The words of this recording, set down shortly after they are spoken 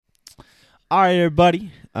All right,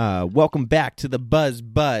 everybody. Welcome back to the Buzz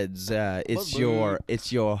Buds. It's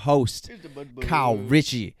your host, Kyle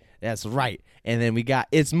Ritchie. That's right. And then we got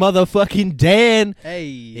it's Mothafucking Dan. Hey,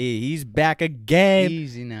 he's back again.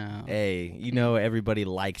 Easy now. Hey, you know everybody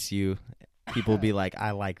likes you. People be like,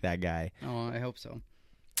 I like that guy. Oh, I hope so.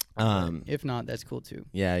 If not, that's cool too.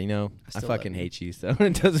 Yeah, you know, I fucking hate you, so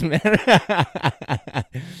it doesn't matter.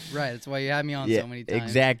 Right, that's why you had me on so many times.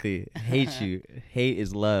 Exactly. Hate you. Hate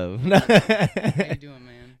is love. How you doing,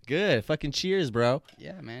 man? Good. Fucking cheers, bro.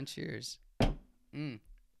 Yeah, man. Cheers. There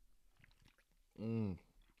you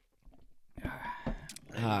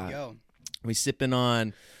go. We sipping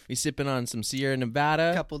on some Sierra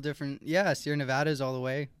Nevada. A couple different, Sierra Nevada's all the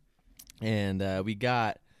way. And we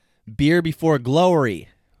got beer before glory.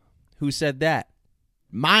 Who said that?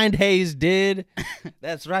 Mind Haze did.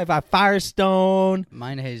 That's right, by Firestone.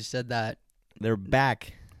 Mind Haze said that. They're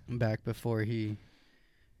back. Back before he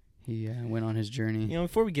went on his journey. You know,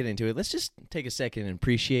 before we get into it, let's just take a second and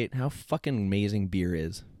appreciate how fucking amazing beer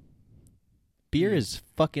is. Beer is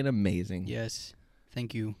fucking amazing. Yes.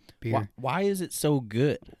 Thank you, beer. Why is it so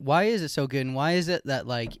good? Why is it so good? And why is it that,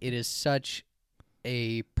 like, it is such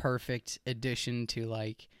a perfect addition to,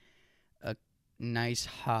 like, a nice,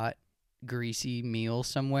 hot, greasy meal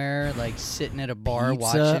somewhere, like sitting at a bar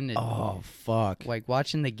watching it. Oh, fuck. Like,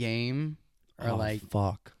 watching the game or,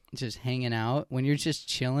 fuck. Just hanging out. When you're just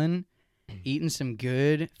chilling, eating some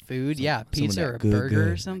good food. Pizza or a good,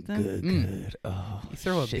 burger or something. Good. Oh, you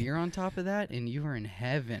throw a beer on top of that, and you are in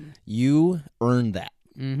heaven. You earned that.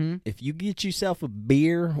 Mm-hmm. If you get yourself a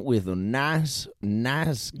beer with a nice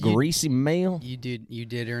greasy meal, you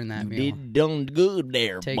did earn that meal. You did done good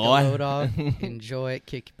there, take boy. Take a load off, enjoy it,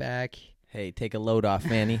 kick back. Hey, take a load off,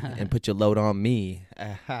 Fanny, and put your load on me.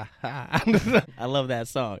 I love that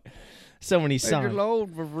song. So many songs. Take your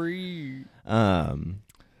load for free.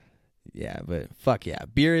 Yeah, but fuck yeah,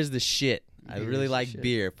 beer is the shit. I Beer really like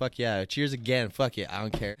beer. Fuck yeah, cheers again. Fuck yeah, I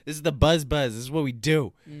don't care. This is the Buzz. This is what we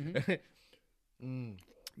do. Mm-hmm.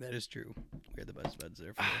 That is true. We're the Buzz Buds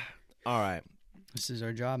there for All right. This is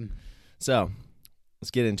our job. So, let's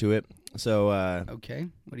get into it. So, okay,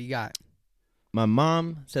 what do you got? My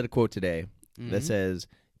mom said a quote today that says,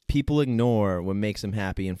 "People ignore what makes them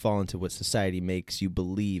happy and fall into what society makes you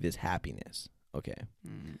believe is happiness." Okay.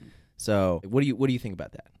 So, what do you think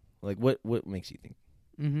about that? Like, what makes you think?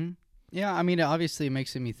 Mm-hmm. Yeah, I mean, obviously, it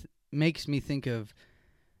makes me think of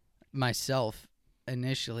myself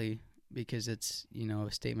initially, because it's, you know,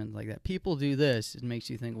 a statement like that. People do this. It makes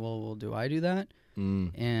you think, well, do I do that?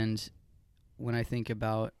 And when I think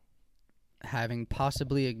about having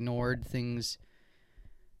possibly ignored things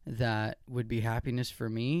that would be happiness for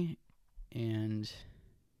me, and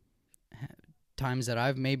times that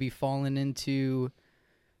I've maybe fallen into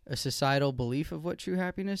a societal belief of what true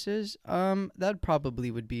happiness is, that probably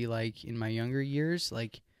would be like in my younger years,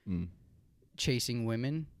 like chasing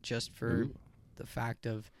women just for the fact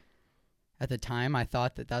of, at the time I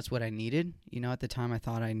thought that that's what I needed. You know, at the time I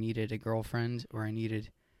thought I needed a girlfriend, or I needed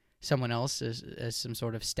someone else as some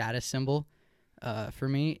sort of status symbol for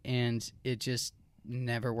me, and it just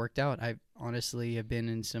never worked out. I honestly have been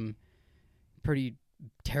in some pretty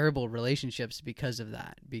terrible relationships because of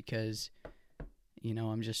that, because, you know,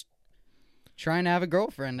 I'm just trying to have a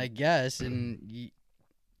girlfriend, I guess, and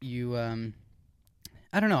you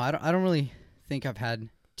I don't know, I don't really think I've had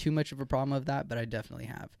too much of a problem with that, but I definitely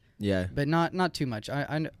have. Yeah. But not too much.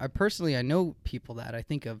 I personally, I know people that I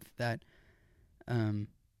think of that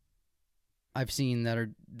I've seen that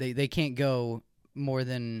they can't go more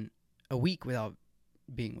than a week without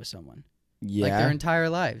being with someone. Yeah. Like their entire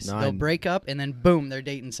lives. No, they'll break up and then boom, they're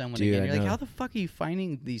dating someone again. You're like, how the fuck are you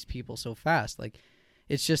finding these people so fast? Like,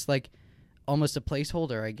 it's just like almost a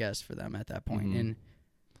placeholder, I guess, for them at that point. And,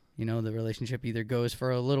 you know, the relationship either goes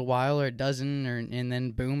for a little while or it doesn't, and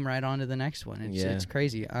then boom, right on to the next one. It's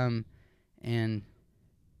crazy. And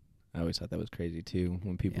I always thought that was crazy too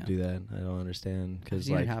when people do that. I don't understand, because I've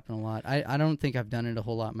seen it happen a lot. I don't think I've done it a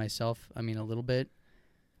whole lot myself. I mean, a little bit,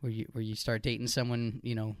 where you start dating someone,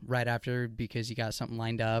 you know, right after because you got something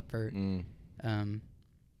lined up, or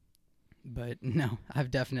but no,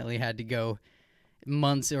 I've definitely had to go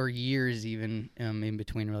months or years even in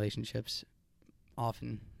between relationships.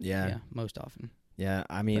 Often. Yeah, most often. Yeah,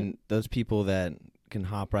 I mean, those people that can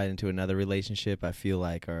hop right into another relationship, I feel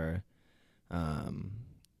like are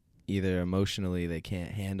either emotionally they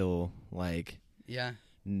can't handle, like,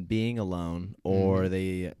 being alone, or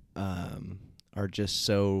they are just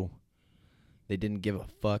so they didn't give a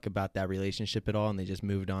fuck about that relationship at all, and they just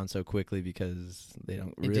moved on so quickly because they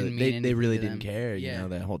don't they really didn't care, you know,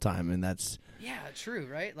 that whole time. And that's true,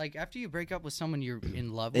 right? Like after you break up with someone you're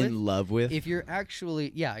in love with, if you're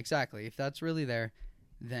actually exactly, if that's really there,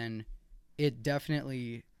 then it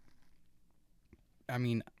definitely, I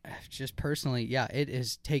mean, just personally, it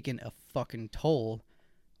has taken a fucking toll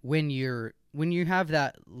when you have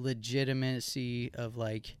that legitimacy of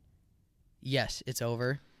like, yes, it's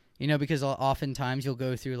over, you know, because oftentimes you'll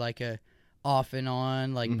go through like a off and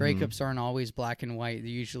on, like breakups aren't always black and white.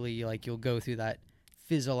 They're usually like you'll go through that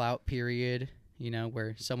fizzle out period, you know,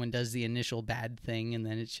 where someone does the initial bad thing and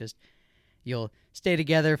then it's just you'll stay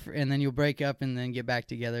together and then you'll break up and then get back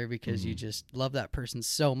together because you just love that person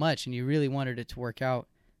so much and you really wanted it to work out.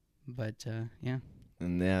 But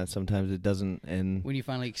and sometimes it doesn't. And when you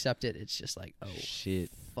finally accept it, it's just like, oh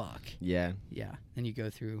shit, fuck. Yeah. Then you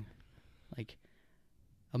go through like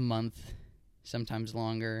a month, sometimes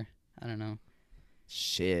longer, I don't know,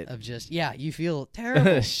 shit of just you feel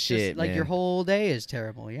terrible. Shit, just, like man. Your whole day is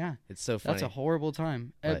terrible. It's so funny. That's a horrible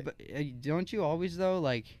time. But don't you always though,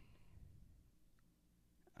 like,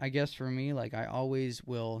 I guess for me, like I always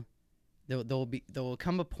will, there will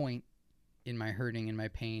come a point in my hurting and my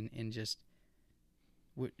pain and just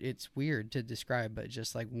it's weird to describe, but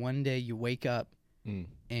just like one day you wake up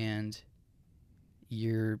and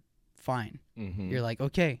you're fine. You're like,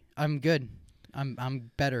 okay, I'm good.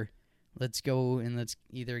 I'm better. Let's go and let's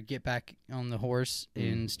either get back on the horse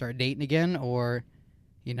and start dating again, or,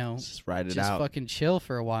 you know, just ride it just out. Fucking chill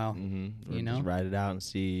for a while. You know, just ride it out and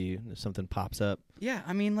see if something pops up. Yeah,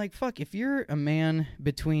 I mean, like, fuck, if you're a man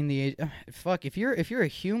between the age, if you're a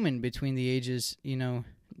human between the ages, you know,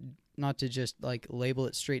 not to just like label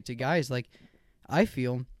it straight to guys, like I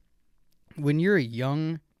feel when you're a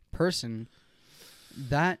young person,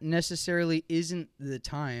 that necessarily isn't the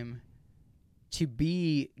time to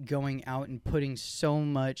be going out and putting so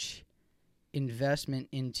much investment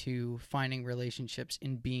into finding relationships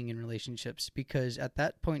and being in relationships, because at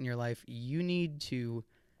that point in your life, you need to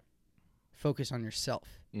focus on yourself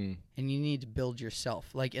and you need to build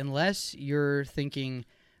yourself. Like, unless you're thinking,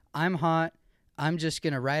 I'm hot, I'm just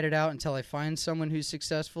going to ride it out until I find someone who's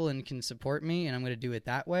successful and can support me, and I'm going to do it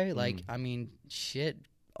that way. Like, I mean, shit,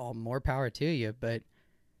 all more power to you. But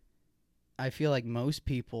I feel like most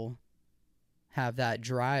people have that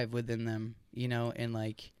drive within them, you know, and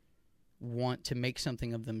like want to make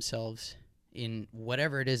something of themselves in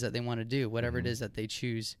whatever it is that they want to do, whatever it is that they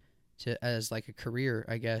choose to as like a career,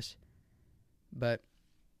 I guess. But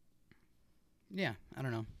yeah, I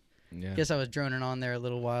don't know. Yeah. Guess I was droning on there a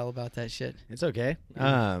little while about that shit. It's okay.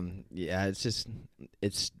 Yeah, it's just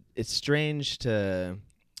it's strange to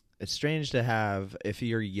have, if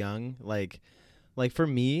you're young, like for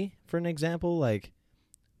me, for an example, like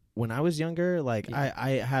when I was younger, like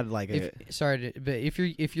I had like but if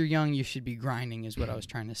you're young, you should be grinding, is what I was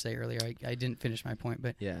trying to say earlier. I didn't finish my point,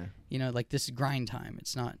 but yeah, you know, like this is grind time.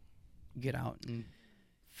 It's not get out and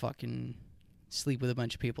fucking sleep with a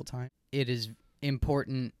bunch of people time. It is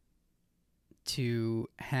important to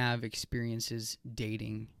have experiences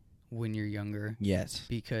dating when you're younger. Yes.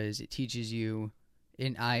 Because it teaches you,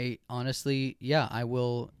 and I honestly, I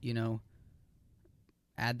will, you know,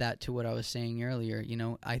 add that to what I was saying earlier. You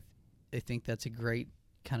know, I think that's a great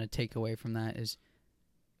kind of takeaway from that is,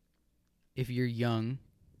 if you're young,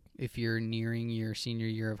 if you're nearing your senior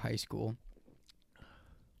year of high school,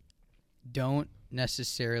 don't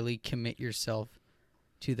necessarily commit yourself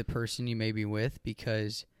to the person you may be with,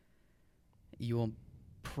 because you will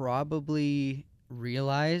probably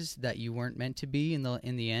realize that you weren't meant to be in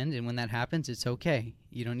the end. And when that happens, it's okay.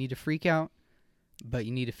 You don't need to freak out, but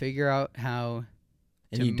you need to figure out how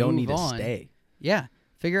and you don't need to stay. Yeah.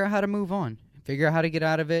 Figure out how to move on. Figure out how to get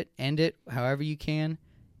out of it, end it however you can,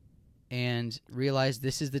 and realize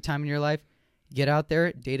this is the time in your life. Get out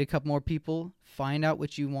there, date a couple more people, find out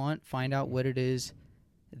what you want, find out what it is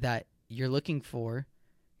that you're looking for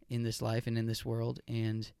in this life and in this world.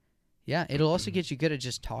 And yeah, it'll also get you good at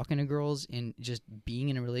just talking to girls and just being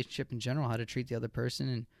in a relationship in general, how to treat the other person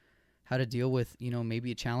and how to deal with, you know,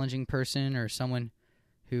 maybe a challenging person or someone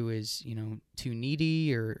who is, you know, too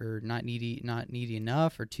needy or not needy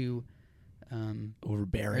enough, or too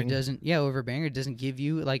overbearing. Overbearing, or doesn't give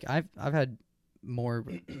you, like, I've had more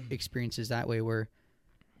experiences that way where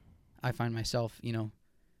I find myself, you know,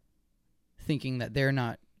 thinking that they're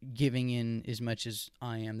not giving in as much as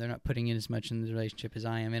I am. They're not putting in as much in the relationship as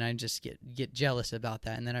I am, and I just get jealous about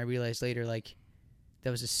that. And then I realize later, like, that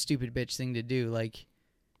was a stupid bitch thing to do. Like,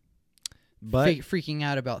 but freaking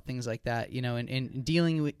out about things like that, you know, and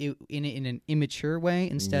dealing with it in an immature way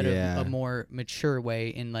instead of a more mature way,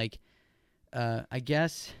 in like I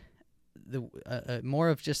guess the more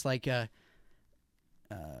of just like a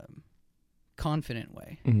confident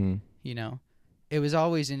way. Mm-hmm. You know, it was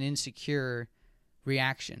always an insecure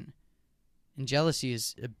reaction, and jealousy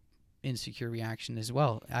is an insecure reaction as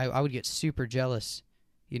well. I would get super jealous,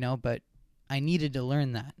 you know, but I needed to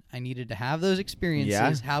learn that. I needed to have those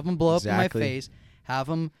experiences, have them blow up in my face, have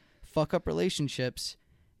them fuck up relationships,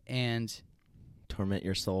 and torment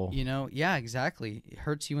your soul. You know, yeah, exactly. It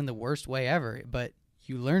hurts you in the worst way ever, but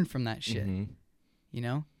you learn from that shit. Mm-hmm. You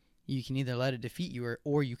know, you can either let it defeat you,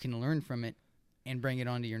 or you can learn from it and bring it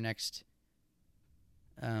onto your next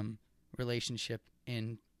relationship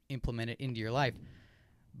and implement it into your life.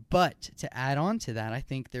 But to add on to that, I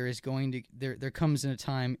think there comes in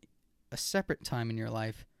a separate time in your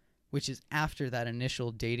life, which is after that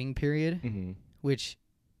initial dating period, mm-hmm. which,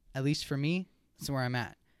 at least for me, that's where I'm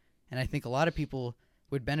at. And I think a lot of people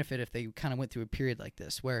would benefit if they kind of went through a period like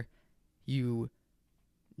this, where you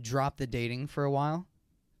drop the dating for a while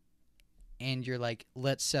and you're like,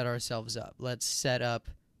 let's set ourselves up. Let's set up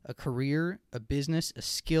a career, a business, a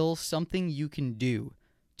skill, something you can do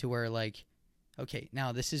to where, like, okay,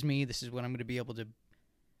 now this is me. This is what I'm going to be able to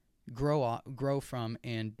grow from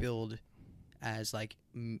and build as like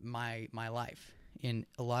my life. And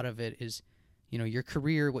a lot of it is, you know, your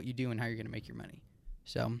career, what you do, and how you're going to make your money.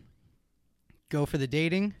 So go for the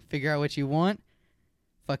dating, figure out what you want,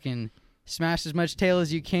 fucking smash as much tail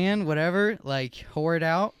as you can, whatever, like whore it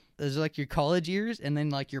out. Those are like your college years, and then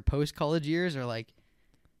like your post-college years are like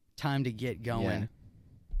time to get going. Yeah.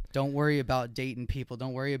 Don't worry about dating people.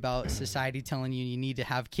 Don't worry about society telling you need to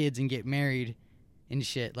have kids and get married and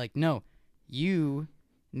shit. Like, no, you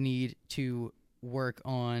need to work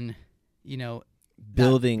on, you know,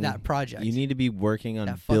 building that project. You need to be working on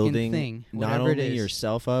that building thing, not only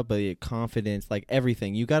yourself up, but your confidence, like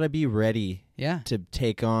everything. You got to be ready to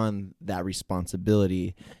take on that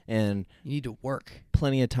responsibility. And you need to work.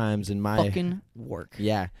 Plenty of times in my fucking work.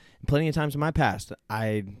 Yeah. Plenty of times in my past,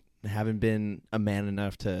 I haven't been a man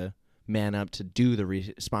enough to man up to do the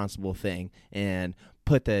responsible thing and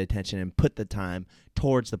put the attention and put the time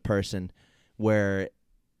towards the person where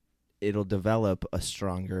it'll develop a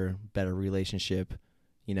stronger, better relationship,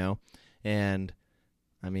 you know? And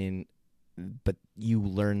I mean, but you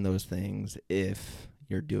learn those things if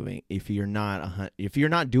you're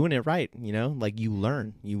not doing it right, you know? Like you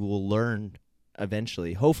will learn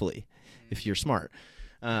eventually, hopefully, if you're smart.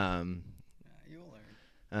 You'll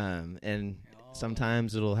learn. And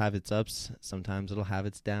sometimes it'll have its ups, sometimes it'll have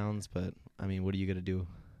its downs, but I mean, what are you going to do?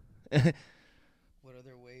 What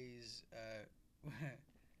other ways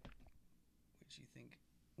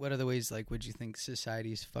What other ways, like, would you think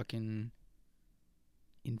society's fucking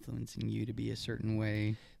influencing you to be a certain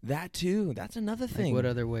way? That too. That's another thing. Like, what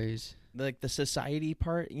other ways? Like the society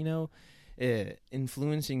part, you know,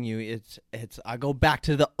 influencing you. It's. I go back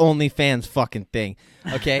to the OnlyFans fucking thing.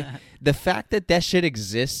 Okay, the fact that shit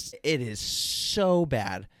exists, it is so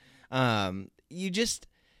bad. The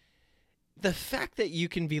fact that you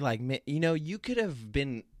can be like, you know, you could have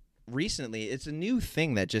been. Recently, it's a new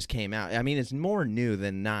thing that just came out. I mean, it's more new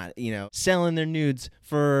than not, you know, selling their nudes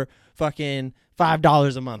for fucking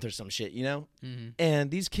 $5 a month or some shit, you know? Mm-hmm.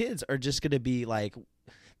 And these kids are just going to be like,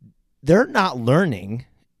 they're not learning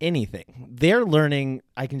anything. They're learning,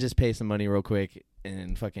 I can just pay some money real quick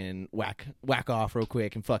and fucking whack off real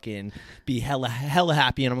quick and fucking be hella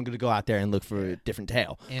happy, and I'm going to go out there and look for a different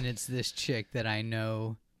tail. And it's this chick that I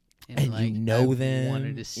know. And like, you know them.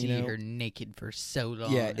 Wanted to see her naked for so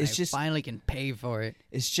long. Yeah, it's just finally can pay for it.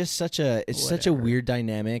 It's just such a weird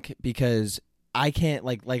dynamic because I can't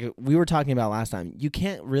like we were talking about last time. You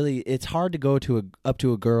can't really. It's hard to go up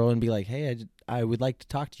to a girl and be like, "Hey, I would like to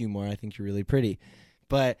talk to you more. I think you're really pretty."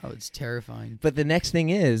 But it's terrifying. But the next thing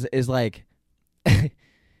is like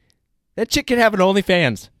that chick could have an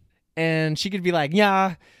OnlyFans, and she could be like,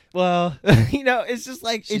 "Yeah." Well, you know, it's just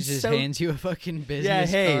like she just hands you a fucking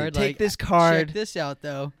business card. Take this card. Check this out,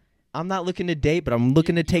 though. I'm not looking to date, but I'm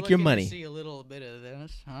looking to take your money. To see a little bit of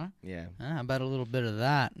this, huh? Yeah. How about a little bit of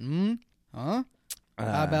that? Huh?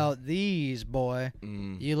 How about these, boy?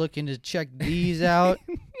 You looking to check these out?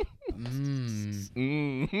 This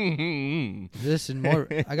and more.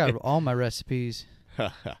 I got all my recipes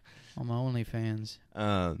on my OnlyFans.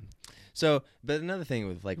 So, but another thing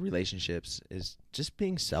with like relationships is just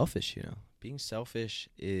being selfish, you know. Being selfish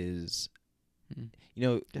is, you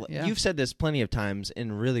know, you've said this plenty of times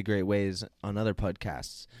in really great ways on other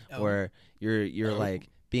podcasts where you're like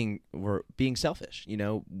we're being selfish, you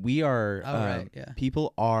know. We are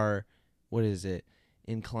people are, what is it?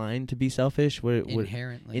 Inclined to be selfish?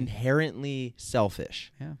 Inherently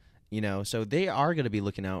selfish. Yeah. So they are going to be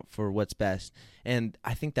looking out for what's best. And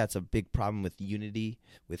I think that's a big problem with unity,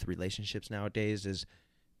 with relationships nowadays, is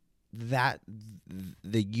that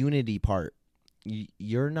the unity part.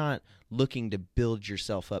 You're not looking to build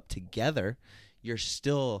yourself up together. You're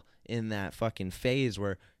still in that fucking phase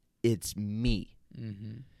where it's me.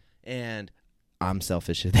 Mm-hmm. And I'm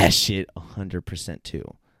selfish at that shit 100%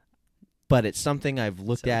 too. But it's something I've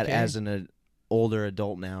looked at as an older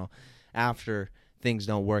adult now, after things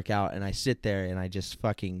don't work out, and I sit there and I just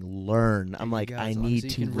fucking learn. I'm like, I need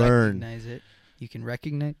to learn. Recognize it. You can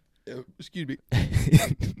recognize. Excuse me.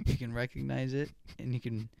 You can recognize it, and you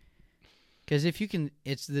can, because if you can,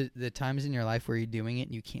 it's the times in your life where you're doing it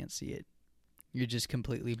and you can't see it. You're just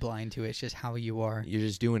completely blind to it. It's just how you are. You're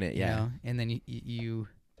just doing it, yeah. And then you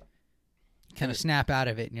kind of snap out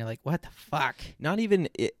of it, and you're like, "What the fuck?" Not even.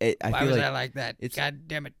 Why was I like that? God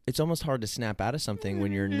damn it! It's almost hard to snap out of something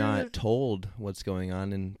when you're not told what's going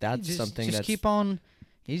on, and that's something that's keep on.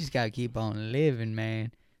 You just gotta keep on living,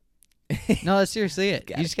 man. No, that's seriously it.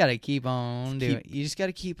 You just gotta keep on doing it. You just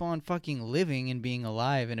gotta keep on fucking living and being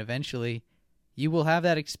alive, and eventually, you will have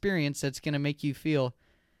that experience that's gonna make you feel,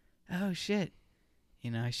 "Oh shit,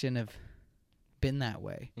 I shouldn't have been that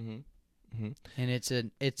way." Mm-hmm. Mm-hmm.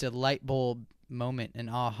 And it's a light bulb moment, an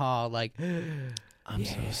aha, like, I'm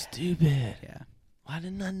so stupid. Yeah. Why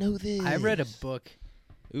didn't I know this? I read a book.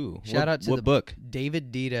 Ooh. Shout out to what book?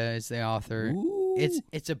 David Dita is the author. Ooh.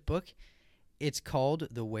 It's a book. It's called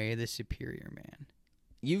The Way of the Superior Man.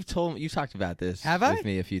 You talked about this with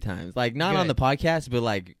me a few times. Like, not on the podcast, but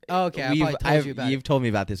like, okay, I probably told you about you've told me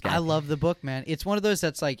about this guy. I love the book, man. It's one of those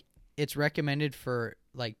that's like, it's recommended for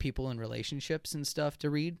like people in relationships and stuff to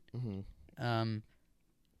read. Mm-hmm.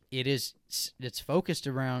 It's focused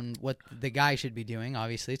around what the guy should be doing.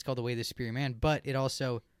 Obviously, it's called The Way of the Superior Man, but it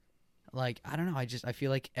also, like, I don't know. I feel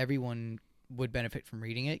like everyone would benefit from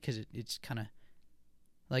reading it, because it's kind of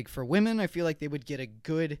like, for women, I feel like they would get a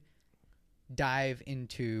good dive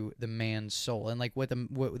into the man's soul and like what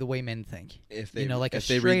the way men think. If they, like a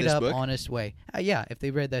straight up honest way. Yeah, if they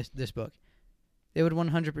read this book, they would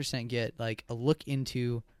 100% get like a look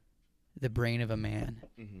into the brain of a man.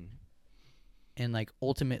 Mm-hmm. And like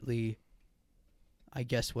ultimately, I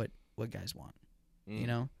guess what guys want,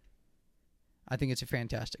 I think it's a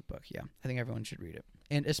fantastic book. Yeah, I think everyone should read it,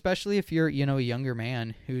 and especially if you're a younger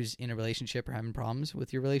man who's in a relationship or having problems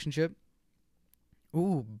with your relationship.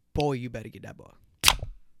 Ooh, boy, you better get that book.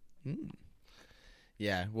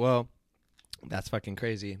 Yeah, well, that's fucking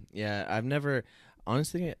crazy. Yeah, I've never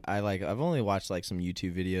honestly. I've only watched like some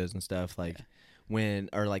YouTube videos and stuff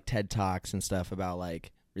or like TED Talks and stuff about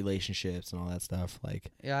like relationships and all that stuff. Like,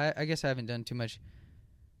 yeah, I guess I haven't done too much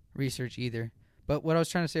research either. But what I was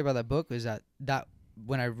trying to say about that book was that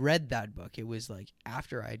when I read that book, it was like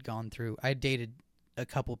after I had dated a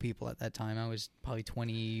couple people at that time. I was probably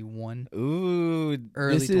 21. Ooh,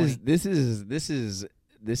 early 20. This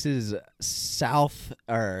is South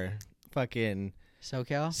or fucking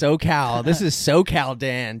SoCal. This is SoCal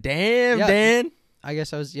Dan. Damn, yeah, Dan. I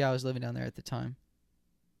guess I was living down there at the time.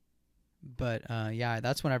 But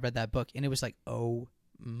that's when I read that book, and it was like, oh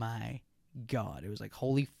my God. It was like,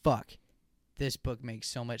 holy fuck. This book makes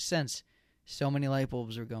so much sense. So many light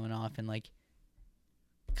bulbs were going off, and like,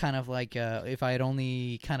 kind of like, if I'd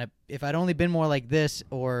only been more like this,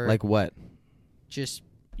 or like what? Just,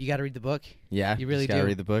 you got to read the book. Yeah, you really gotta do.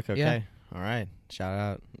 read the book. Okay, yeah. All right. Shout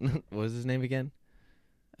out. What was his name again?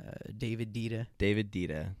 David Dita. David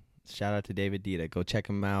Dita. Shout out to David Dita. Go check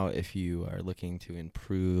him out if you are looking to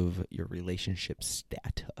improve your relationship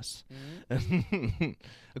status. Mm-hmm.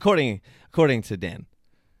 according to Dan.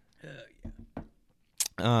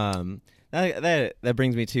 That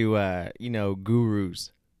brings me to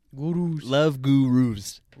gurus. Love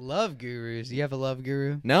gurus. Love gurus. Do you have a love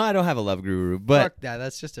guru? No, I don't have a love guru, but fuck that.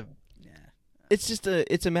 That's just a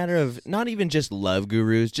it's a matter of not even just love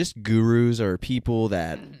gurus, just gurus or people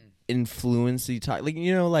that influence you.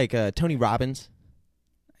 Like Tony Robbins.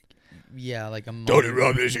 Yeah, like a Tony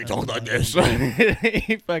Robbins. He talks like this.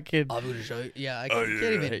 He fucking. I'm gonna show you. Yeah, can't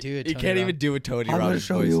even do it. He can't even do a Tony Robbins. I'm gonna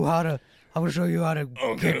show you how to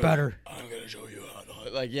get better. I'm gonna show you how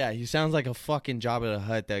to. Like, yeah, he sounds like a fucking Jabba the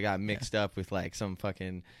Hutt that got mixed up with like some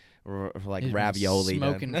fucking ravioli.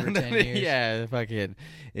 Smoking for 10 years. Yeah, fucking.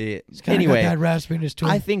 Anyway, that raspiness to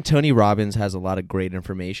him. I think Tony Robbins has a lot of great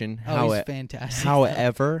information. He's fantastic.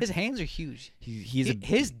 However, his hands are huge.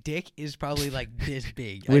 His dick is probably like this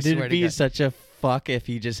big. Would it be such a fuck if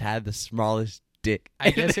he just had the smallest dick?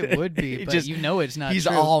 I guess it would be, but it's not true. He's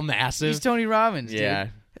all massive. He's Tony Robbins, yeah.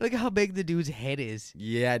 dude. Look at how big the dude's head is.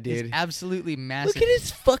 Yeah, dude. It's absolutely massive. Look at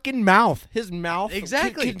his fucking mouth. His mouth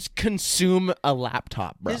Exactly. can consume a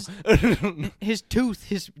laptop, bro. His big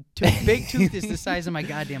tooth is the size of my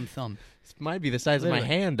goddamn thumb. This might be the size Literally. of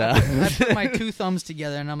my hand. I put my two thumbs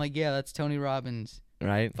together, and I'm like, yeah, that's Tony Robbins.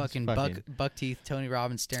 Right? Fucking buck teeth, Tony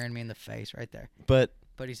Robbins staring me in the face right there. But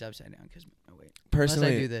he's upside down because, oh, wait. Personally,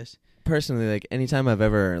 Unless I do this. Personally, like, anytime I've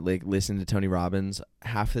ever, like, listened to Tony Robbins,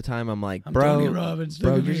 half the time I'm like, Tony Robbins,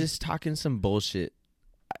 bro, you're just talking some bullshit.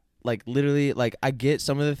 Like, literally, like, I get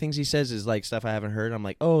some of the things he says is, like, stuff I haven't heard. I'm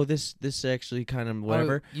like, oh, this actually kind of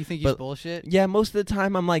whatever. Oh, you think he's bullshit? Yeah, most of the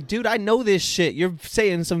time I'm like, dude, I know this shit. You're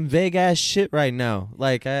saying some vague-ass shit right now.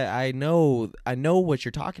 Like, I know what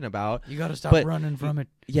you're talking about. You got to stop running from it.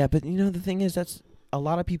 Yeah, but, you know, the thing is, that's a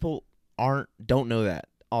lot of people don't know that.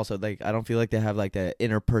 Also, like, I don't feel like they have, like, that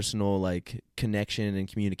interpersonal, like, connection and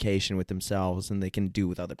communication with themselves and they can do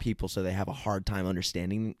with other people, so they have a hard time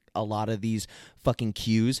understanding a lot of these fucking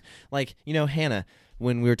cues. Like, you know, Hannah,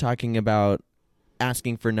 when we were talking about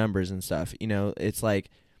asking for numbers and stuff, you know, it's like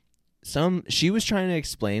she was trying to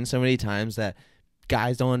explain so many times that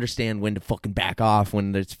guys don't understand when to fucking back off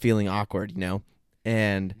when it's feeling awkward, you know?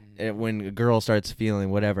 And when a girl starts feeling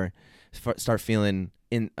whatever, start feeling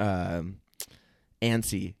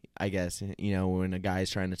antsy, I guess, you know, when a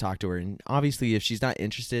guy's trying to talk to her. And obviously, if she's not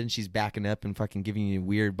interested and she's backing up and fucking giving you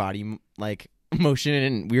weird body, like, motion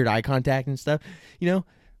and weird eye contact and stuff, you know,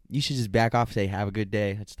 you should just back off and say, have a good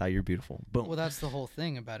day. I just thought you're beautiful. Boom. Well, that's the whole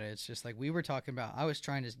thing about it. It's just like we were talking about. I was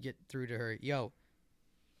trying to get through to her. Yo,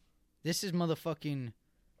 this is motherfucking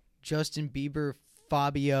Justin Bieber,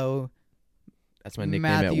 Fabio. That's my nickname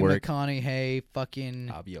Matthew at work. McConaughey, fucking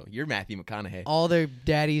Fabio. You're Matthew McConaughey. all their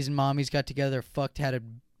daddies and mommies got together, had a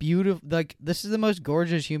beautiful, like, this is the most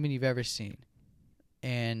gorgeous human you've ever seen.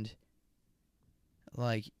 And,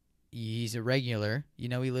 like, he's a regular. You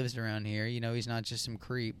know, he lives around here. You know, he's not just some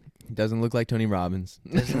creep. He doesn't look like Tony Robbins.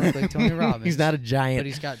 Doesn't look like Tony Robbins. He's not a giant. But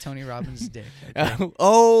he's got Tony Robbins' dick. Okay?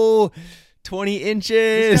 Oh, 20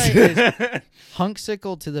 inches. This guy is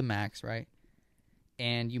hunksicle to the max, right?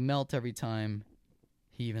 And you melt every time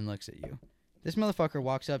he even looks at you. This motherfucker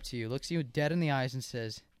walks up to you, looks you dead in the eyes, and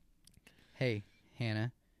says, "Hey,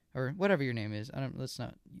 Hannah," or whatever your name is. Let's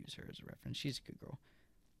not use her as a reference. She's a good girl.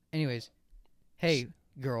 Anyways, hey,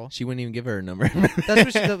 girl. She wouldn't even give her a number.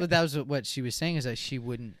 That was what she was saying, is that she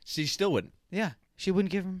wouldn't. She still wouldn't. Yeah, she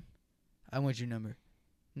wouldn't give him. I want your number.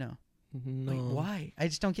 No. No. Like, why? I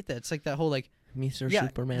just don't get that. It's like that whole, like, Mr.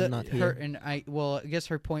 Superman not here. I guess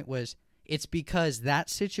her point was, it's because that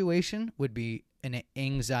situation would be an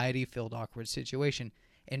anxiety-filled, awkward situation.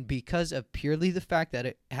 And because of purely the fact that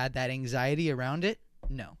it had that anxiety around it,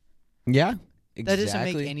 no. Yeah, exactly. That doesn't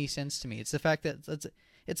make any sense to me. It's the fact that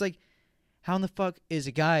it's like, how in the fuck is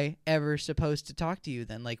a guy ever supposed to talk to you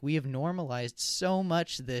then? Like, we have normalized so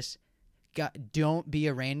much this, don't be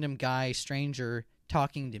a random guy, stranger,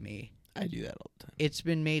 talking to me. I do that all the time. It's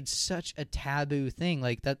been made such a taboo thing.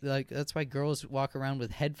 Like that's why girls walk around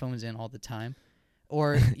with headphones in all the time.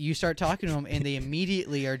 Or you start talking to them and they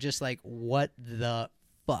immediately are just like, what the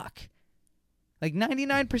fuck? Like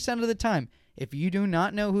 99% of the time, if you do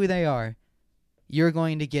not know who they are, you're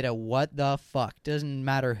going to get a what the fuck, doesn't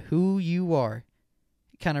matter who you are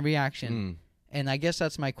kind of reaction. And I guess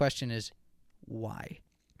that's my question is, why?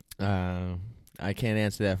 I can't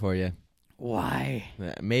answer that for you. Why?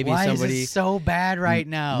 Maybe why somebody is it so bad right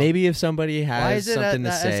now? Maybe if somebody has something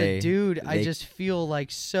to say. As a dude, I just feel like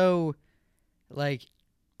so, like,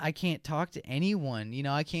 I can't talk to anyone. You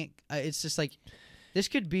know, I can't. It's just like, this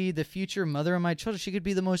could be the future mother of my children. She could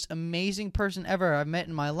be the most amazing person ever I've met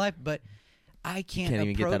in my life, but I can't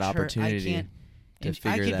even get that opportunity. I can't to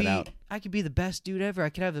figure that out. I could be the best dude ever. I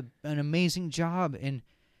could have an amazing job and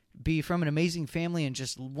be from an amazing family and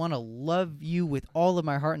just want to love you with all of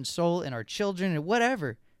my heart and soul and our children and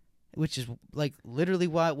whatever, which is like literally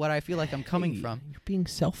what I feel like I'm coming from. You're being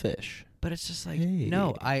selfish. But it's just like,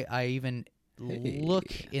 no, I even look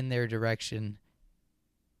in their direction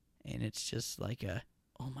and it's just like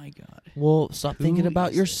oh my God. Well, stop thinking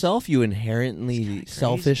about yourself, you inherently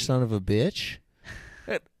selfish son of a bitch.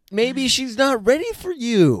 Maybe she's not ready for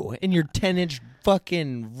you and your 10-inch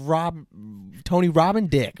fucking Tony Robbins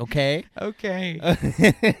dick, okay? Okay.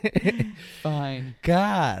 Fine.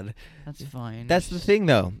 God. That's fine. That's the thing,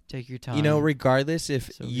 though. Take your time. You know, regardless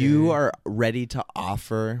if you are ready to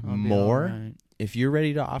offer more, right. If you're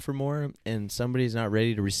ready to offer more and somebody's not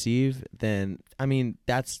ready to receive, then, I mean,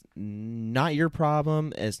 that's not your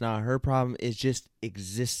problem. It's not her problem. It just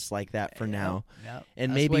exists like that for now. Yep.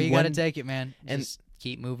 And that's maybe why you got to take it, man. And just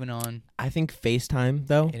keep moving on. I think FaceTime,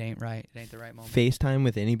 though. It ain't right. It ain't the right moment. FaceTime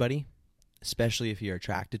with anybody especially if you're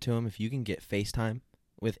attracted to them, if you can get FaceTime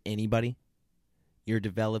with anybody, you're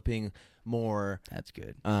developing more. That's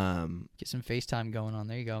good. Get some FaceTime going on.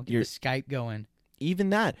 There you go. Get the Skype going. Even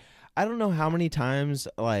that. I don't know how many times,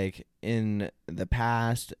 like, in the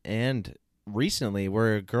past and recently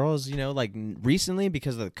where girls, you know, like, recently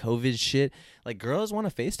because of the COVID shit, like, girls want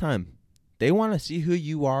to FaceTime. They want to see who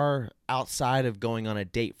you are outside of going on a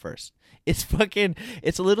date first. It's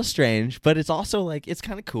a little strange, but it's also, like, it's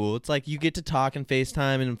kind of cool. It's like you get to talk and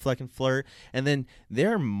FaceTime and fucking flirt, and then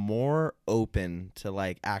they're more open to,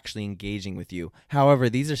 like, actually engaging with you. However,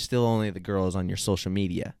 these are still only the girls on your social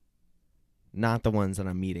media, not the ones that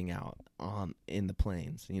I'm meeting out in the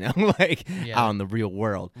plains, you know, like, out in the real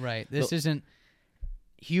world. Right. This isn't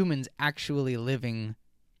humans actually living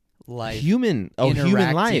life. Human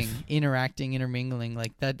life. Interacting, intermingling.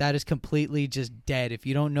 Like, that is completely just dead. If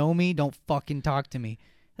you don't know me, don't fucking talk to me.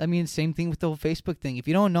 I mean, same thing with the whole Facebook thing. If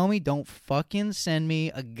you don't know me, don't fucking send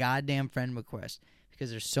me a goddamn friend request.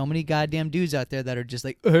 Because there's so many goddamn dudes out there that are just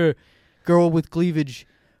like, girl with cleavage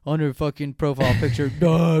on her fucking profile picture.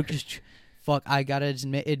 Dog. Fuck, I gotta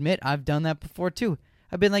admit, I've done that before too.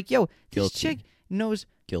 I've been like, yo, this chick knows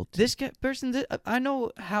this person. I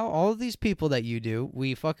know how all of these people that you do,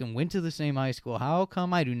 we fucking went to the same high school. How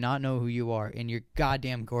come I do not know who you are? And you're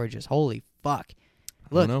goddamn gorgeous. Holy fuck.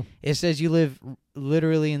 Look, it says you live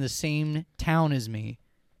literally in the same town as me.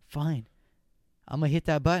 Fine. I'm gonna hit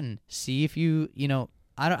that button. See if you know,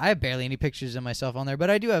 I have barely any pictures of myself on there, but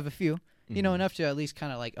I do have a few. Mm-hmm. You know, enough to at least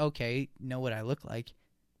kind of like, okay, know what I look like.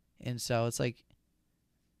 And so it's like,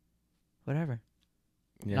 whatever.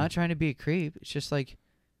 Yeah. Not trying to be a creep. It's just like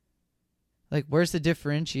where's the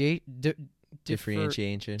differentiation?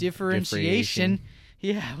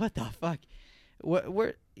 Yeah, what the fuck?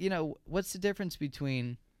 Where you know, what's the difference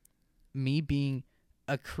between me being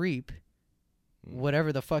a creep,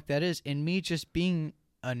 whatever the fuck that is, and me just being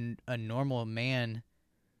a normal man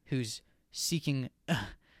who's seeking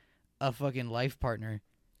a fucking life partner?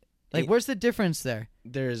 Like, where's the difference there?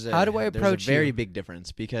 How do I approach you? There's a very big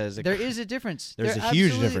difference because there is a difference. There's a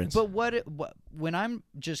huge difference. But what when I'm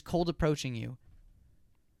just cold approaching you?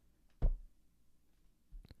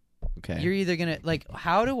 Okay. You're either gonna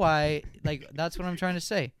how do I that's what I'm trying to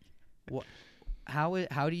say. How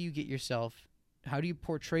do you get yourself? How do you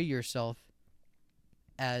portray yourself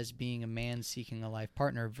as being a man seeking a life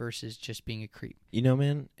partner versus just being a creep? You know,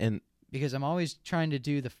 man, and because I'm always trying to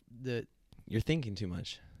do the. You're thinking too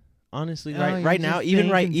much. Honestly, right now, even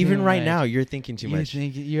right now, you're thinking too much.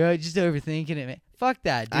 You're just overthinking it, man. Fuck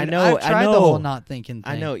that, dude. I know. I've tried the whole not thinking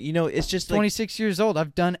thing. I know. You know, it's just 26 years old.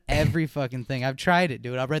 I've done every fucking thing. I've tried it,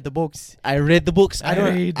 dude. I've read the books. I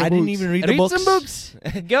didn't even read the books. Read some books.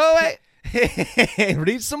 Go away.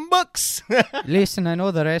 Read some books. Listen, I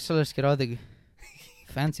know the wrestlers get all the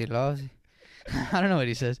fancy laws. I don't know what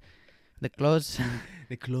he says. The clothes.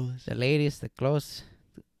 The ladies, the clothes.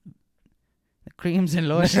 The creams and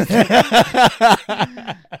lotions. But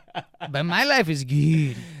my life is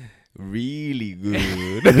good. Really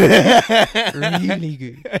good. Really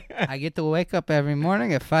good. I get to wake up every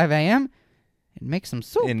morning at 5 a.m. and make some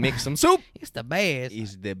soup. It's the best.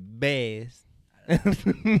 I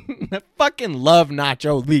fucking love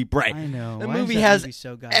Nacho Libre. I know. The movie has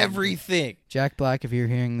everything. Jack Black, if you're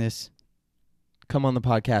hearing this, come on the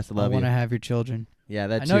podcast. I want to have your children. Yeah,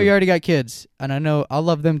 that's. I know you already got kids, and I know I'll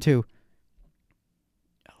love them too.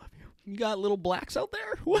 I love you. You got little blacks out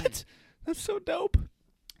there? What? That's so dope.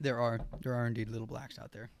 There are indeed little blacks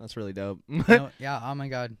out there. That's really dope. Yeah. Oh my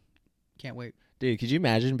god, can't wait. Dude, could you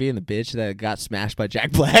imagine being the bitch that got smashed by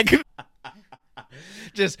Jack Black?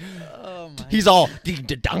 Just, he's all ding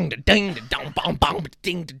da dong da ding da dong bong bong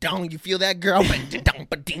ding da dong. You feel that, girl? Ding da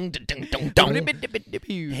ding da ding dong dong.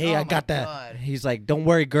 Hey, I got that. God. He's like, don't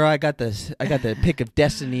worry, girl. I got this. I got the pick of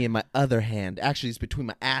destiny in my other hand. Actually, it's between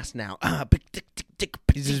my ass now.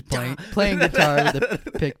 He's just playing guitar with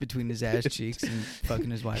the pick between his ass cheeks and fucking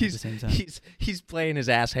his wife at the same time. He's playing his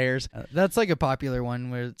ass hairs. That's like a popular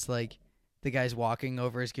one where it's like the guy's walking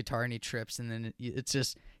over his guitar and he trips and then it's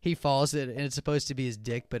just he falls and it's supposed to be his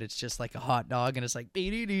dick, but it's just like a hot dog and it's like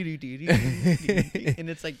and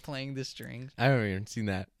it's like playing the strings. I haven't even seen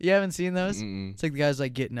that. You haven't seen those? Mm-mm. It's like the guy's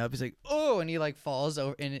like getting up. He's like, oh, and he like falls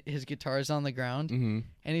over and his guitar's on the ground. Mm-hmm.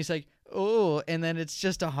 And he's like, oh, and then it's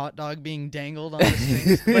just a hot dog being dangled on the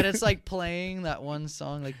strings. But it's like playing that one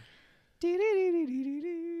song like I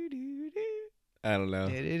don't know.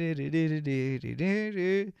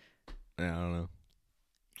 I don't know.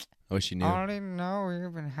 I wish you knew. Only know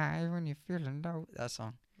you've been high when you're feeling low. That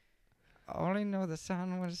song. Only know the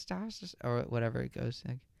sun when it starts or whatever it goes.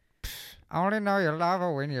 Like, only know you love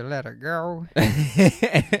her when you let her go.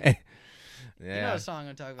 Yeah. You know what song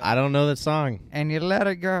I'm talking about. I don't know that song. And you let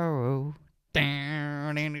it go. I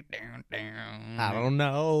don't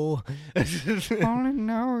know. Only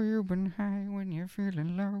know you've been high when you're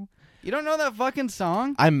feeling low. You don't know that fucking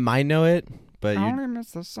song? I might know it, but only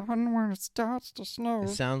miss the sun when it starts to snow. it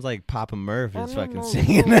sounds like Papa Murph is fucking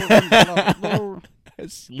singing.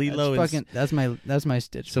 It's Lilo and that's my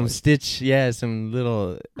Stitch. some voice. Stitch, yeah, some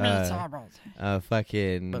little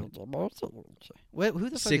fucking Wait, who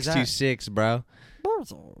the fuck is that? 626, bro.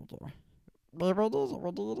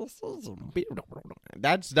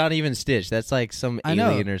 That's not even Stitch. That's like some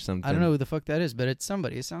alien or something. I don't know who the fuck that is, but it's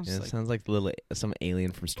somebody. It sounds It like sounds like some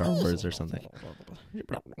alien from Star Wars or something.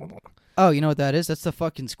 Oh, you know what that is? That's the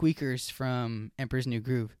fucking squeakers from Emperor's New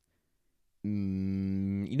Groove.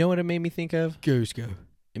 You know what it made me think of? Go.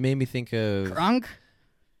 It made me think of Grunk.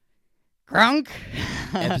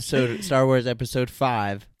 Star Wars Episode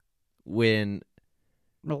 5 when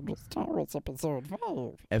Star Wars Episode 5.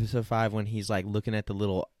 Episode 5 when he's like looking at the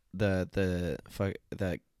little the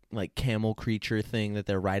like camel creature thing that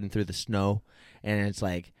they're riding through the snow, and it's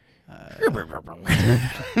like a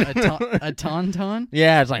tauntaun.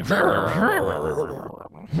 Yeah, it's like you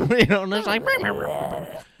know, and it's like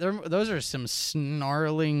those are some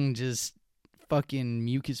snarling, just fucking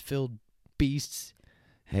mucus-filled beasts.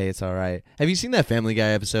 Hey, it's all right. Have you seen that Family Guy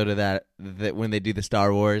episode of that when they do the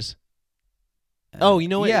Star Wars? Oh, you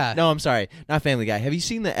know what? Yeah. No, I'm sorry. Not Family Guy. Have you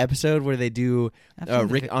seen the episode where they do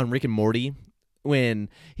Rick and Morty? When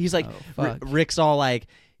he's like, Rick's all like,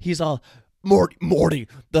 he's all, Morty,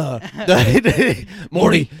 the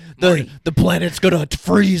planet's gonna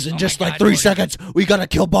freeze in just like 3 seconds. We gotta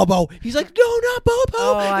kill Bobo. He's like, no, not Bobo.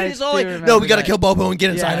 Oh, he's all like, no, we gotta kill Bobo and get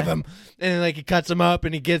inside of him. And like he cuts him up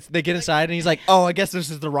and they get inside and he's like, oh, I guess this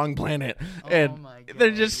is the wrong planet. And they're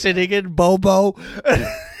just sitting in Bobo.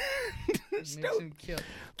 Makes him kill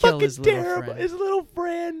his little friend. His little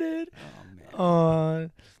friend, dude. Oh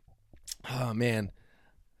man.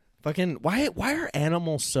 Fucking why are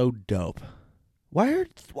animals so dope? Why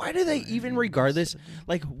do they even regardless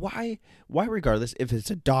like why regardless if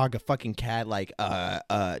it's a dog, a fucking cat, like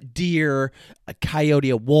a deer, a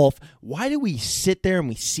coyote, a wolf, why do we sit there and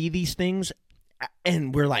we see these things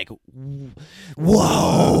and we're like,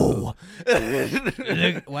 whoa.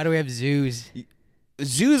 Why do we have zoos?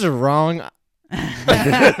 Zoos are wrong.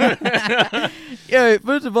 Yeah,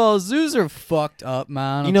 first of all, zoos are fucked up,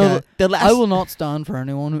 man. You know, I will not stand for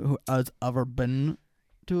anyone who has ever been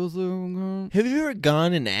to a zoo. Have you ever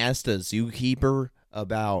gone and asked a zookeeper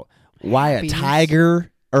about why a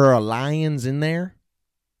tiger or a lion's in there?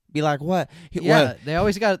 Be like, what? Yeah, they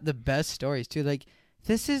always got the best stories too. Like,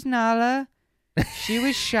 this is Nala. She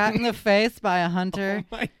was shot in the face by a hunter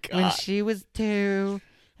when she was 2,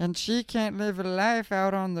 and she can't live a life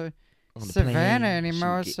out on the savannah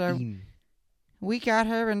anymore. So we got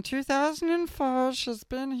her in 2004. She's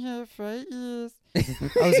been here for 8 years. I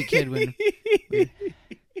was a kid when.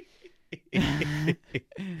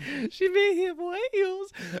 She made him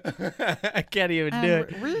whales. I can't even do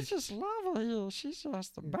it. We just love her here. She's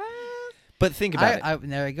just the best. But think about it.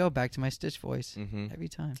 There I go, back to my Stitch voice every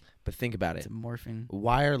time. But think about it's it. A morphine.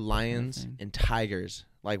 Why are lions and tigers,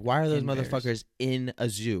 like, why are those motherfuckers in a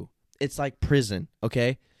zoo? It's like prison,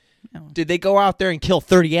 okay? No. Did they go out there and kill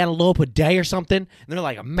 30 antelope a day or something? And they're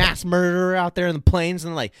like a mass murderer out there in the plains,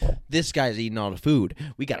 and they're like, this guy's eating all the food.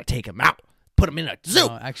 We got to take him out. Put him in a zoo.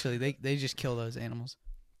 No, actually, they just kill those animals.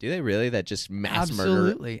 Do they really? That just mass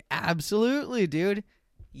murder? Absolutely, dude.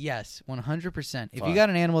 Yes, 100%. If you got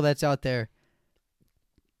an animal that's out there,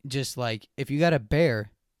 just like if you got a bear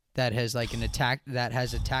that has like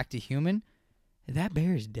attacked a human, that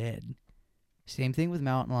bear is dead. Same thing with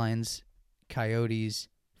mountain lions, coyotes,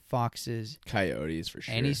 foxes. Coyotes for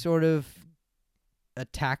sure. Any sort of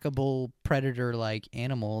attackable predator like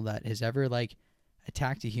animal that has ever like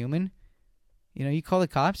attacked a human. You know, you call the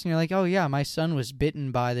cops and you're like, "Oh yeah, my son was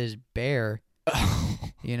bitten by this bear."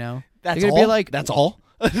 You know, that's they're gonna all. Be like, that's all.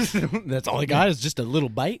 That's all he got is just a little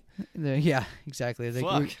bite. Yeah, exactly. Fuck,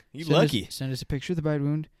 like, you lucky. Send us a picture of the bite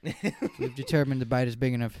wound. We've determined the bite is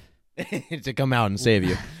big enough to come out and save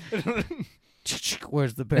you.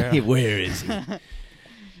 Where's the bear? Where is he?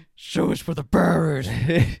 Show us where the bear is.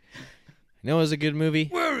 You know, it was a good movie.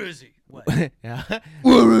 Where is he? What? Yeah.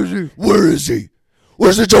 Where is he? Where is he?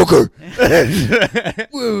 Where's the Joker?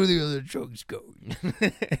 Where are the other drugs going?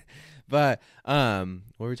 But what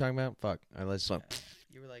were we talking about? Fuck. Let's slow.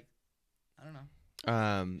 You were like, I don't know.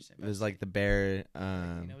 It was like the bear. You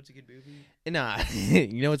know what's a good movie? Nah.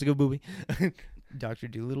 You know what's a good movie? Dr.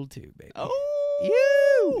 Dolittle 2, baby. Oh,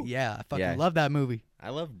 you! Yeah, I fucking love that movie. I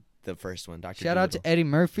love the first one. Dr. Shout out to Eddie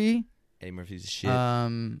Murphy. Eddie Murphy's shit.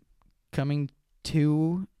 coming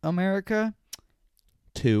to America.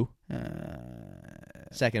 2.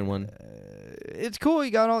 Second one. It's cool.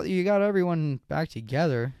 You got everyone back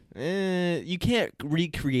together. You can't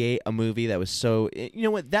recreate a movie that was so... You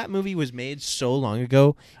know what? That movie was made so long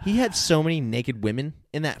ago. He had so many naked women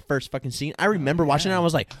in that first fucking scene. I remember watching it. I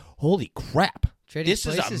was like, holy crap. Trading This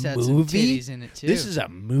Places is a had some movie? titties in it too. This is a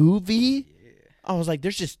movie? Yeah. I was like,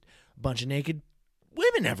 there's just a bunch of naked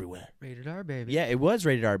women everywhere. Rated R, baby. Yeah, it was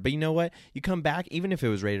rated R. But you know what? You come back, even if it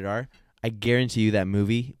was rated R, I guarantee you that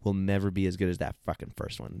movie will never be as good as that fucking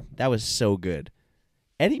first one. That was so good.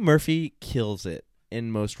 Eddie Murphy kills it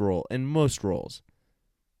in most roles.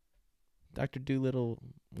 Dr. Dolittle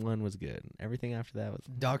 1 was good. Everything after that was...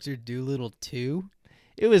 Dr. Dolittle 2?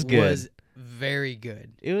 It was good. Was very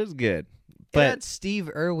good. It was good. But it had Steve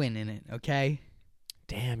Irwin in it, okay?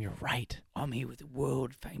 Damn, you're right. I'm here with the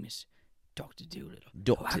world famous Dr. Dolittle,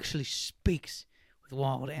 who actually speaks with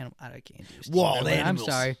wild animals. I can't do Steve Wild Irwin. animals.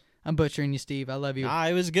 I'm sorry. I'm butchering you, Steve. I love you. Ah,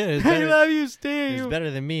 it was good. I love you, Steve. It was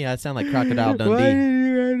better than me. I sound like Crocodile Dundee. Why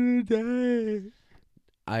did you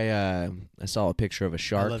die? I saw a picture of a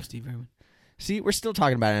shark. I love Steve Irwin. See, we're still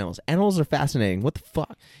talking about animals. Animals are fascinating. What the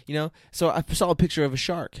fuck? You know? So I saw a picture of a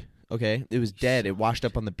shark, okay? It was dead. It washed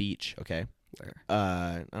up on the beach, okay? Where?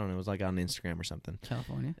 I don't know. It was like on Instagram or something.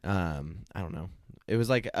 California? I don't know. It was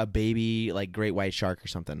like a baby, like great white shark or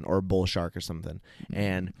something, or a bull shark or something.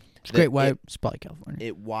 And Great white. It's probably California.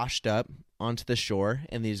 it washed up onto the shore,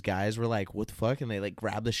 and these guys were like, what the fuck? And they like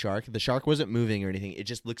grabbed the shark. The shark wasn't moving or anything. It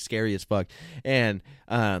just looked scary as fuck. And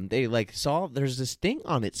they like saw there's this thing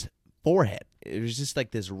on its forehead. It was just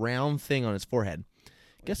like this round thing on its forehead.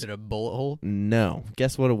 Guess it a bullet hole? No.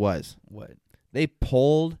 Guess what it was? What? They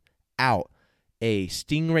pulled out a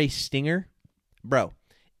stingray stinger. Bro,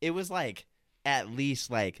 it was like at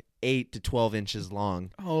least like 8 to 12 inches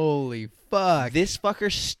long. Holy fuck. This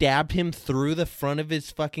fucker stabbed him through the front of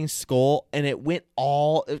his fucking skull, and it went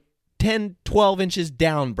all 10, 12 inches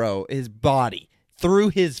down, bro, his body, through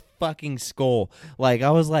his fucking skull. Like,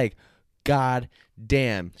 I was like, God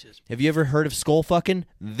damn. Have you ever heard of skull fucking?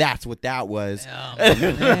 That's what that was. Oh,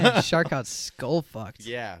 man. Shark got skull fucked.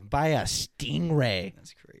 Yeah, by a stingray.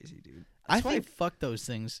 That's crazy, dude. I That's why think fuck those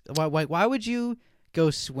things. Why would you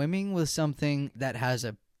go swimming with something that has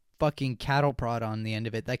a fucking cattle prod on the end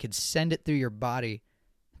of it that could send it through your body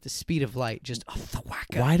at the speed of light, just off the whack?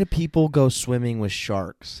 Why do people go swimming with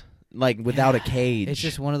sharks? Like, without a cage? It's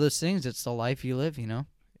just one of those things. It's the life you live, you know?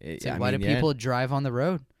 It's like, why do yeah. people drive on the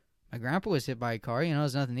road? My grandpa was hit by a car, you know,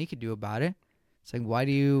 there's nothing he could do about it. It's like, why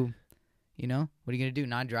do you know, what are you going to do,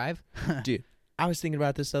 not drive? Dude, I was thinking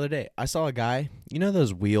about this the other day. I saw a guy, you know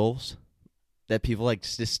those wheels that people like,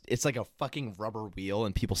 just it's like a fucking rubber wheel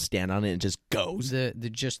and people stand on it and it just goes?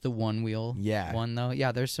 Just the one wheel one, though.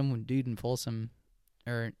 Yeah, there's some dude in Folsom,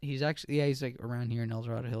 or he's like around here in El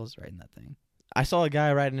Dorado Hills riding that thing. I saw a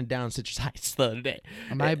guy riding it down Citrus Heights the other day.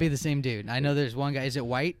 It might be the same dude. I know there's one guy. Is it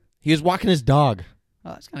white? He was walking his dog.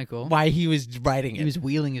 Oh, that's kind of cool. Why he was riding it. He was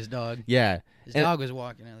wheeling his dog. Yeah. His dog was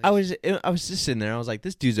walking. At least. I was just sitting there. I was like,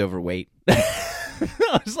 this dude's overweight.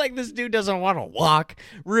 I was like, this dude doesn't want to walk.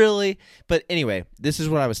 Really? But anyway, this is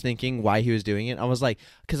what I was thinking, why he was doing it. I was like,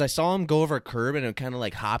 because I saw him go over a curb and it kind of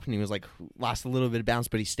like hopped and he was like, lost a little bit of bounce,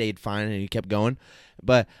 but he stayed fine and he kept going.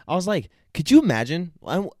 But I was like, could you imagine?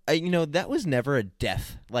 That was never a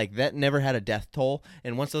death. Like, that never had a death toll.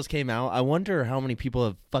 And once those came out, I wonder how many people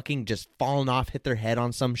have fucking just fallen off, hit their head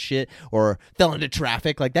on some shit, or fell into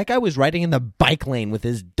traffic. Like, that guy was riding in the bike lane with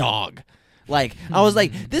his dog. Like, I was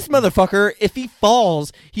like, this motherfucker, if he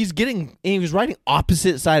falls, he was riding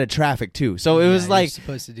opposite side of traffic, too. So it was like, you're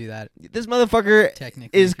supposed to do that. This motherfucker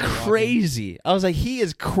Technically, is crazy. I was like, he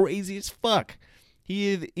is crazy as fuck.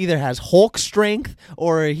 He either has Hulk strength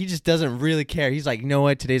or he just doesn't really care. He's like, you know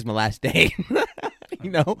what? Today's my last day.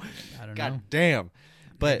 You know? I don't God know. damn.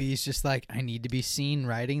 But maybe he's just like, I need to be seen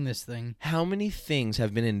riding this thing. How many things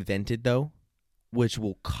have been invented, though, which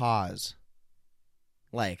will cause,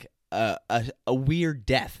 like, a weird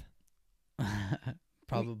death?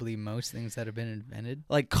 Probably most things that have been invented.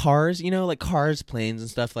 Like cars, like cars, planes, and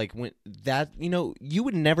stuff. Like, when that, you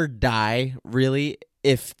would never die, really,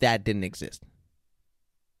 if that didn't exist.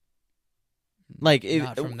 Like,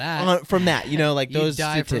 not from that. Like those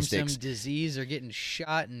die statistics. From some disease or getting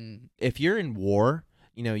shot. And if you're in war,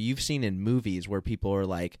 you've seen in movies where people are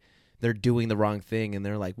like, they're doing the wrong thing and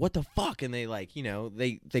they're like, what the fuck? And they like,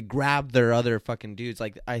 they grab their other fucking dudes.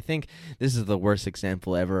 Like, I think this is the worst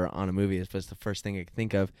example ever on a movie. It's just the first thing I can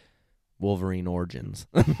think of. Wolverine Origins.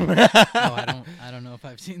 I don't know if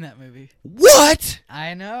I've seen that movie. What?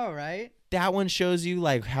 I know, right? That one shows you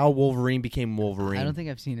like how Wolverine became Wolverine. I don't think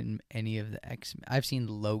I've seen any of the X-Men. I've seen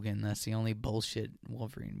Logan. That's the only bullshit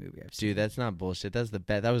Wolverine movie I've seen. Dude, that's not bullshit. That's the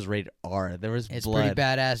best. That was rated R. There was It's blood. pretty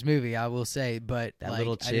badass movie, I will say. But That like,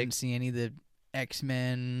 little I chick. didn't see any of the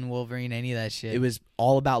X-Men, Wolverine, any of that shit. It was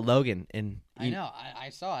all about Logan, and I know. I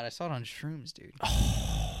saw it. I saw it on shrooms, dude.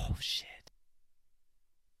 Oh shit.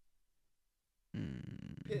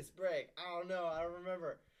 Piss break. I don't know. I don't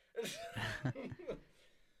remember.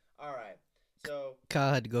 All right. So.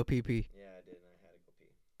 Kyle had to go pee pee. Yeah, I did. I had to go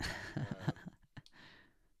pee.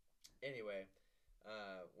 Anyway,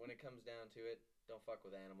 when it comes down to it, don't fuck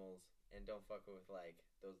with animals and don't fuck with like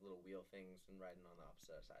those little wheel things and riding on the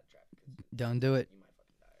opposite side of traffic. Don't do it. You might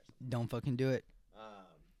fucking die or something. Don't fucking do it.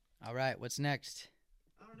 All right. What's next?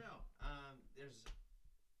 I don't know. There's a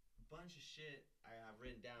bunch of shit I have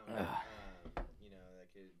written down.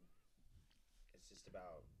 It's just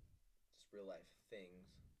about just real life things.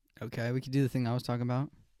 Okay, we could do the thing I was talking about.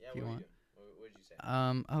 Yeah, if you want. What did you say?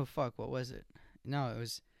 Oh fuck, what was it? No, it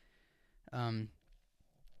was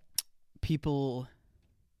people,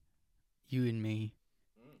 you and me,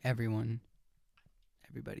 everybody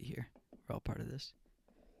here. We're all part of this.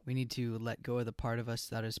 We need to let go of the part of us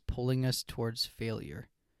that is pulling us towards failure.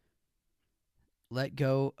 Let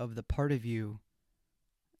go of the part of you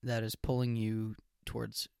that is pulling you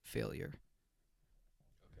towards failure.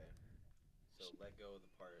 Okay. So let go of the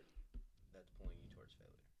part that's pulling you towards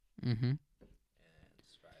failure. Mm-hmm. And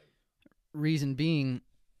strive. Reason being,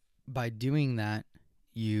 by doing that,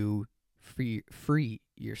 you free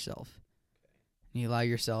yourself. And you allow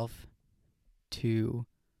yourself to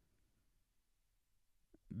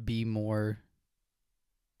be more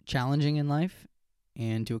challenging in life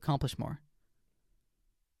and to accomplish more.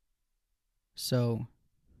 So,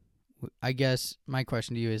 I guess my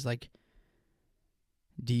question to you is like,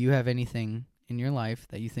 do you have anything in your life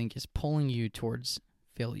that you think is pulling you towards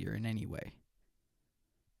failure in any way?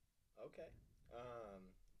 Okay.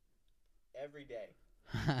 Every day.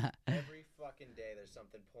 Every fucking day there's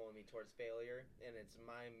something pulling me towards failure, and it's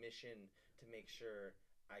my mission to make sure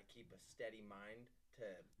I keep a steady mind to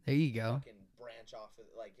There you go. fucking branch off of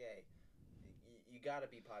like, hey, you gotta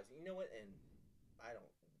be positive. You know what? And I don't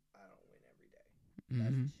win every day.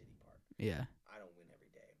 That's the shitty part. Yeah. I don't win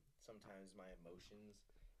every day. Sometimes my emotions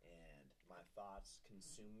and my thoughts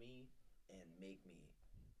consume me and make me.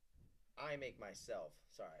 I make myself.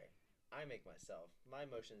 My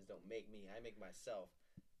emotions don't make me. I make myself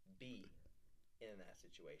be in that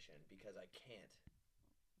situation because I can't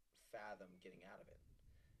fathom getting out of it.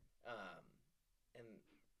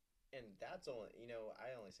 And that's only,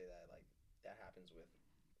 I only say that like that happens with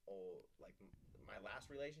my last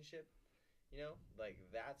relationship, like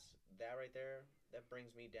that right there, that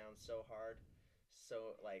brings me down so hard.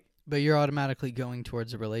 So like, But you're automatically going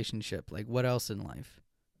towards a relationship. Like, what else in life?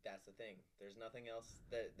 that's the thing. There's nothing else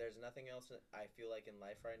I feel like in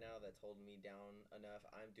life right now that's holding me down enough.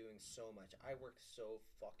 I'm doing so much. I work so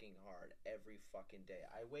fucking hard every fucking day.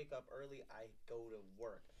 I wake up early. I go to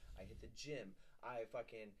work. I hit the gym. I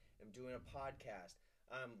fucking am doing a podcast.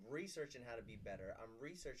 I'm researching how to be better. I'm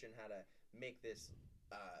researching how to make this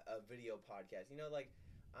a video podcast.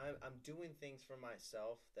 I'm doing things for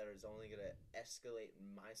myself that is only going to escalate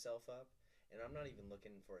myself up. And I'm not even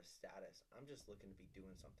looking for a status. I'm just looking to be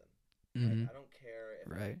doing something. Mm-hmm. Like, I don't care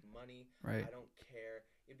if I make money. Right. I don't care.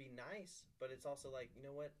 It'd be nice, but it's also like, you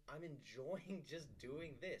know what? I'm enjoying just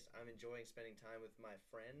doing this. I'm enjoying spending time with my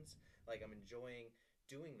friends. Like, I'm enjoying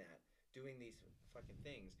doing that, doing these fucking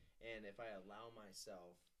things. And if I allow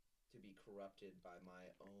myself to be corrupted by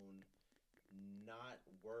my own not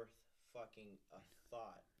worth fucking a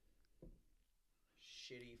thought,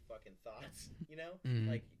 shitty fucking thoughts, Mm-hmm.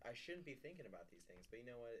 like I shouldn't be thinking about these things, but you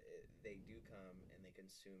know what, they do come and they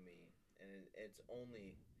consume me, and it's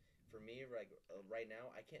only for me, like right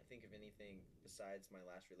now I can't think of anything besides my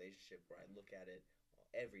last relationship where I look at it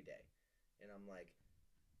every day and I'm like,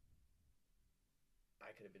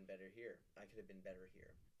 I could have been better here, I could have been better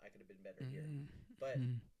here, I could have been better here, but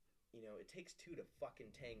it takes two to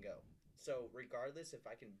fucking tango. So regardless if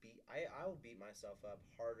I can I'll beat myself up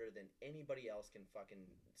harder than anybody else can fucking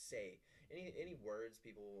say. Any words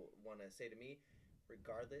people want to say to me,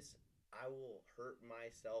 regardless, I will hurt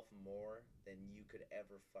myself more than you could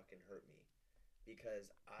ever fucking hurt me.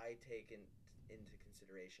 Because I take into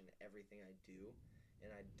consideration everything I do,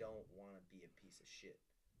 and I don't want to be a piece of shit.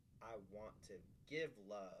 I want to give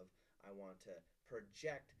love. I want to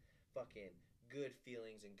project fucking good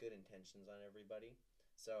feelings and good intentions on everybody.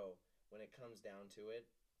 So when it comes down to it,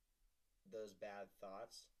 those bad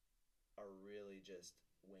thoughts, are really just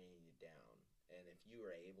weighing you down. And if you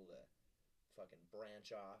are able to fucking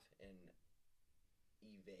branch off and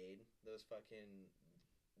evade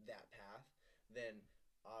that path, then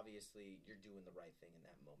obviously you're doing the right thing in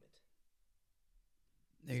that moment.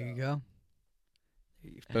 There you go.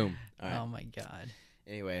 Boom. All right. Oh my God.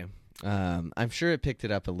 Anyway, I'm sure it picked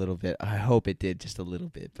it up a little bit. I hope it did just a little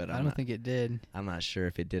bit, but I don't think it did. I'm not sure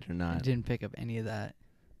if it did or not. It didn't pick up any of that.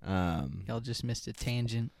 Y'all just missed a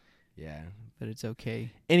tangent. Yeah. But it's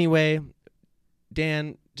okay. Anyway,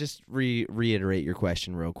 Dan, just reiterate your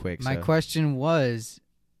question real quick. My question was,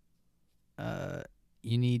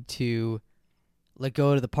 you need to let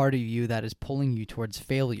go of the part of you that is pulling you towards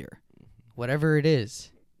failure, whatever it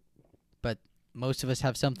is. But most of us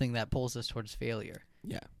have something that pulls us towards failure.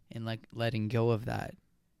 Yeah. And like letting go of that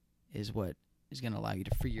is what is going to allow you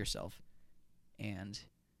to free yourself and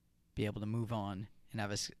be able to move on and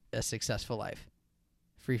have a successful life,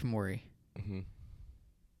 free from worry. Mm-hmm.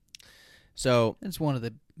 So it's one of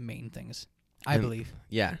the main things, I believe.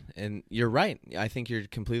 Yeah, and you're right. I think you're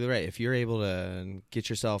completely right. If you're able to get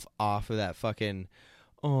yourself off of that fucking,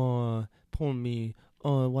 oh, poor me,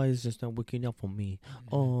 oh, why is this not working out for me?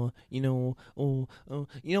 Oh, you know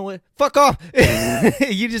what? Fuck off!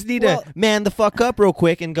 You just need to man the fuck up real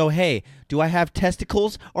quick and go, hey, do I have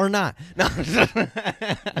testicles or not? No,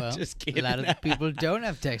 well, just kidding. A lot of people don't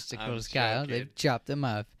have testicles, Kyle. They've chopped them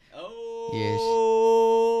off. Oh,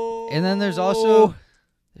 yes. And then there's also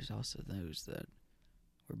those that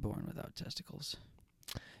were born without testicles.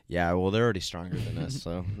 Yeah, well, they're already stronger than us,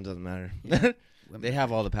 so it doesn't matter. They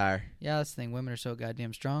have all the power. Yeah, that's the thing. Women are so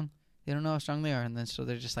goddamn strong. They don't know how strong they are, and then so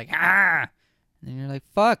they're just like, ah! And then you're like,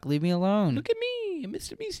 fuck, leave me alone. Look at me,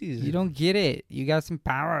 Mr. Mises. You don't get it. You got some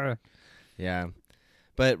power. Yeah.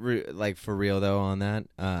 But, for real, though, on that,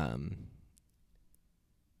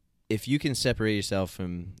 if you can separate yourself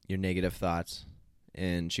from your negative thoughts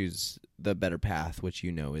and choose the better path, which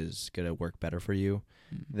you know is going to work better for you,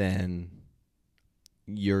 then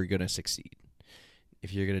you're going to succeed.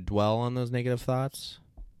 If you're going to dwell on those negative thoughts,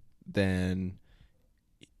 then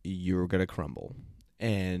you're going to crumble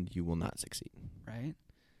and you will not succeed. Right?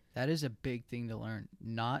 That is a big thing to learn.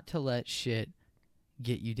 Not to let shit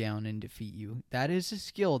get you down and defeat you. That is a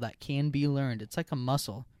skill that can be learned. It's like a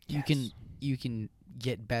muscle. Yes. You can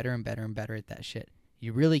get better and better and better at that shit.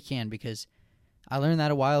 You really can, because I learned that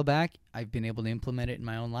a while back. I've been able to implement it in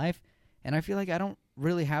my own life, and I feel like I don't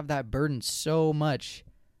really have that burden so much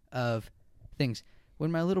of things.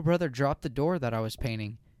 When my little brother dropped the door that I was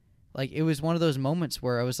painting, like, it was one of those moments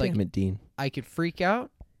where I was like, damn it, Dean. I could freak out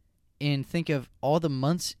and think of all the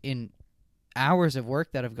months and hours of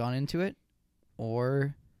work that have gone into it,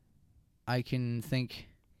 or I can think,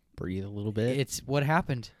 breathe a little bit. It's what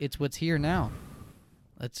happened. It's what's here now.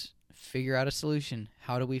 Let's figure out a solution.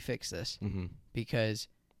 How do we fix this? Mm-hmm. Because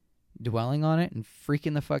dwelling on it and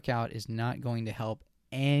freaking the fuck out is not going to help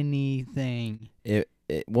anything. It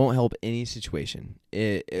won't help any situation.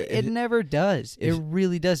 It never does. It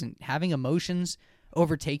really doesn't. Having emotions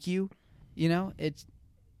overtake you, it's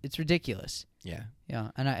ridiculous. Yeah.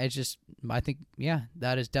 Yeah, and I think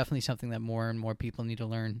that is definitely something that more and more people need to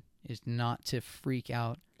learn, is not to freak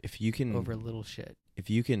out over little shit. If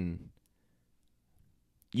you can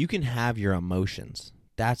have your emotions.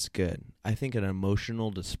 That's good. I think an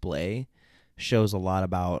emotional display shows a lot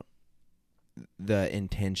about the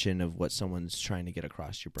intention of what someone's trying to get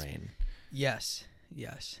across your brain. Yes.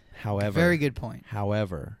 However, very good point.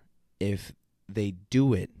 However, if they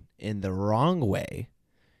do it in the wrong way,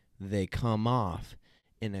 they come off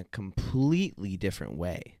in a completely different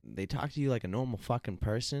way. They talk to you like a normal fucking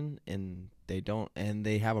person, and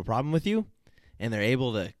they have a problem with you, and they're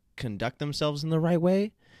able to conduct themselves in the right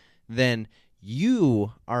way, then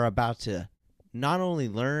you are about to not only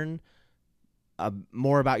learn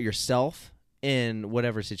more about yourself in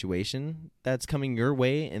whatever situation that's coming your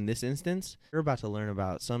way in this instance, you're about to learn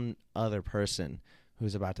about some other person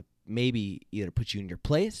who's about to maybe either put you in your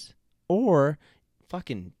place or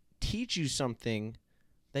fucking teach you something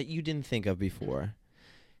that you didn't think of before.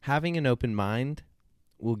 Having an open mind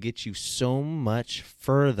will get you so much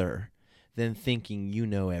further than thinking you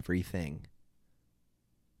know everything.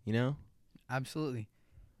 You know? Absolutely.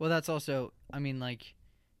 Well, that's also, having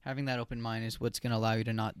that open mind is what's going to allow you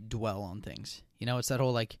to not dwell on things. It's that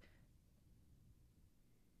whole,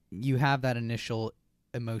 you have that initial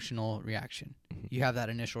emotional reaction. You have that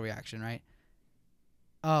initial reaction, right?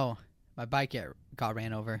 Oh, my bike got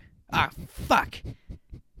ran over. Ah, fuck.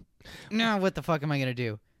 Now what the fuck am I going to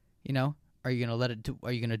do? Are you going to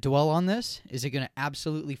are you going to dwell on this? Is it going to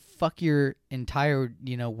absolutely fuck your entire,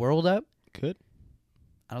 world up? Could.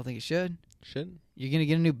 I don't think it should. Shouldn't. You're going to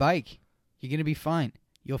get a new bike. You're going to be fine.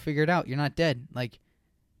 You'll figure it out. You're not dead. Like,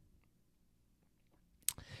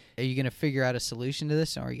 are you going to figure out a solution to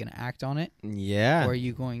this, or are you going to act on it? Yeah. Or are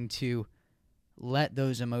you going to let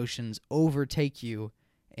those emotions overtake you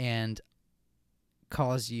and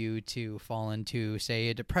cause you to fall into, say,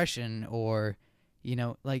 a depression, or,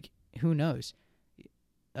 like, who knows?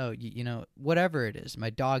 Oh, whatever it is. My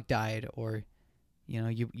dog died, or,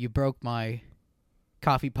 you broke my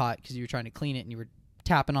coffee pot because you were trying to clean it and you were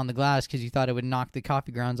tapping on the glass because you thought it would knock the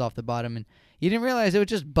coffee grounds off the bottom, and you didn't realize it would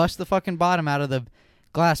just bust the fucking bottom out of the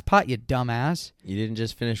glass pot, you dumbass. You didn't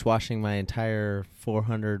just finish washing my entire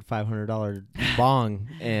 $400-$500 bong,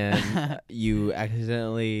 and you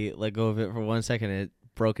accidentally let go of it for 1 second and it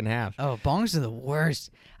broke in half. Oh, bongs are the worst.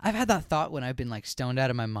 I've had that thought when I've been like stoned out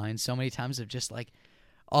of my mind so many times of just like,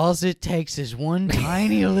 all it takes is one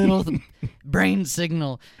tiny little brain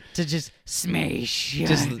signal to just smash.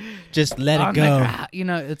 Just let it go.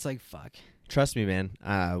 It's like, fuck. Trust me, man.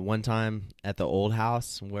 One time at the old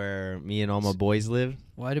house where me and all my boys lived.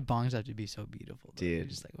 Why do bongs have to be so beautiful, though? Dude?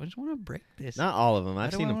 Just like, I just want to break this. Not all of them.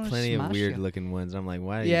 I've seen plenty of weird-looking ones. I'm like,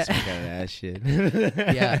 why do you smoke out of that shit?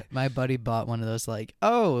 Yeah, my buddy bought one of those, like,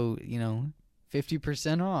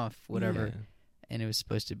 50% off, whatever. Yeah. And it was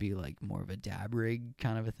supposed to be like more of a dab rig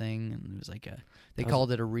kind of a thing, and it was like they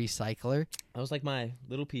called it a recycler. That was like my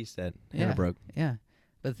little piece that Yeah, broke. Yeah,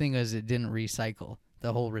 but the thing was, it didn't recycle.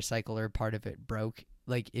 The whole recycler part of it broke.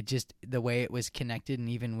 Like, it just, the way it was connected, and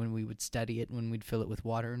even when we would study it, when we'd fill it with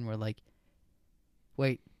water, and we're like,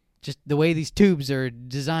 wait, just the way these tubes are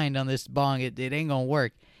designed on this bong, it ain't gonna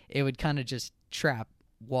work. It would kind of just trap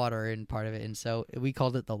water in part of it, and so we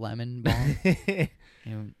called it the lemon bong.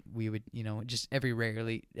 And we would, just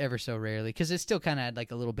ever so rarely, because it still kind of had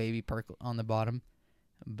like a little baby perk on the bottom,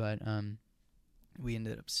 but we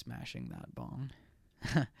ended up smashing that bong.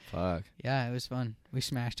 Fuck. Yeah, it was fun. We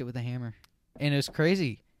smashed it with a hammer, and it was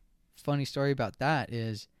crazy. Funny story about that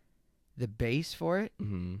is the base for it.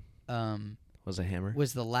 Was a hammer?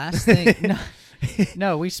 Was the last thing.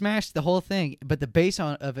 No, we smashed the whole thing, but the base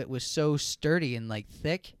of it was so sturdy and like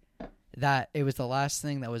thick that it was the last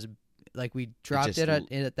thing that was. Like, we dropped it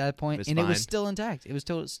at that point, and it was still intact. It was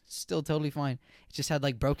still totally fine. It just had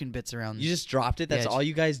like broken bits around. You just dropped it? That's all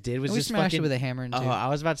you guys did? Was we just smashed it with a hammer and two. Oh, I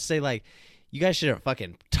was about to say, like, you guys should have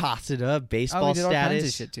fucking tossed it up. Baseball we did status. all kinds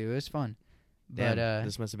of shit too. It was fun. Damn, But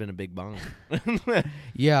this must have been a big bong.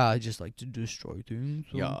 yeah, I just like to destroy things.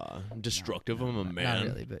 So. Yeah, destructive. I'm a man. Not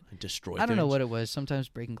really, but destroy. I don't know what it was. Sometimes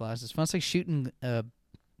breaking glass is fun. It's like shooting a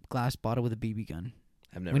glass bottle with a BB gun.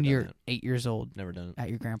 I've never when done you're that. 8 years old. Never done it. At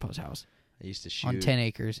your grandpa's house. I used to shoot on 10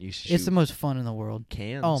 acres. It's shoot the most fun in the world.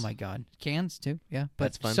 Cans. Oh my god, cans too. Yeah, but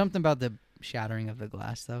that's fun. Something about the shattering of the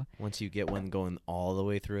glass, though. Once you get one going all the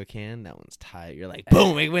way through a can, that one's tight. You're like,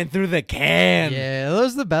 boom, it went through the can. Yeah,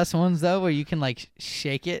 those are the best ones, though, where you can, like,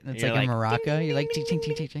 shake it, and it's like a maraca. Ding, You're like, ding, ching,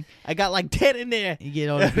 ding, ching, ching, ching. I got like 10 in there. You get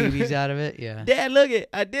all the BBs out of it, yeah. Dad, look it.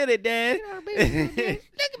 I did it, Dad. Look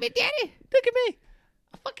at me, Daddy. Look at me.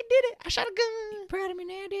 I fucking did it. I shot a gun. You proud of me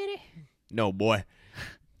now, Daddy? No, boy.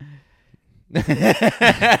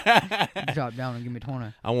 Drop down and give me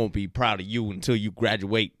 20. I won't be proud of you until you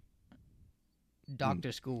graduate.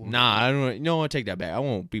 Doctor school. Nah, I don't. No, I take that back. I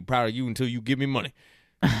won't be proud of you until you give me money.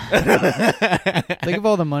 Think of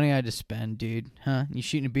all the money I had to spend, dude. Huh? You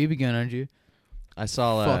shooting a BB gun, aren't you? I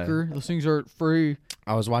saw. Fucker, those things aren't free.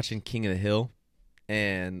 I was watching King of the Hill,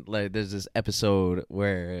 and like, there's this episode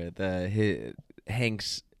where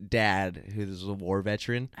Hank's dad, who's a war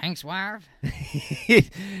veteran. Hank's wife. Yeah.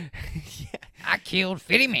 I killed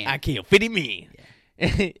 50 men. I killed 50 men. Yeah.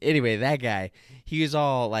 Anyway, that guy, he was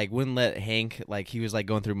all like, wouldn't let Hank, like, he was like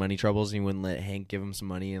going through money troubles, and he wouldn't let Hank give him some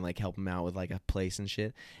money and like help him out with like a place and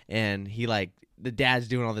shit. And he like, the dad's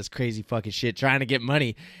doing all this crazy fucking shit trying to get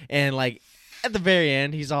money, and like at the very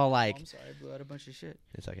end, he's all like, I'm sorry, I blew out a bunch of shit.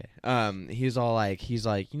 It's okay. He's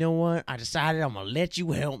like, you know what? I decided I'm gonna let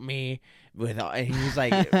you help me with. And he was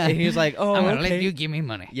like, oh, I'm gonna okay. let you give me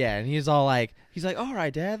money. Yeah, and he's like, all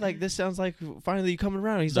right, Dad. Like, this sounds like finally you coming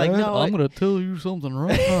around. He's Dad, like, no, I'm gonna tell you something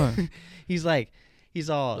right now. he's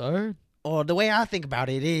all, Dad? oh, the way I think about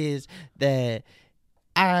it is that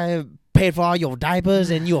I paid for all your diapers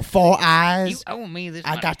and your 4 eyes. You owe me this.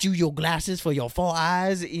 I got you your glasses for your 4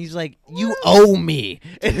 eyes. He's like, you owe me.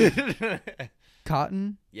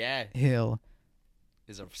 Cotton Yeah, Hill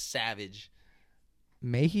is a savage.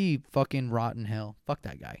 May he fucking rot in hell. Fuck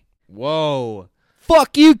that guy. Whoa.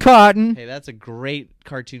 Fuck you, Cotton. Hey, that's a great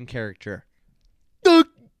cartoon character. Fuck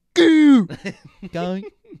you. Guy.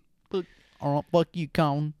 Fuck you,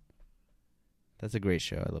 Cotton. That's a great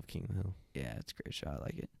show. I love King of the Hill. Yeah, it's a great show. I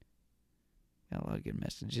like it. Got a lot of good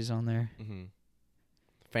messages on there. Mm-hmm.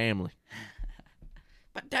 Family.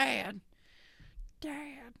 But Dad.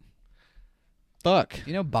 Fuck.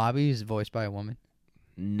 You know Bobby is voiced by a woman?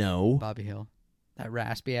 No. Bobby Hill. That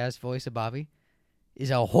raspy-ass voice of Bobby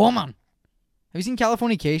is a woman. Have you seen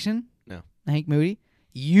Californication? No. Hank Moody?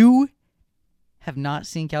 You have not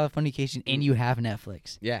seen Californication and you have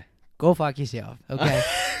Netflix. Yeah. Go fuck yourself, okay?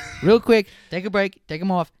 Real quick, take a break, take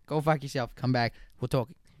them off, go fuck yourself, come back, we'll talk.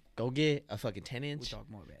 Go get a fucking 10-inch. We'll talk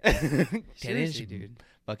more about it. 10-inch, dude.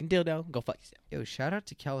 Fucking dildo. Go fuck yourself. Yo, shout out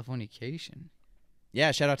to Californication.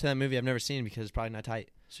 Yeah, shout out to that movie I've never seen because it's probably not tight.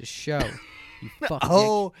 It's a show. You fuck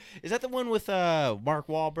Oh, is that the one with Mark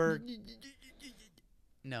Wahlberg?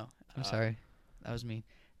 No, I'm sorry. That was me.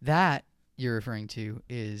 That you're referring to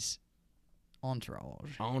is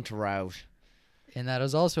Entourage. Entourage. And that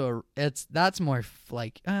is also that's more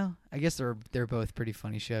like I guess they're both pretty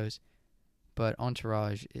funny shows, but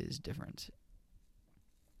Entourage is different.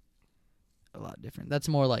 A lot different. That's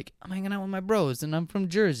more like I'm hanging out with my bros and I'm from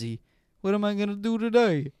Jersey. What am I gonna do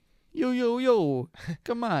today? Yo,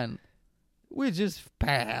 come on. We're just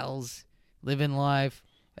pals, living life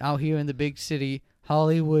out here in the big city,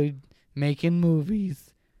 Hollywood, making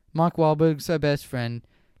movies. Mark Wahlberg's our best friend,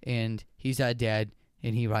 and he's our dad,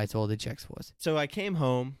 and he writes all the checks for us. So I came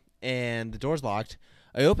home, and the door's locked.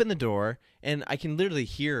 I open the door, and I can literally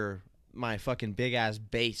hear my fucking big-ass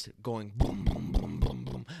bass going boom, boom, boom, boom,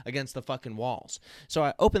 boom against the fucking walls. So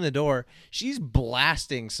I open the door. She's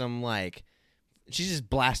blasting she's just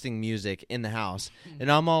blasting music in the house.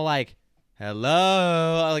 And I'm all like,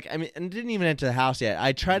 hello. I didn't even enter the house yet.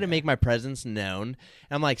 I tried to make my presence known. And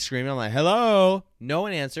I'm like screaming. I'm like, hello. No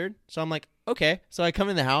one answered. So I'm like, okay. So I come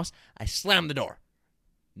in the house. I slam the door.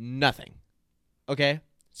 Nothing. Okay.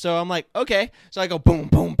 So I'm like, okay. So I go boom,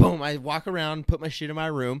 boom, boom. I walk around, put my shit in my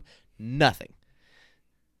room. Nothing.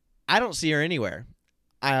 I don't see her anywhere.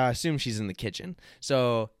 I assume she's in the kitchen.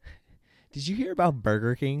 So did you hear about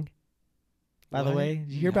Burger King? By the way,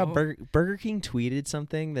 did you hear about Burger King tweeted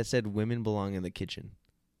something that said women belong in the kitchen?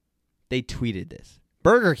 They tweeted this.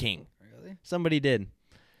 Burger King. Really? Somebody did.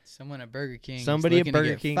 Someone at Burger King. Somebody at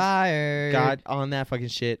Burger King fired. got on that fucking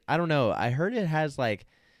shit. I don't know. I heard it has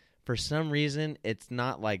for some reason, it's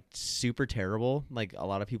not super terrible. Like a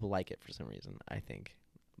lot of people like it for some reason, I think.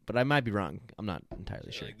 But I might be wrong. I'm not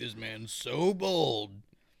entirely sure. This man's so bold.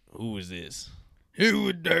 Who is this? Who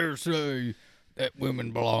would dare say that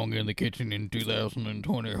women belong in the kitchen in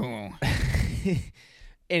 2020, huh?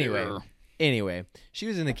 Anyway, she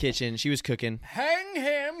was in the kitchen. She was cooking. Hang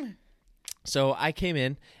him. So I came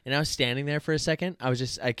in, and I was standing there for a second.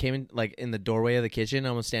 I came in, in the doorway of the kitchen.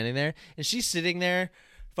 I was standing there, and she's sitting there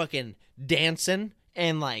fucking dancing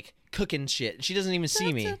and, cooking shit. She doesn't even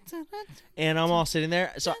see me. And I'm all sitting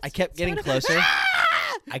there. So I kept getting closer.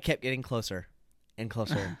 I kept getting closer and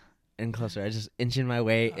closer. And closer. I just inching my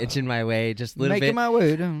way, just a little bit. Making my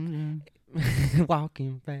way down.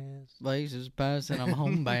 Walking fast. Places passing, I'm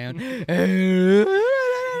homebound.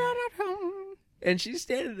 And she's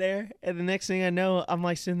standing there, and the next thing I know, I'm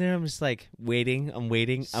sitting there, I'm just waiting. I'm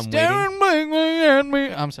waiting. Staring blankly at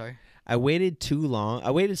me. I'm sorry. I waited too long. I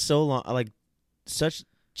waited so long,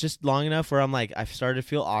 just long enough where I started to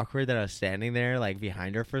feel awkward that I was standing there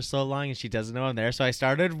behind her for so long and she doesn't know I'm there. So I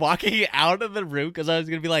started walking out of the room because I was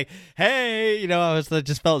going to be hey, I was started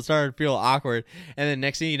to feel awkward. And then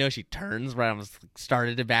next thing you know, she turns where I was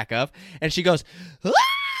started to back up and she goes, ah!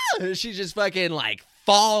 She just fucking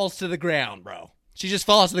falls to the ground, bro. She just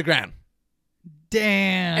falls to the ground.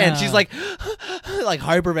 Damn. And she's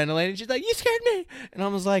hyperventilating. She's like, you scared me. And I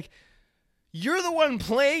was like, you're the one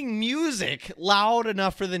playing music loud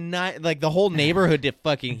enough for the night, the whole neighborhood to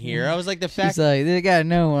fucking hear. I was like, She's they got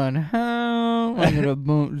no one home. I'm gonna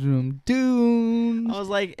bump some tunes. I was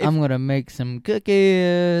like, I'm gonna make some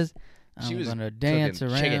cookies. She was gonna dance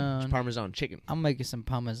around. Chicken, Parmesan chicken. I'm making some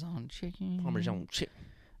Parmesan chicken. Parmesan chicken.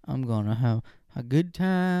 I'm gonna have a good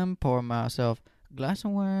time. Pour myself a glass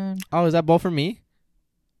of wine. Oh, is that bowl for me?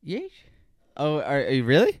 Yes. Oh, are you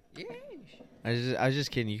really? Yes. I was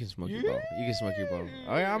just kidding. You can smoke your bowl. You can smoke your bowl.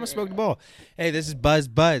 Oh yeah, I'm gonna smoke the bowl. Hey, this is Buzz.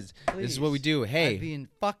 Please. This is what we do. Hey, I'd be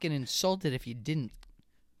fucking insulted if you didn't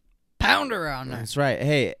pound around there. That's right.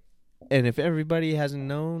 Hey, and if everybody hasn't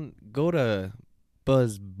known, go to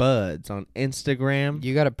Buzz Buds on Instagram.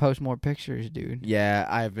 You gotta post more pictures, dude. Yeah,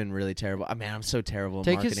 I've been really terrible. I mean, I'm so terrible.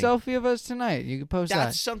 Take marketing. a selfie of us tonight. You can post that.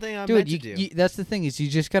 That's something I'm dude, meant to do. That's the thing is you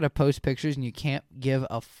just gotta post pictures and you can't give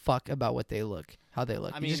a fuck about what they look, how they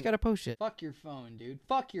look. You just gotta post it. Fuck your phone, dude.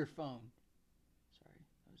 Fuck your phone. Sorry,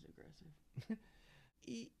 that was aggressive.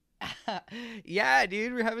 Yeah,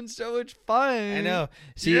 dude, we're having so much fun. I know.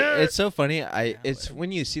 See, it's so funny. It's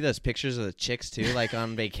when you see those pictures of the chicks too, like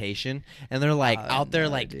on vacation, and they're like out there,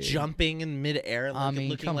 like dude. jumping in midair, like,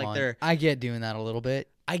 looking come like on. they're. I get doing that a little bit.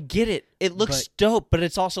 I get it. It looks dope, but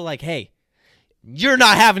it's also like, hey, you're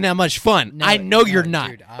not having that much fun. I know you're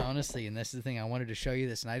not. Dude, honestly, and this is the thing. I wanted to show you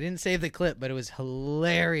this, and I didn't save the clip, but it was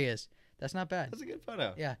hilarious. That's not bad. That's a good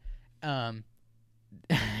photo. Yeah.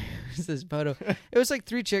 This photo. It was like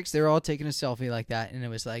 3 chicks. They were all taking a selfie like that, and it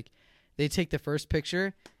was like they take the first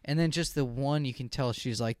picture, and then just the one you can tell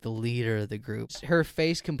she's like the leader of the group. Her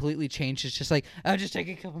face completely changed. It's just like, I'll just take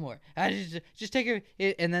a couple more. I just take her,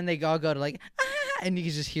 and then they all go to like, and you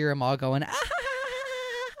can just hear them all going,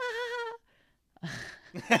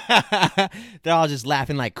 They're all just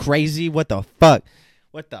laughing like crazy. What the fuck?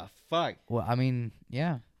 What the fuck? Well, I mean,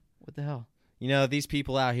 yeah. What the hell? You know, these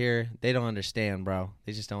people out here, they don't understand, bro.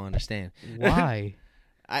 They just don't understand. Why?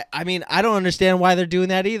 I mean, I don't understand why they're doing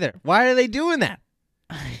that either. Why are they doing that?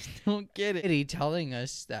 I don't get it. He telling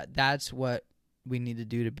us that that's what we need to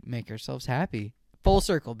do to make ourselves happy. Full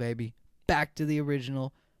circle, baby. Back to the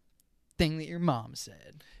original thing that your mom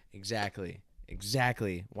said. Exactly.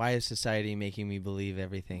 Why is society making me believe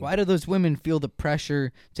everything? Why do those women feel the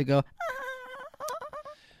pressure to go?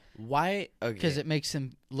 Why? Okay. Because it makes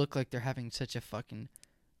them look like they're having such a fucking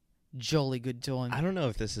jolly good time. I don't know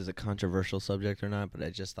if this is a controversial subject or not, but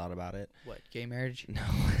I just thought about it. What, gay marriage? No.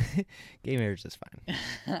 Gay marriage is fine.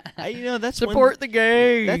 That's support the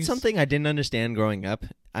gays. That's something I didn't understand growing up.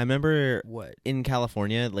 I remember what in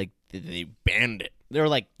California, like they banned it. They were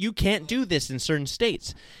like, you can't do this in certain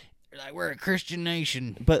states. Like, we're a Christian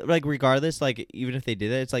nation. But like regardless, like even if they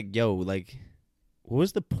did that, it's like, yo, like what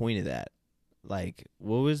was the point of that? Like,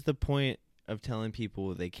 what was the point of telling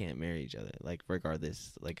people they can't marry each other? Like,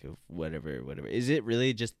 regardless, like, of whatever. Is it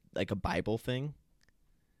really just, like, a Bible thing?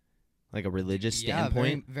 Like, a religious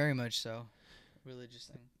standpoint? Yeah, very much so. Religious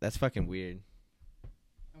thing. That's fucking weird.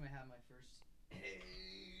 I'm going to have my first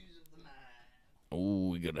haze of the mind. Oh,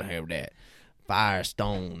 we gotta have that.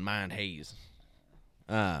 Firestone mind haze.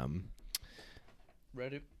 Ready?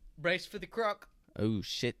 Brace for the crock. Oh,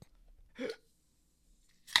 shit.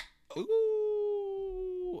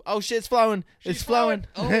 Ooh. Oh shit, it's flowing. It's flowing.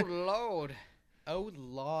 Oh Lord. Oh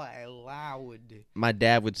Lord, loud. My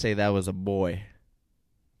dad would say that was a boy.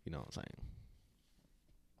 You know what I'm saying?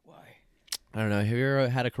 Why? I don't know. Have you ever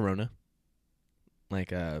had a Corona?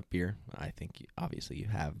 Like a beer? I think obviously you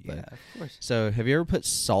have. But yeah, of course. So have you ever put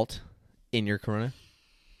salt in your Corona?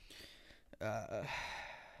 It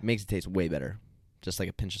makes it taste way better. Just like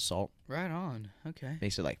a pinch of salt. Right on. Okay.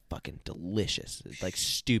 Makes it like fucking delicious. It's like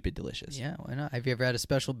stupid delicious. Yeah, why not? Have you ever had a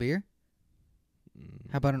special beer?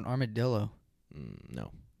 How about an armadillo?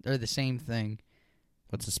 No. They're the same thing.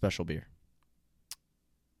 What's a special beer?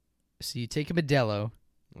 So you take a Modelo,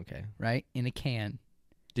 Okay. right, in a can.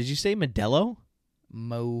 Did you say Modelo?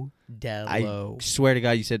 Modelo. I swear to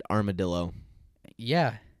God you said armadillo.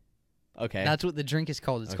 Yeah. Okay. That's what the drink is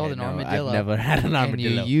called. It's called an armadillo. I've never had an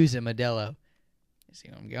armadillo. And you use a Modelo. You see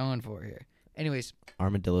what I'm going for here. Anyways.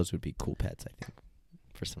 Armadillos would be cool pets, I think,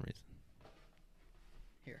 for some reason.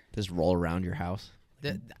 Here. Just roll around your house.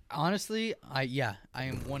 Honestly, I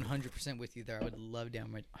am 100% with you there. I would love to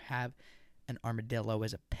have an armadillo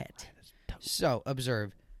as a pet. So,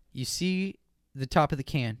 observe. You see the top of the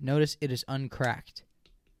can. Notice it is uncracked.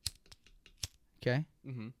 Okay?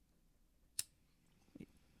 Mm-hmm.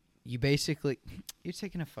 You basically... You're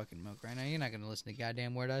taking a fucking milk right now. You're not going to listen to a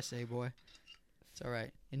goddamn word I say, boy. It's all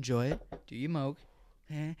right. Enjoy it. Do your milk.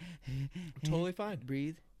 Totally fine.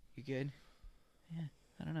 Breathe. You good? Yeah.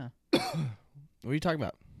 I don't know. What are you talking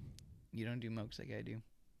about? You don't do milks like I do.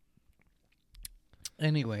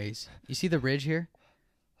 Anyways, you see the ridge here?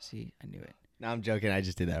 See, I knew it. No, I'm joking. I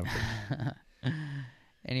just did that.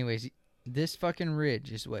 Anyways, this fucking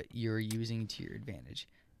ridge is what you're using to your advantage.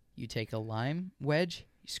 You take a lime wedge,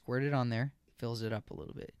 you squirt it on there, fills it up a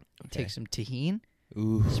little bit. You take some tahini,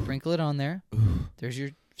 sprinkle it on there. There's your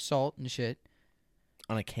salt and shit.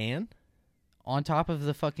 On a can? On top of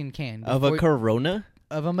the fucking can. Of a Corona?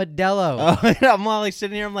 Of a Modelo. Oh, I'm all like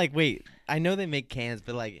sitting here. I'm like, wait, I know they make cans,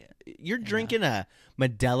 but like, you're drinking a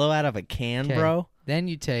Modelo out of a can, bro? Then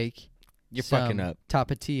you take You're fucking up.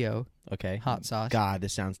 Tapatio. Okay. Hot sauce. God,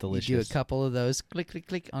 this sounds delicious. You do a couple of those. Click, click,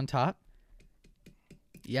 click on top.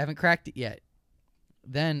 You haven't cracked it yet.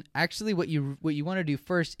 Then, actually, what you want to do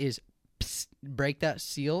first is break that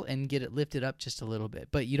seal and get it lifted up just a little bit.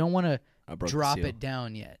 But you don't want to drop it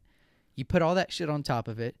down yet. You put all that shit on top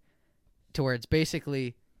of it to where it's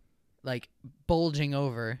basically like bulging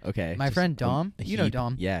over. Okay. My friend Dom, you know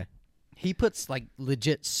Dom. Yeah. He puts like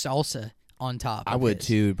legit salsa on top. I would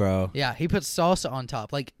too, bro. Yeah, he puts salsa on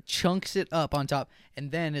top, like chunks it up on top,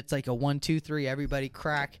 and then it's like a 1, 2, 3, everybody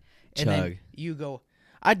crack, and Chug. then you go.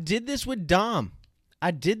 I did this with Dom.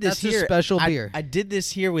 I did this That's here. a special beer. I did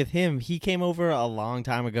this here with him. He came over a long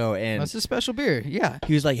time ago, and That's a special beer. Yeah.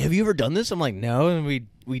 he was like, "Have you ever done this?" I'm like, "No," and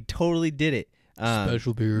we totally did it.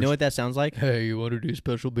 Special beers. You know what that sounds like? Hey, you want to do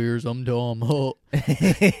special beers? I'm Dom.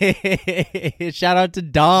 Shout out to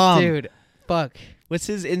Dom. Dude, fuck. What's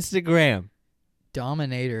his Instagram?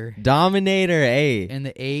 Dominator. Dominator, hey. And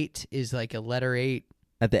the 8 is like a letter 8.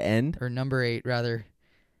 At the end? Or number 8, rather.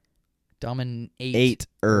 Dominate.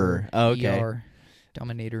 8-er. Oh, okay. ER.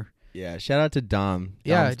 Dominator. Yeah, shout out to Dom.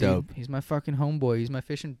 Yeah, Dom's dude. dope. He's my fucking homeboy. He's my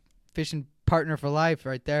fishing partner for life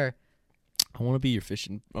right there. I want to be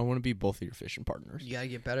both of your fishing partners. You gotta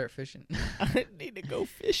get better at fishing. I need to go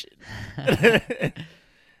fishing.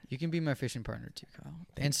 You can be my fishing partner too, Kyle.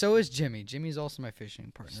 And so is Jimmy. Jimmy's also my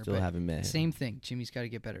fishing partner. Still haven't met him. Same thing. Jimmy's got to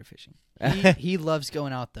get better at fishing. He loves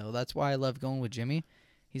going out though. That's why I love going with Jimmy.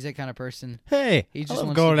 He's that kind of person. Hey, He I just love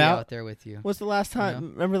wants going to be out. out there with you. What's the last time? You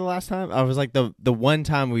know? Remember the last time? I was like the one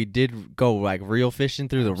time we did go like real fishing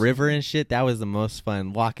through the river and shit. That was the most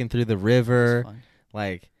fun. Walking through the river,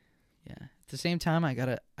 like. Yeah. At the same time, I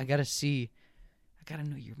gotta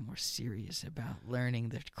know you're more serious about learning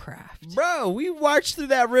the craft. Bro, we marched through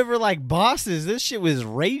that river like bosses. This shit was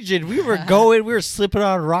raging. We were going. We were slipping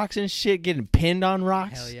on rocks and shit, getting pinned on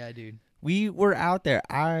rocks. Hell yeah, dude. We were out there.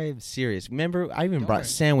 I'm serious. Remember, I even brought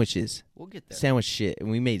sandwiches. We'll get there. Sandwich shit.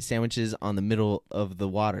 And we made sandwiches on the middle of the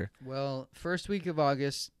water. Well, first week of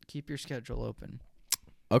August, keep your schedule open.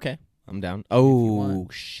 Okay. I'm down. Oh,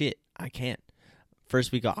 shit. I can't.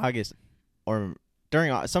 First week of August or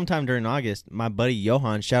sometime during August, my buddy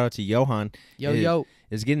Johan, shout out to Johan,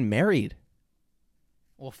 is getting married.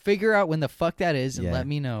 Well, figure out when the fuck that is and let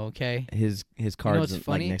me know, okay? His card's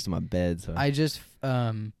like next to my bed. So I just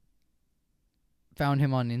found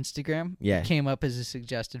him on Instagram. Yeah. He came up as a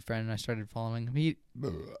suggested friend, and I started following him. I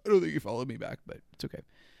don't think he followed me back, but it's okay.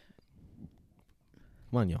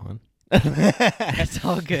 Come on, Johan. It's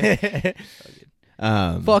all good.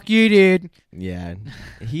 Fuck you, dude. Yeah.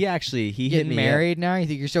 He hit me married up. now? You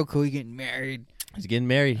think you're so cool? You're getting married. He's getting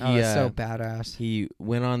married. That's so badass. He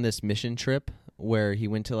went on this mission trip where he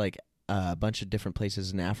went to like a bunch of different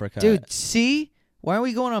places in Africa. Dude, see? Why are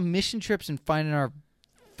we going on mission trips and finding our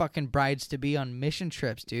fucking brides to be on mission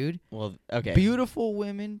trips, dude? Well, okay. Beautiful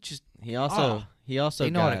women. Just he also they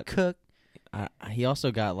know how to cook. He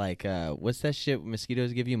also got like what's that shit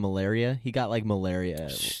mosquitoes give you? Malaria. He got like malaria.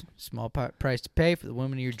 Small price to pay for the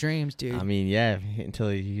woman of your dreams, dude. I mean, yeah. Until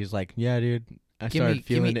he was like, yeah, dude. Give me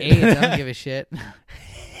it. AIDS. I don't give a shit.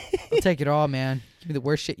 I'll take it all, man. Give me the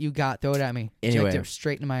worst shit you got. Throw it at me. Anyway, inject it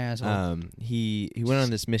straight into my asshole. He went on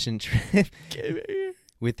this mission trip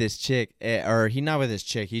with this chick, or he not with this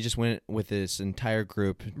chick. He just went with this entire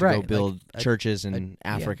group to go build churches in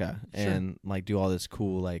Africa and like do all this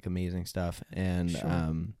cool, like amazing stuff.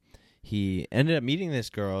 And he ended up meeting this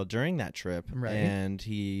girl during that trip, and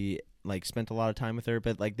he like spent a lot of time with her.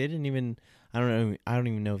 But like they didn't even, I don't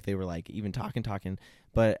even know if they were like even talking.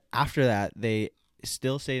 But after that, they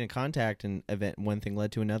still stayed in contact, and one thing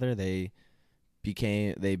led to another. They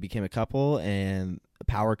became a couple and a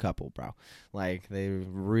power couple, bro. Like they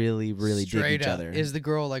really dig each other. Is the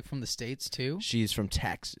girl like from the States too? She's from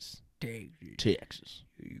Texas. Texas.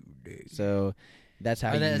 So that's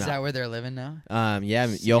how is that where they're living now? Yeah,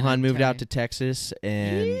 Johan moved out to Texas,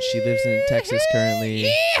 and she lives in Texas currently.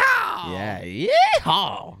 Yeehaw! Yeah,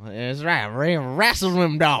 yeehaw! That's right. Wrestle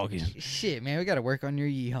them dogs. Shit, man, we gotta work on your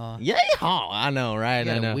yeehaw. Yeehaw! I know, right? You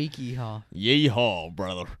got I know. A weak yeehaw. Yeehaw,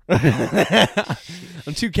 brother.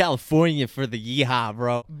 I'm too California for the yeehaw,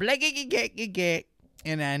 bro.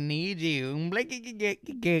 And I need you.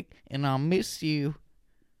 And I'll miss you.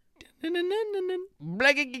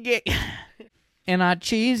 And I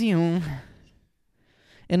cheese you.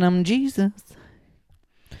 And I'm Jesus.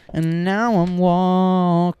 And now I'm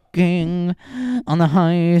walking on the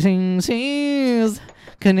high seas.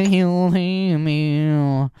 Can you hear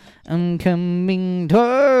me? I'm coming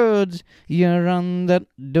towards you on that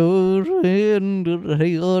door.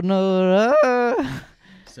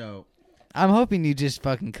 So I'm hoping you just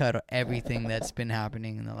fucking cut everything that's been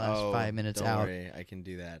happening in the last 5 minutes don't out. worry, I can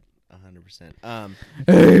do that 100%.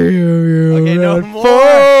 Okay, no more.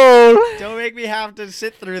 Don't make me have to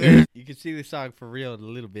sit through this. You can see the song for real in a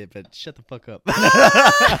little bit, but shut the fuck up.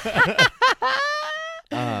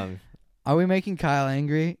 Are we making Kyle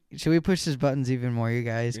angry? Should we push his buttons even more, you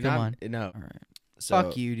guys? Come on. No. All right. So,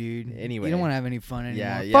 fuck you, dude. Anyway. You don't want to have any fun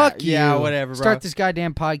anymore. Yeah, fuck you. Yeah, whatever, bro. Start this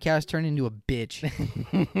goddamn podcast, turn into a bitch.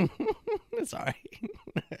 Sorry.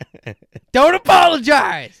 Don't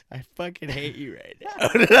apologize. I fucking hate you right now.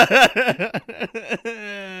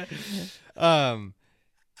 I'm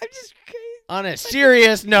just on a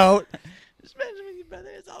serious note. Just messing with you, brother.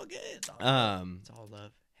 It's all good. It's all it's all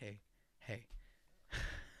love. Hey.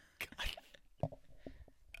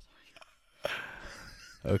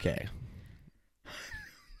 Okay.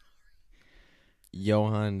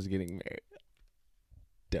 Johan's getting married.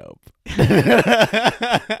 Dope. That's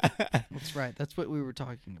right. That's what we were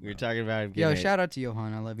talking about. We were talking about him Yo, shout out to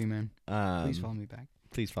Johan. I love you, man. Please follow me back.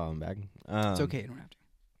 Please follow him back. It's okay. You don't have to.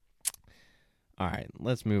 All right.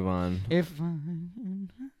 Let's move on.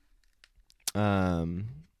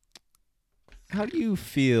 How do you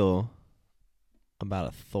feel about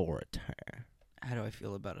authority? How do I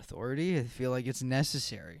feel about authority? I feel like it's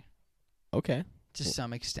necessary. Okay. To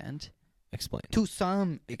some extent. Explain. To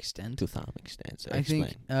some extent. To some extent. So I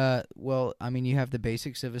think, well, I mean, you have the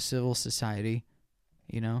basics of a civil society,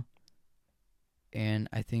 you know? And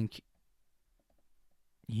I think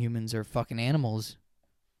humans are fucking animals.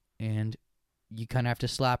 And you kind of have to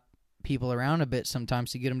slap people around a bit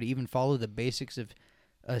sometimes to get them to even follow the basics of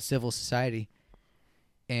a civil society.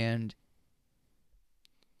 And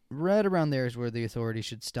right around there is where the authority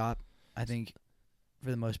should stop. I think,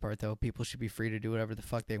 for the most part, though, people should be free to do whatever the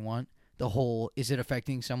fuck they want. The whole, is it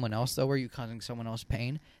affecting someone else, though? Are you causing someone else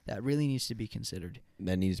pain? That really needs to be considered.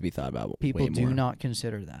 That needs to be thought about People way more. do not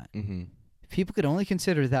consider that. Mm-hmm. If people could only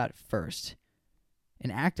consider that first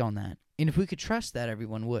and act on that, and if we could trust that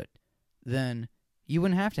everyone would, then you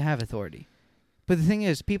wouldn't have to have authority. But the thing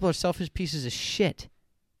is, people are selfish pieces of shit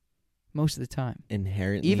most of the time.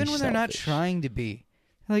 Inherently even when selfish. they're not trying to be.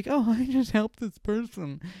 Like, oh, I just helped this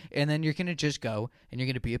person. And then you're going to just go and you're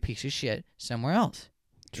going to be a piece of shit somewhere else.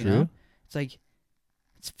 True. You know? It's like,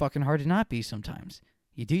 it's fucking hard to not be sometimes.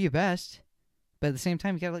 You do your best, but at the same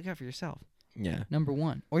time, you got to look out for yourself. Yeah. Number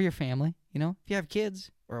one. Or your family, you know? If you have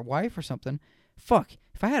kids or a wife or something, fuck.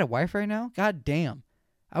 If I had a wife right now, god damn,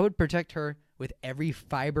 I would protect her with every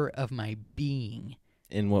fiber of my being.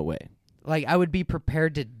 In what way? Like, I would be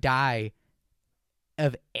prepared to die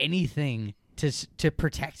of anything to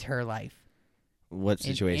protect her life. What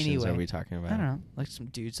situations are we talking about? I don't know. Like some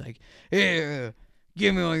dude's like, yeah,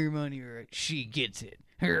 give me all your money or she gets it.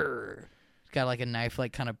 Got like a knife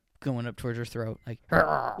like kind of going up towards her throat. Like,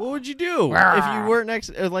 what would you do if you weren't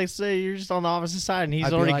next? Like, say you're just on the opposite side and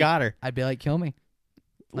he's already got her. I'd be like, kill me.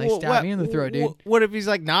 Like, stab me in the throat, dude. What if he's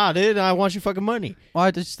like, nah, dude, I want your fucking money? Well,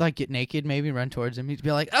 I'd just like get naked, maybe run towards him. He'd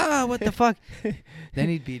be like, what the fuck? Then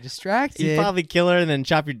he'd be distracted. He'd probably kill her and then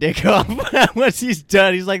chop your dick off. Once he's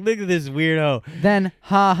done, he's like, look at this weirdo. Then,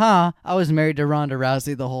 I was married to Ronda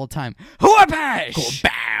Rousey the whole time. Whoop-ash! Go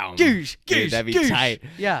bam! Goosh, Dude, that'd be tight.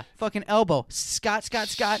 Yeah, fucking elbow. Scott,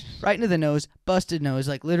 right into the nose, busted nose,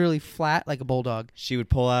 like literally flat like a bulldog. She would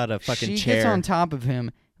pull out a fucking She chair. gets on top of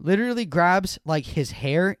him, literally grabs like his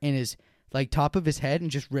hair and his like top of his head and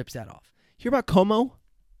just rips that off. Hear about Como?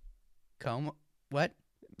 What?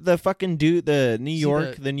 The fucking dude, the New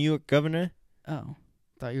York governor? Oh,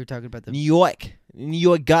 thought you were talking about the New York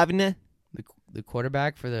governor? the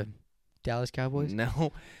quarterback for the Dallas Cowboys?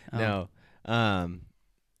 No.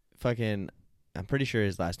 Fucking, I'm pretty sure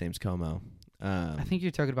his last name's Como. I think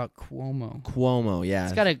you're talking about Cuomo. Cuomo,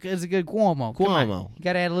 yeah. It's a good Cuomo. Come on. Cuomo. You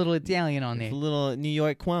gotta add a little Italian on there. It's a little New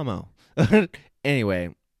York Cuomo.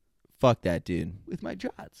 Anyway, fuck that dude. With my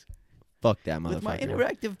jots. Fuck that motherfucker. With my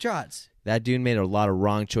interactive jots. That dude made a lot of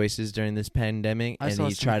wrong choices during this pandemic, and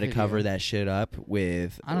he tried to cover that shit up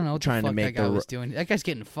with I don't know what trying the fuck to make that guy was doing. That guy's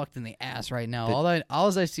getting fucked in the ass right now.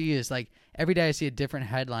 All I see is like every day I see a different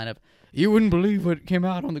headline of you wouldn't believe what came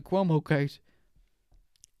out on the Cuomo case.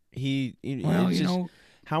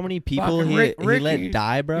 How many people he let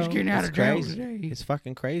die, bro? He's getting out of jail today. It's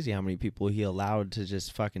fucking crazy how many people he allowed to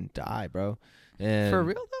just fucking die, bro. And for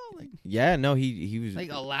real though? Like, yeah, no, he was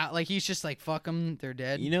like allowed. Like he's just like fuck them, they're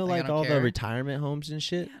dead. You know, like all the retirement homes and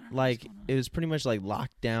shit. Yeah, like it was pretty much like lock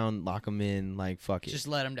down, lock them in, like fuck it. Just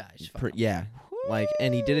let them die. Yeah. Like,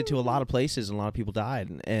 and he did it to a lot of places, and a lot of people died,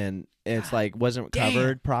 and it's like wasn't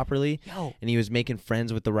covered properly. Yo. And he was making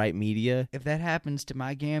friends with the right media. If that happens to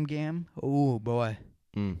my gam, oh boy,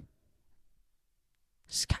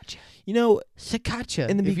 Scotcha. You know, Scotcha.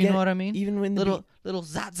 In the beginning, you know what I mean. Even when little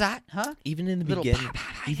zat, huh? Even in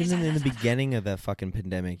the beginning of the fucking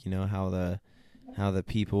pandemic, you know how the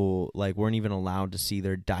people like weren't even allowed to see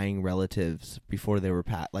their dying relatives before they were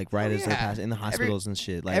as they passed in the hospitals and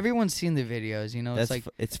shit. Like everyone's seen the videos, you know. It's like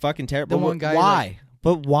it's fucking terrible. The one guy, why?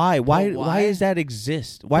 But why? Why does that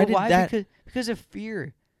exist? Why did that? Because of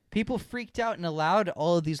fear. People freaked out and allowed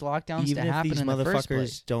all of these lockdowns Even to if happen these in the first motherfuckers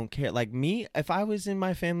place. don't care. Like me, if I was in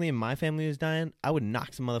my family and my family was dying, I would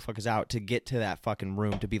knock some motherfuckers out to get to that fucking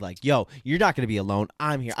room to be like, yo, you're not going to be alone.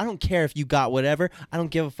 I'm here. I don't care if you got whatever. I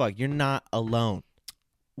don't give a fuck. You're not alone.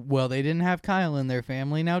 Well, they didn't have Kyle in their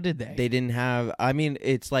family, now did they? They didn't have, I mean,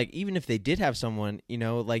 it's like, even if they did have someone, you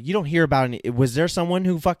know, like, you don't hear about any, was there someone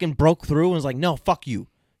who fucking broke through and was like, no, fuck you?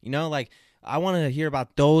 You know, like, I want to hear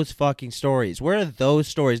about those fucking stories. Where are those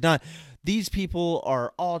stories? Not, these people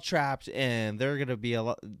are all trapped and they're going to be,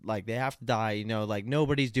 like, they have to die, you know, like,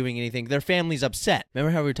 nobody's doing anything. Their family's upset.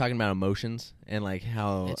 Remember how we were talking about emotions and, like,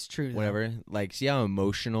 how, It's true, whatever, though. like, see how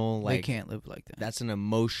emotional, like, They can't live like that. that's an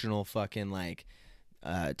emotional fucking, like,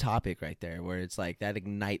 topic right there, where it's like that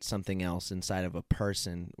ignites something else inside of a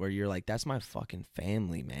person where you're like, that's my fucking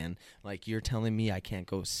family, man. Like, you're telling me I can't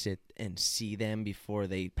go sit and see them before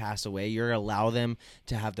they pass away. You're allow them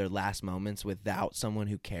to have their last moments without someone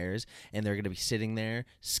who cares, and they're gonna be sitting there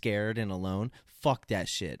scared and alone. Fuck that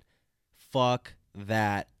shit. Fuck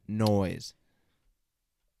that noise.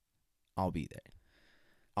 I'll be there.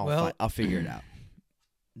 I'll figure it out.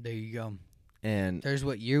 There you go. And There's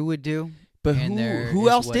what you would do. but and there who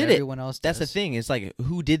is else what did it? everyone else That's the does. thing. It's like,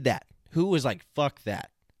 who did that? Who was like, fuck that,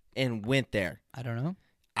 and went there? I don't know.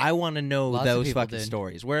 I want to know Lots of those people fucking did.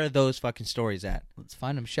 stories. Where are those fucking stories at? Let's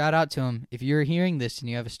find them. Shout out to them. If you're hearing this and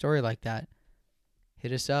you have a story like that,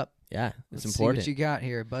 hit us up. Yeah, it's Let's important. See what you got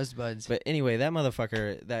here, Buzz Buds. But anyway, that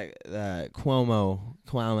motherfucker, that Cuomo,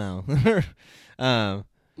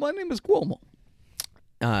 My name is Cuomo.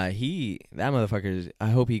 that motherfucker. I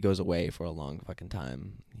hope he goes away for a long fucking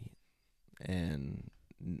time, and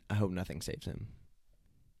I hope nothing saves him.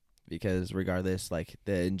 Because regardless, like,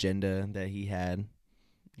 the agenda that he had,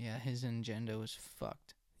 Yeah, his agenda was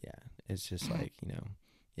fucked. yeah, it's just like, you know,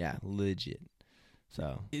 yeah, legit.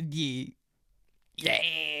 So, Yeah.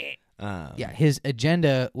 yeah, Yeah, his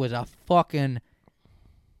agenda was a fucking...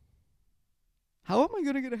 How am I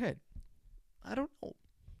going to get ahead? I don't know.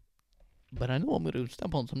 But I know I'm going to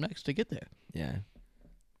step on some necks to get there. yeah.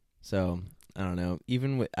 So, I don't know.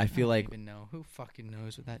 Even with, I feel don't like, even know. Who fucking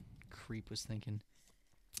knows what that creep was thinking?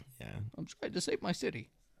 yeah, I'm trying to save my city.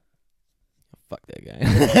 fuck that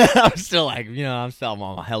guy. I'm still like, you know, I'm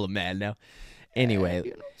hella mad now. Anyway,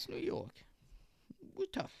 You know, it's New York. We're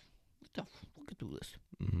tough. We'll get through this.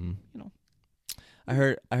 mm-hmm. You know. I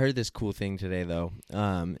heard this cool thing today though.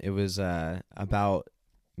 It was about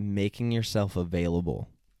making yourself available.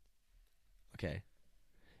 Okay.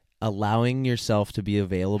 Allowing yourself to be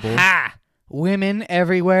available. Ha! Women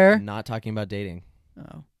everywhere. I'm not talking about dating.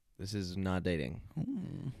 Oh. This is not dating.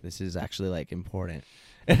 Mm. This is actually, like, important.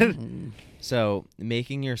 Mm. So,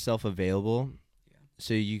 making yourself available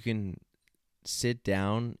so you can sit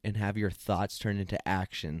down and have your thoughts turn into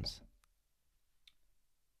actions.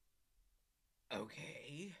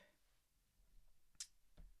 Okay.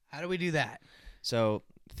 How do we do that? So,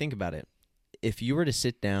 think about it. If you were to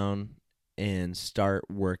sit down and start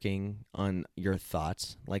working on your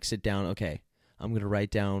thoughts, like, sit down, okay, I'm going to write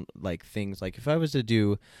down, like, things, like, if I was to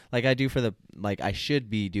do, like I do for the, like, I should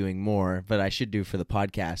be doing more, but I should do for the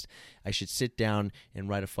podcast, I should sit down and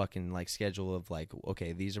write a fucking, like, schedule of, like,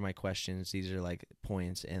 okay, these are my questions, these are, like,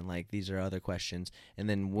 points, and, like, these are other questions, and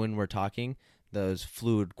then when we're talking, those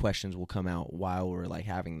fluid questions will come out while we're, like,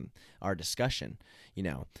 having our discussion, you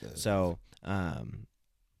know, so,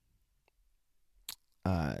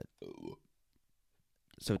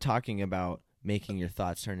 so talking about making your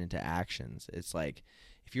thoughts turn into actions, it's like,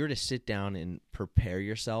 if you were to sit down and prepare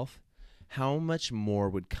yourself, how much more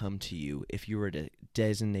would come to you if you were to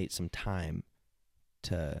designate some time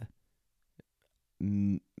to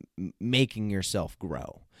making yourself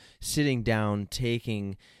grow, sitting down,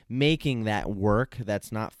 making that work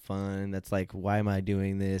that's not fun, that's like, why am I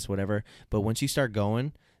doing this, whatever, but once you start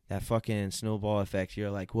going, that fucking snowball effect,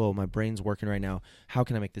 you're like, whoa, my brain's working right now. How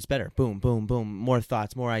can I make this better? Boom, boom, boom. More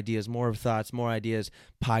thoughts, more ideas,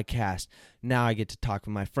 podcast. Now I get to talk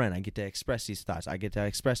with my friend. I get to express these thoughts. I get to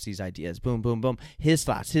express these ideas. Boom, boom, boom. His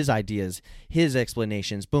thoughts, his ideas, his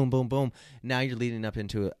explanations. Boom, boom, boom. Now you're leading up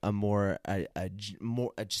into a more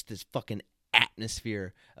just this fucking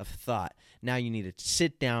atmosphere of thought. Now you need to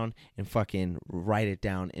sit down and fucking write it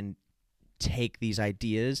down and take these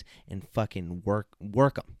ideas and fucking work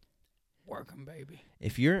them. Work 'em, baby.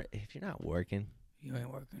 If you're not working, You ain't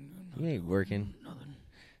working. you ain't working. Nothing.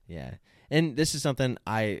 Yeah. And this is something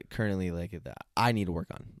I currently, like, that I need to work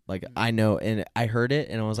on. Like, I know, and I heard it,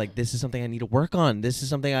 and I was like, this is something I need to work on. This is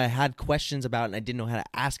something I had questions about, and I didn't know how to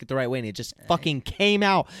ask it the right way, and it just fucking came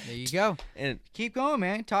out. There you go. And Keep going,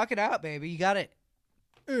 man. Talk it out, baby. You got it.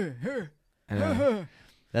 I know.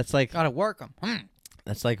 That's like, Gotta work them.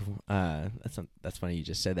 That's like that's funny you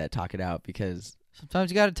just said that. Talk it out, because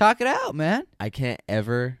Sometimes you got to talk it out, man. I can't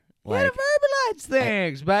ever You got to verbalize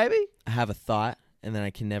things, baby. have a thought and then I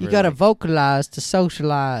can never. You got to vocalize to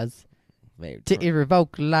socialize, wait, to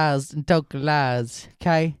irrevocalize and tokalize,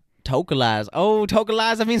 okay? tokalize. Oh,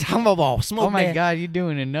 tokalize. That means I'm a ball. Smoke. Oh my that. God, you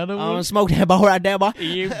doing another one? Smoke that ball right there, boy.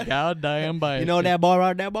 You goddamn bastard. You know that ball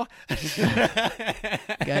right there, boy.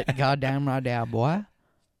 Goddamn right there, boy.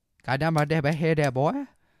 Goddamn right there, hear that, boy.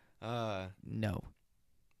 No.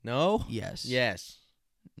 No. Yes. Yes.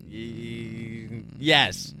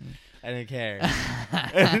 Yes. I don't care.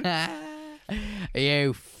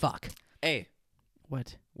 You fuck. Hey,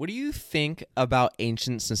 What? what do you think about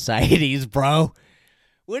ancient societies, bro?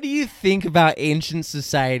 What do you think about ancient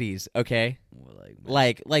societies? Okay, Well,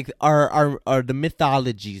 like are the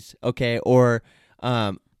mythologies, okay, or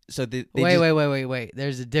so they wait.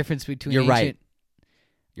 There's a difference between You're right. ancient.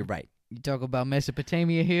 You're right. You talk about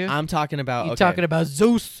Mesopotamia here. I'm talking about. You okay, talking about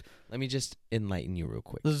Zeus? Let me just enlighten you real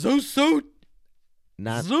quick. The Zeus suit.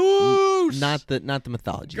 Not Zeus, not the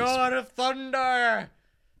mythologies. God of thunder.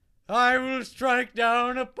 I will strike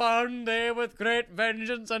down upon thee with great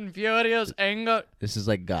vengeance and furious anger. This is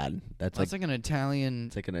like God. That's That's like like an Italian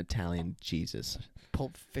it's like an Italian Jesus.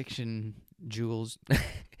 Pulp Fiction Jules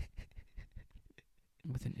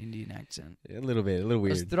with an Indian accent. A little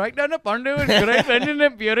weird. Strike down upon thee with great vengeance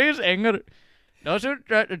and furious anger. Those who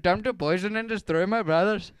attempt to poison and destroy my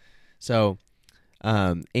brothers. So,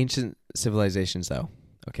 ancient civilizations, though.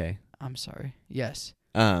 Okay. I'm sorry. Yes.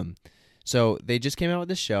 So they just came out with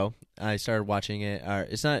this show. I started watching it.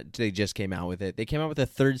 It's not they just came out with it. They came out with a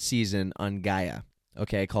third season on Gaia.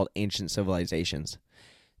 Okay, called Ancient Civilizations.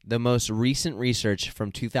 The most recent research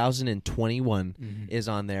from 2021 is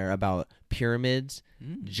on there about pyramids,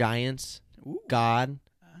 giants, God,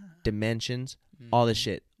 dimensions, all this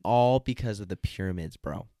shit. All because of the pyramids,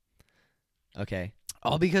 bro. Okay.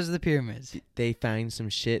 All because of the pyramids. They find some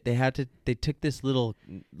shit. They took this little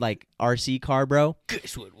like RC car, bro.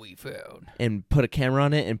 Guess what we found? And put a camera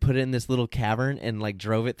on it and put it in this little cavern and like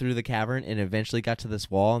drove it through the cavern and eventually got to this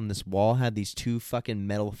wall, and this wall had these two fucking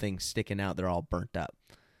metal things sticking out. They're all burnt up.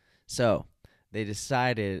 So they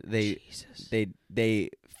decided they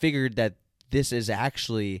figured that this is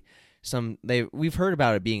actually we've heard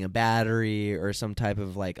about it being a battery or some type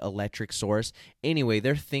of like electric source. Anyway,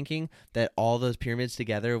 they're thinking that all those pyramids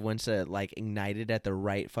together, once like ignited at the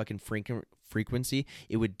right fucking frequency,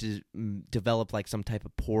 it would develop like some type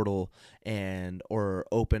of portal or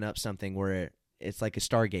open up something where it's like a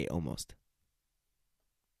Stargate almost.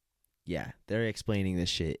 Yeah, they're explaining this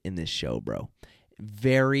shit in this show, bro.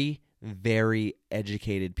 Very, very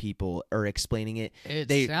educated people are explaining it.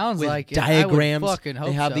 It sounds with like diagrams. I would fucking hope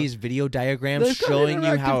they have so. these video diagrams They've got showing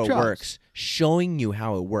you how interactive it charts. works. Showing you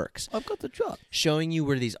how it works. I've got the truck. Showing you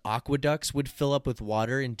where these aqueducts would fill up with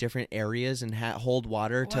water in different areas and hold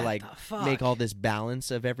water to What like the fuck? make all this balance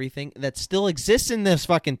of everything that still exists in this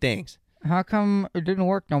fucking things. How come it didn't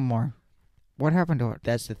work no more? What happened to it?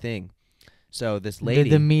 That's the thing. So this lady.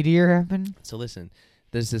 Did the meteor happen? So listen,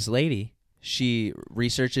 there's this lady. She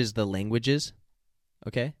researches the languages,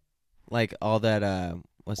 okay? Like all that,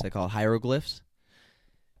 what's that called? Hieroglyphs.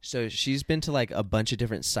 So she's been to like a bunch of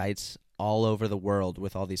different sites all over the world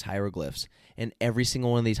with all these hieroglyphs. And every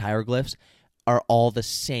single one of these hieroglyphs are all the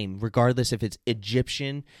same, regardless if it's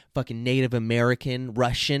Egyptian, fucking Native American,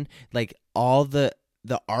 Russian. Like all the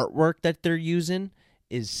artwork that they're using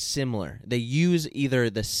is similar. They use either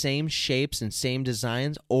the same shapes and same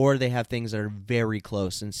designs, or they have things that are very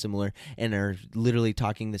close and similar and are literally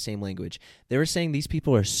talking the same language. They were saying these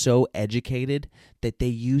people are so educated that they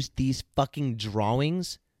use these fucking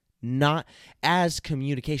drawings not as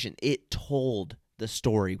communication. It told the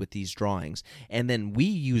story with these drawings. And then we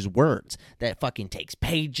use words that fucking takes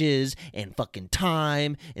pages and fucking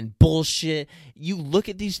time and bullshit. You look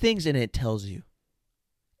at these things and it tells you.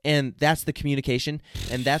 And that's the communication,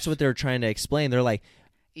 and that's what they're trying to explain. They're like,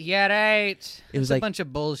 Yeah, right. It was It's like- a bunch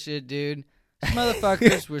of bullshit, dude. These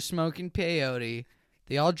motherfuckers were smoking peyote.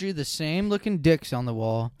 They all drew the same looking dicks on the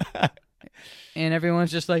wall. And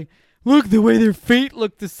everyone's just like, look, the way their feet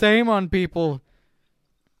look the same on people.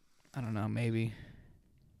 I don't know, maybe.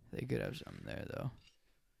 They could have something there, though.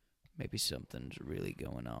 Maybe something's really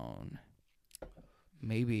going on.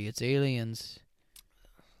 Maybe it's aliens.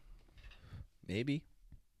 maybe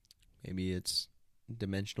it's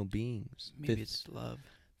dimensional beings. Maybe it's love.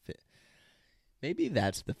 Maybe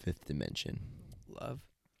that's the fifth dimension. Love.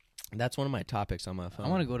 That's one of my topics on my phone. I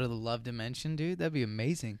want to go to the love dimension, dude. That'd be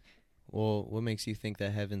amazing. Well, what makes you think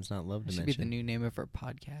that heaven's not love That should dimension? be the new name of our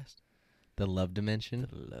podcast. The love dimension?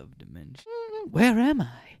 The love dimension. Where am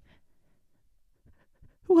I?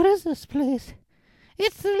 What is this place?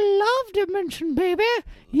 It's the love dimension, baby.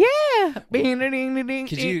 Yeah.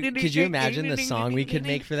 Could you imagine the song we could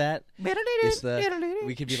make for that?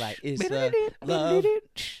 We could be like, it's the love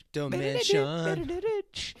dimension.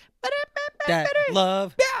 That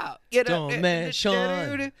love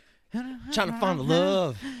dimension. Trying to find the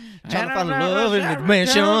love. Trying to find the love in the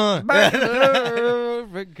dimension.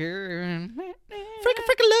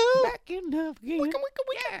 Freaking love. Back in love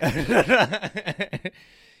again.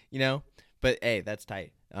 You know? But hey, that's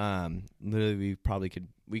tight. Literally,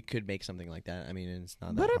 we could make something like that. I mean, it's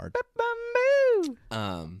not that hard. The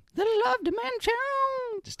love dimension.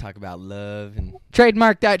 Just talk about love and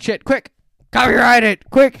Trademark that shit, quick. Copyright it,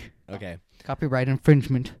 quick. okay. Copyright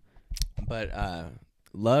infringement. But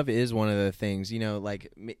love is one of the things, you know,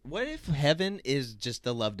 like, what if heaven is just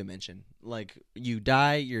the love dimension? Like, you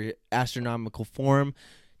die, your astronomical form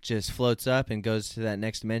just floats up and goes to that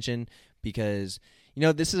next dimension because, you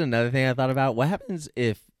know, this is another thing I thought about. What happens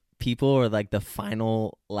if people are like the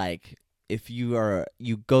final, like, if you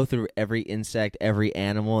go through every insect, every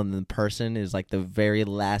animal, and the person is like the very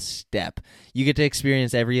last step. You get to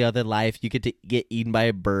experience every other life. You get to get eaten by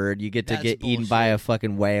a bird. You get to get eaten by a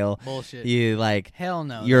fucking whale. Bullshit. You like, hell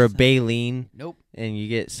no. You're a baleen. Nope. And you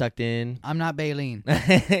get sucked in. I'm not baleen.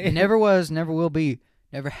 Never was, never will be,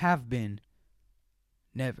 never have been,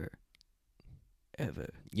 never,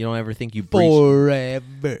 ever. You don't ever think you breach.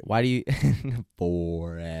 Forever. Why do you?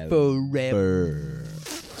 Forever. Forever.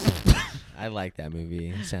 I like that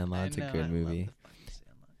movie. Sandlot's a good movie.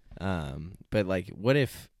 Sandlot. But like, what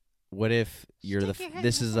if you're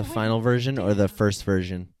this is the final version or the first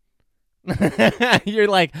version? You're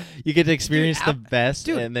like, you get to experience the best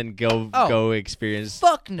and then go experience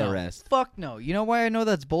the rest. Fuck no. You know why I know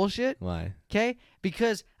that's bullshit? Why? Okay?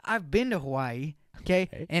 Because I've been to Hawaii, okay?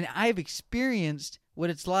 And I've experienced what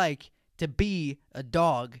it's like to be a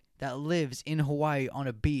dog that lives in Hawaii on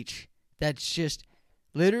a beach that's just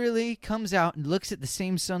literally comes out and looks at the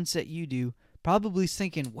same sunset you do, probably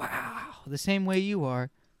thinking, wow, the same way you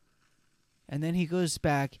are. And then he goes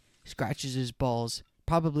back, scratches his balls,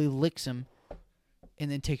 probably licks them,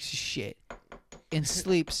 and then takes a shit and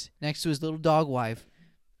sleeps next to his little dog wife.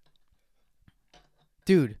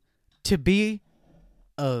 Dude, to be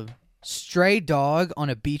a stray dog on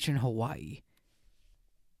a beach in Hawaii,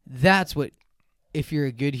 that's what, if you're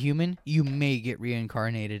a good human, you may get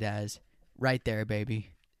reincarnated as. Right there, baby.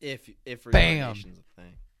 If bam. A thing.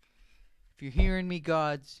 If you're hearing me,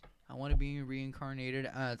 gods, I want to be reincarnated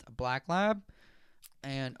as a black lab,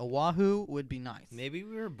 and a wahoo would be nice. Maybe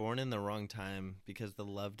we were born in the wrong time because the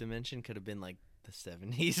love dimension could have been like the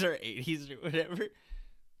 70s or 80s or whatever,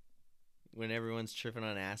 when everyone's tripping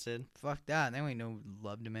on acid. Fuck that. There ain't no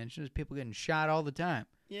love dimensions. People getting shot all the time.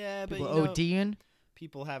 Yeah, people but ODing.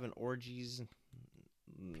 People having orgies.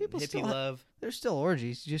 People hippie still love. There's still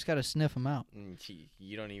orgies. You just got to sniff them out.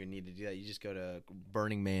 You don't even need to do that. You just go to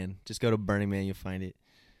Burning Man. Just go to Burning Man. You'll find it.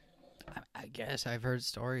 I guess I've heard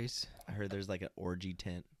stories. I heard there's like an orgy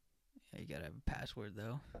tent. Yeah, you got to have a password,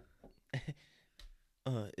 though.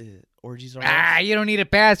 Orgies are... you don't need a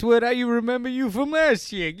password. You remember you from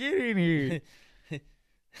last year. Get in here.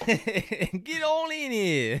 Get on in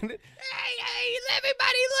here. Hey,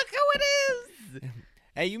 everybody, look who it is.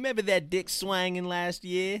 Hey, you remember that dick swanging last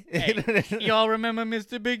year? Hey, y'all remember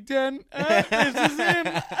Mr. Big Ten? This is him.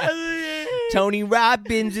 Tony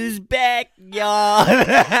Robbins is back, y'all.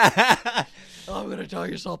 I'm going to tell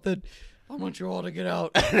you something. I want you all to get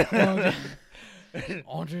out. I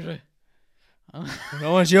want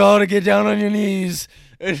you all to get down on your knees.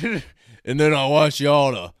 And then I want you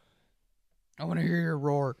all to... I want to hear your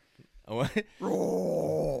roar.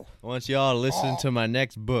 Roar. I want you all to listen to my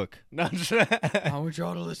next book. I want you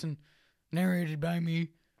all to listen. Narrated by me,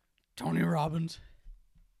 Tony Robbins.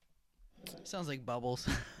 Sounds like Bubbles.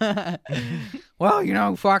 Well,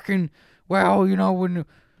 when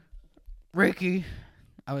Ricky,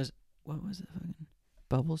 what was it?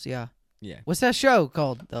 Bubbles? Yeah. Yeah. What's that show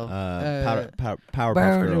called though?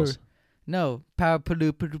 Powerpuff Girls. No,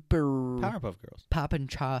 Powerpuff Girls.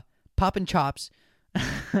 Poppin' Chops.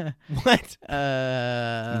 What?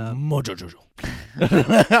 Mojo Jojo.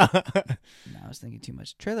 No, I was thinking too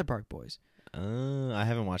much. Trailer Park Boys. I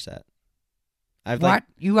haven't watched that.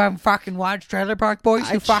 You haven't fucking watched Trailer Park Boys?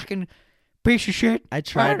 You fucking piece of shit. I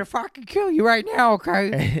tried to fucking kill you right now,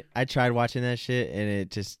 okay? I tried watching that shit and it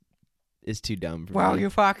just is too dumb for me. Well, you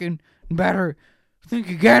fucking better think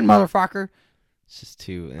again, motherfucker. It's just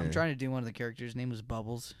too... I'm trying to do one of the characters. His name was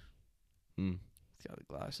Bubbles. He's got the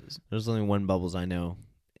glasses. There's only one Bubbles I know,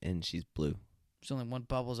 and she's blue. There's only one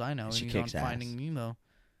Bubbles I know, and she he's kicks on ass. Finding Nemo.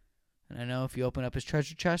 And I know if you open up his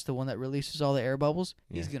treasure chest, the one that releases all the air bubbles,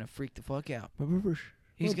 he's Yeah. going to freak the fuck out.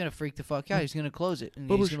 He's going to freak the fuck out. He's going to close it. And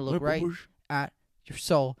he's going to look right at your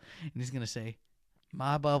soul. And he's going to say,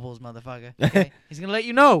 my bubbles, motherfucker. Okay? He's going to let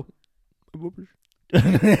you know.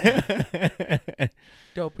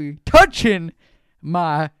 Don't be touching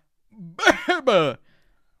my baby. I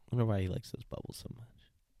wonder why he likes those bubbles so much.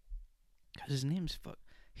 Because his name's fuck.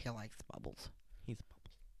 He likes bubbles. He's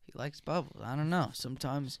bubbles. He likes bubbles. I don't know.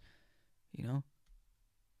 Sometimes, you know,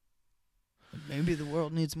 maybe the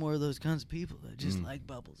world needs more of those kinds of people that just like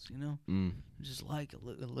bubbles, you know? Just like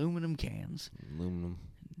aluminum cans. Aluminum.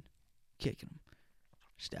 Kicking them.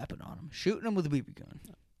 Stepping on them. Shooting them with a BB gun.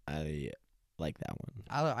 I like that one.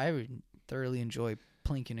 I would thoroughly enjoy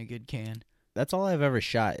plinking a good can. That's all I've ever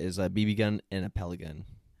shot is a BB gun and a pellet gun.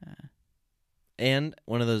 And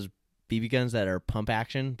one of those BB guns that are pump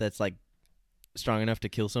action that's like strong enough to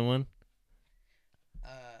kill someone.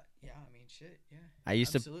 Yeah, I mean, shit, yeah. I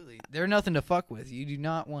used Absolutely. They're nothing to fuck with. You do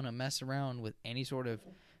not want to mess around with any sort of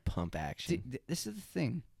pump action. See, this is the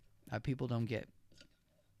thing that people don't get.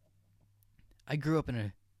 I grew up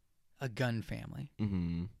in a gun family.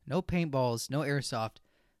 Mm-hmm. No paintballs, no airsoft,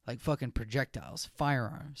 like fucking projectiles,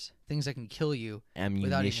 firearms, things that can kill you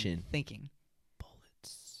without even thinking.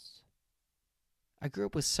 Bullets. I grew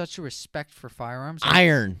up with such a respect for firearms.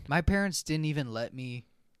 Iron. My parents didn't even let me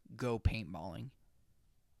go paintballing.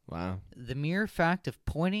 Wow. The mere fact of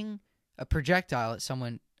pointing a projectile at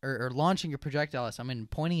someone or launching a projectile at someone and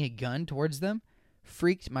pointing a gun towards them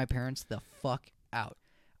freaked my parents the fuck out.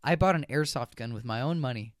 I bought an airsoft gun with my own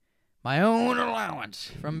money, my own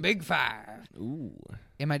allowance from Big Five. Ooh.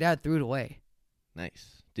 And my dad threw it away.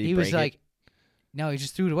 Nice. Did He break was it? like, no, he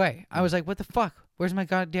just threw it away. I was like, what the fuck? Where's my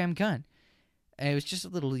goddamn gun? And it was just a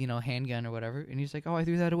little, handgun or whatever. And he's like, oh, I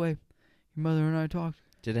threw that away. Your mother and I talked.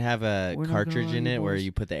 Did it have a We're not cartridge gonna in lie, it where boys.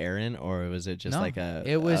 you put the air in, or was it just No, like a?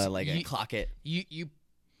 it was like a clock it. You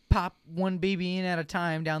pop one baby in at a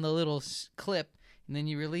time down the little clip, and then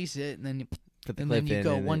you release it, and then you Put the and clip then you in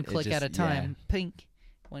go and one it click just- at a time. Pink,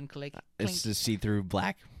 one click. It's the see-through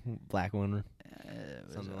black one.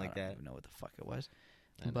 Something something like I that. don't even know what the fuck it was,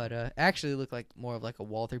 I know. but actually it looked like more of like a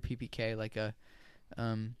Walther PPK, like a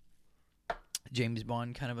James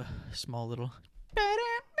Bond kind of a small little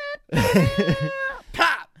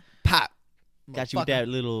pop. Pop. Got you with Motherfucker. that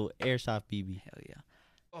little airsoft BB. Hell yeah.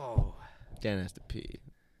 Oh, Dan has to pee.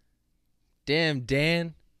 Damn,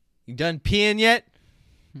 Dan. You done peeing yet?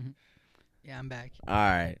 yeah, I'm back. All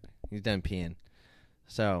right. He's done peeing.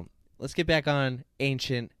 So, let's get back on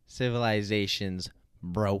ancient civilizations,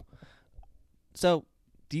 bro. So,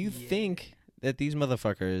 do you think that these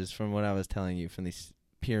motherfuckers, from what I was telling you, from these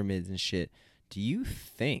pyramids and shit, do you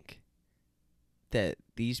think that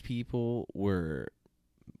these people were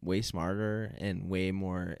way smarter and way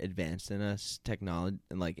more advanced than us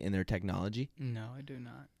like in their technology? No, I do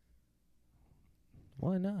not.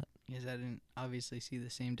 Why not? Because I didn't obviously see the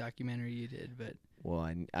same documentary you did, but Well,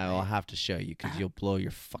 I'll have to show you because you'll blow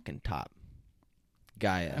your fucking top.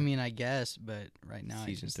 Gaia. I mean, I guess, but right now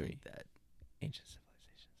Season I just 3. think that Ancient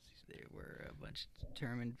civilizations. they were a bunch of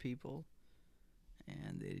determined people,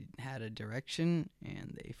 and they had a direction,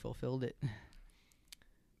 and they fulfilled it.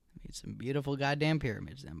 Made some beautiful goddamn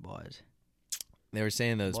pyramids, them boys. They were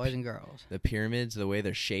saying those Boys and girls. the pyramids, the way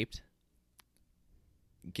they're shaped,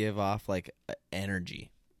 give off like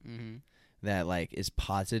energy Mm-hmm. that like is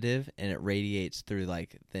positive and it radiates through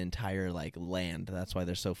like the entire like land. That's why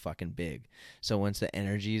they're so fucking big. So once the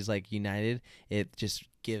energy is like united, it just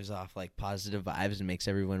gives off like positive vibes and makes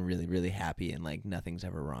everyone really, really happy and like nothing's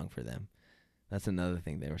ever wrong for them. That's another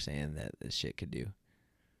thing they were saying that this shit could do.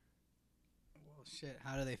 Well, shit.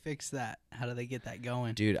 How do they fix that? How do they get that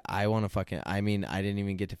going? Dude, I want to fucking... I mean, I didn't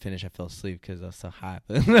even get to finish. I fell asleep because I was so hot.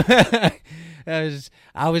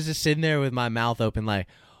 I was just sitting there with my mouth open like,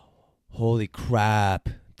 holy crap.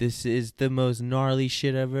 This is the most gnarly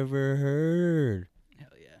shit I've ever heard. Hell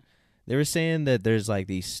yeah. They were saying that there's like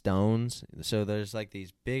these stones. So there's like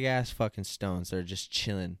these big ass fucking stones that are just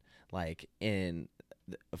chilling like in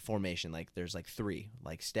a formation. Like there's like 3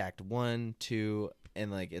 like stacked 1, 2,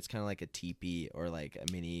 and like it's kind of like a teepee or like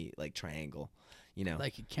a mini like triangle, you know?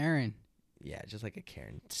 Like a Karen. Yeah, just like a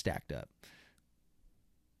cairn stacked up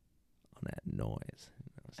on that noise.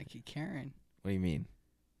 Like a Karen. What do you mean?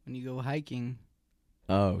 When you go hiking,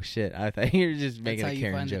 Oh shit! I thought you were just that's making how a you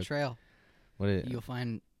cairn find the joke. trail. What is it? You'll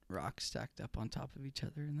find rocks stacked up on top of each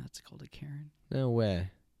other, and that's called a Karen. No way.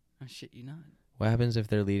 Oh, shit, you not. What happens if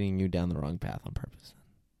they're leading you down the wrong path on purpose?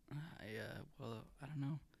 Well, I don't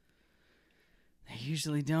know. They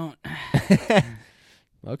usually don't.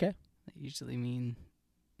 Okay. They usually mean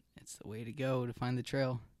it's the way to go to find the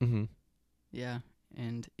trail. Mm-hmm. Yeah,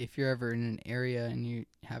 and if you're ever in an area and you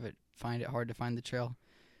find it hard to find the trail,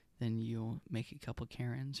 then you'll make a couple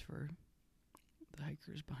Karens for the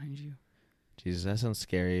hikers behind you. Jesus, that sounds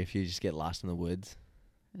scary if you just get lost in the woods.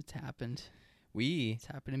 It's happened. It's It's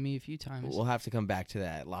happened to me a few times. We'll have to come back to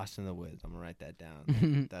that. Lost in the woods. I'm going to write that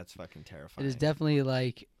down. That's fucking terrifying. It is definitely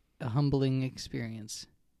like a humbling experience.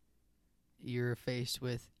 You're faced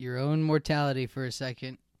with your own mortality for a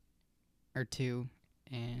second or two,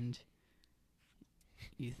 and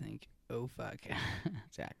you think, oh, fuck.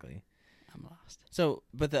 Exactly. I'm lost. So,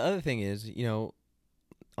 but the other thing is, you know,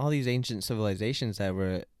 all these ancient civilizations that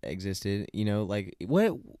were existed, you know, like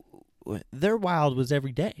what their wild was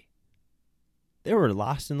every day. They were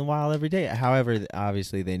lost in the wild every day. However,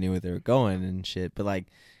 obviously they knew where they were going and shit, but like,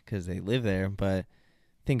 because they live there. But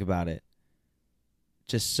think about it.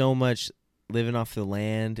 Just so much living off the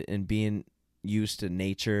land and being used to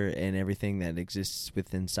nature and everything that exists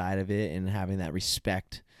within inside of it, and having that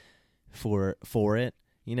respect for it,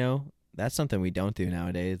 you know, that's something we don't do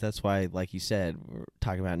nowadays. That's why, like you said, we're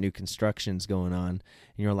talking about new constructions going on, and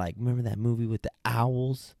you're like, remember that movie with the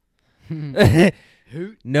owls?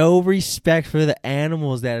 No respect for the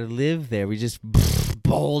animals that live there. We just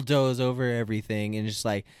bulldoze over everything, and just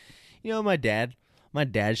like, you know, my dad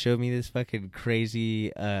showed me this fucking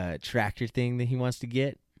crazy tractor thing that he wants to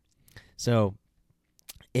get. So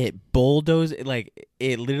it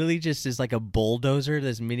literally just is like a bulldozer,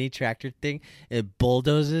 this mini tractor thing. It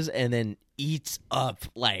bulldozes and then eats up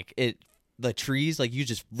the trees. Like, you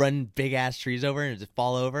just run big ass trees over and it just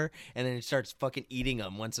fall over, and then it starts fucking eating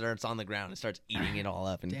them. Once it's on the ground, it starts eating it all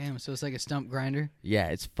up. And damn, so it's like a stump grinder? Yeah,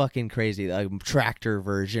 it's fucking crazy. Like a tractor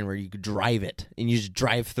version where you could drive it and you just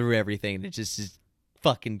drive through everything, and it just is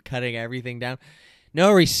fucking cutting everything down.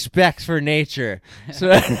 No respect for nature. So,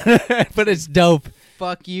 but it's dope.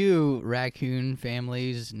 Fuck you, raccoon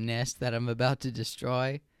family's nest that I'm about to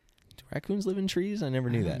destroy. Do raccoons live in trees? I never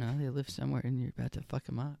knew that. No, they live somewhere and you're about to fuck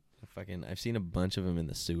them up. I've seen a bunch of them in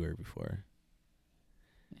the sewer before.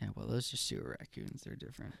 Yeah, well, those are sewer raccoons. They're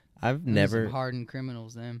different. I've Those never are some hardened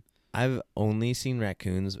criminals, them. I've only seen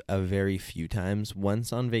raccoons a very few times.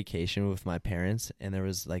 Once on vacation with my parents, and there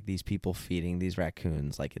was like these people feeding these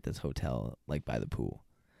raccoons like at this hotel, like by the pool.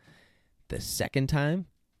 The second time,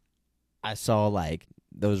 I saw like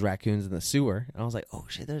those raccoons in the sewer, and I was like, "Oh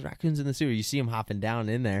shit, there's raccoons in the sewer." You see them hopping down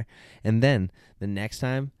in there, and then the next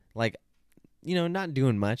time, like, you know, not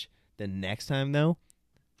doing much. The next time though,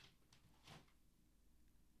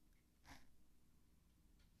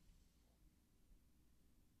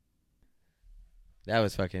 that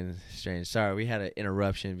was fucking strange. Sorry, we had an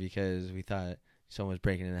interruption because we thought someone was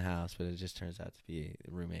breaking in the house, but it just turns out to be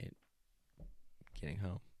a roommate getting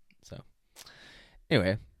home. So,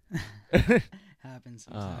 anyway. Happens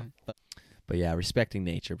sometimes. But yeah, respecting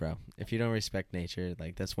nature, bro. If you don't respect nature,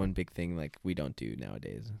 like, that's one big thing, like, we don't do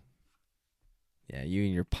nowadays. Yeah, you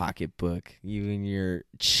and your pocketbook, you and your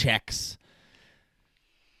checks.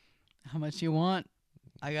 How much you want?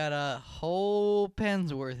 I got a whole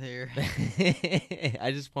pen's worth here.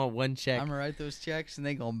 I just want one check. I'm gonna write those checks and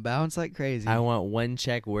they gonna bounce like crazy. I want one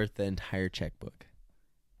check worth the entire checkbook.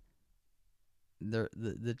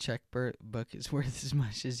 The checkbook is worth as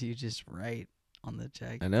much as you just write on the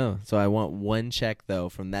check. I know. So I want one check, though,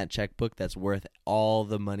 from that checkbook that's worth all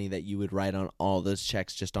the money that you would write on all those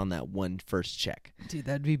checks just on that one first check. Dude,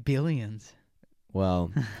 that'd be billions.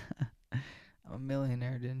 Well, I'm a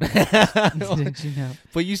millionaire, didn't you know?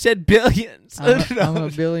 But you said billions. I'm a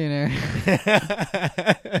billionaire.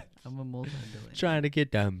 I'm a multi-billionaire. Trying to get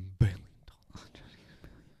 $1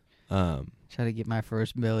 billion. Try to get my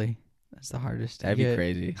first Billy. That's the hardest. That'd be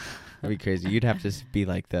crazy. That'd be crazy. You'd have to be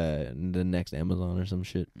like the next Amazon or some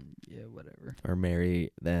shit. Yeah, whatever. Or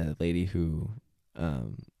marry that lady who,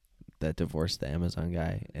 that divorced the Amazon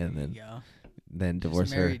guy, and then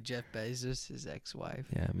divorce her. Married Jeff Bezos, his ex-wife.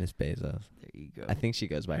 Yeah, Miss Bezos. There you go. I think she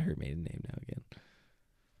goes by her maiden name now again.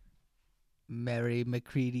 Mary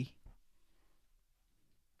McCready.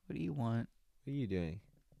 What do you want? What are you doing?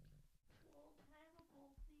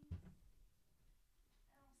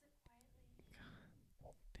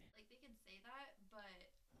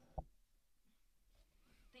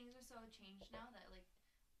 So changed now that, like,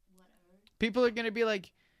 whatever. People are gonna be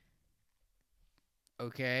like,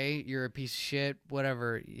 okay, you're a piece of shit,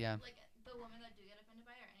 whatever. Yeah. Like, the women that do get offended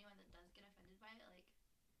by it, or anyone that does get offended by it, like,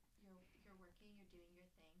 you're working, you're doing your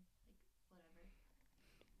thing, like, whatever.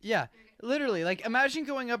 Yeah, literally. Like, imagine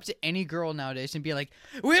going up to any girl nowadays and be like,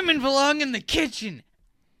 women belong in the kitchen.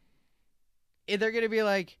 And they're gonna be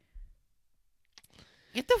like,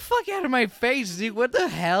 get the fuck out of my face, dude. What the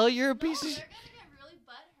hell? You're a piece of shit. They're gonna get really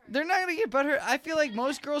butthurt. They're not gonna get butthurt. I feel like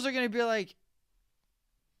most girls are gonna be like,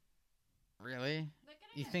 Really?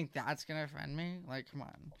 You think that's gonna offend me? Like, come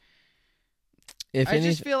on.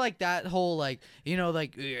 Just feel like that whole that's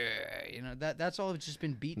all just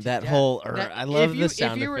been beat to that death. whole. I love the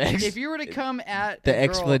sound effects. If you were to come at the a girl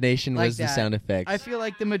explanation like was the that, sound effects. I feel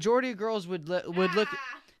like the majority of girls would look.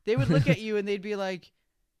 They would look at you and they'd be like,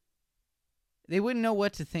 they wouldn't know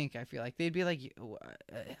what to think. I feel like they'd be like,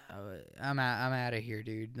 I'm out of here,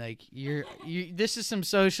 dude. Like this is some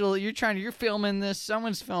social. You're filming this.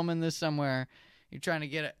 Someone's filming this somewhere. You're trying to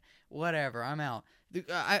get it. Whatever. I'm out.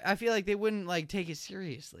 I feel like they wouldn't like take it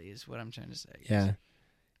seriously. Is what I'm trying to say. Yeah.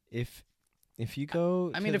 If you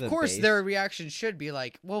go, I mean, of course, their reaction should be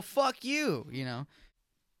like, "Well, fuck you," you know.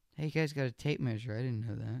 Hey, you guys got a tape measure? I didn't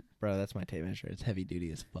know that. Bro, that's my tape measure. It's heavy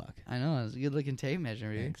duty as fuck. I know. It's a good looking tape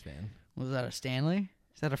measure, dude. Thanks, man. Was that a Stanley?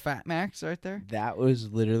 Is that a Fat Max right there? That was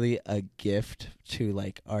literally a gift to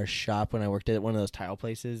like our shop when I worked at one of those tile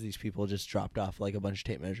places. These people just dropped off like a bunch of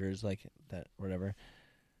tape measures, like that, whatever.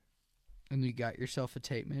 And you got yourself a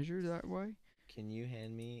tape measure that way? Can you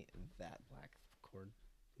hand me that black cord,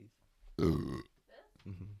 please? Mm-hmm.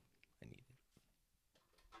 I need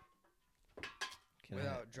it.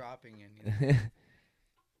 Without dropping anything.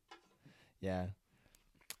 Yeah.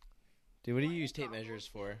 Dude, what do you use tape measures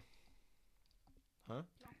for? Huh?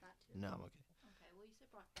 No, I'm okay. Okay, well, you said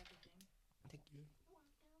brought everything. Thank you.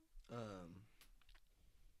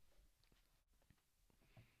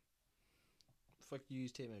 Fuck you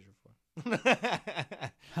use tape measure for?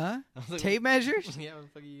 Huh? Like, Tape measures? Yeah, what the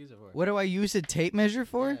fuck you use it for? What do I use a tape measure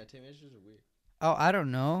for? Yeah, tape measures are weird. Oh, I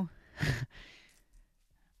don't know.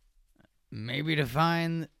 Maybe to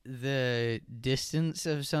find the distance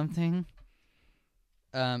of something.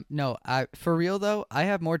 No, for real though, I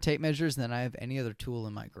have more tape measures than I have any other tool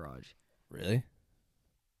in my garage. Really?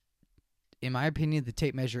 In my opinion, the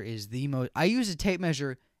tape measure is the most. I use a tape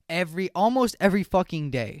measure almost every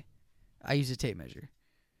fucking day. I use a tape measure.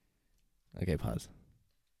 Okay, pause.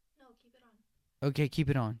 No, keep it on. Okay, keep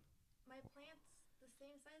it on. My plant's the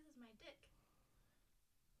same size as my dick.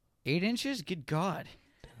 8 inches? Good God.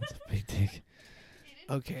 That's a big dick.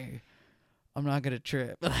 Okay. I'm not going to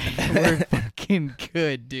trip. We're fucking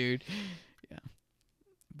good, dude. Yeah.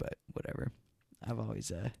 But whatever. I've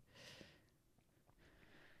always,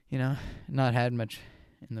 not had much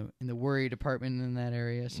in the worry department in that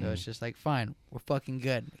area. So it's just like, fine, we're fucking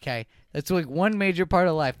good. Okay. That's like one major part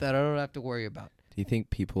of life that I don't have to worry about. Do you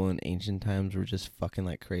think people in ancient times were just fucking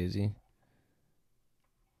like crazy?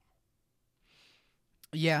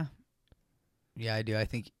 Yeah. Yeah, I do. I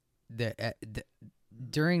think that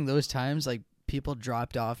during those times, like, people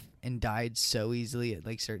dropped off and died so easily at,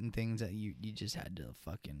 like, certain things that you just had to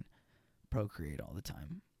fucking procreate all the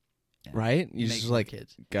time. Yeah. Right? You just, like,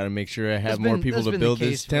 kids. Got to make sure I have more people to build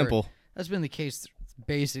this temple. That's been the case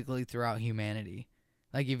basically throughout humanity.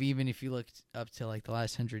 Like, if you looked up to, like, the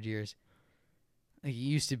last 100 years, like, it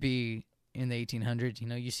used to be in the 1800s,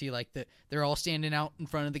 you see, like, they're all standing out in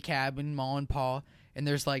front of the cabin, Ma and Pa, and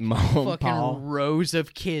there's, like, fucking rows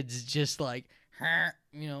of kids just, like,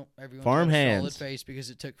 everyone farm hands. Solid face because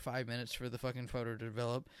it took 5 minutes for the fucking photo to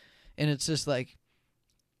develop. And it's just, like,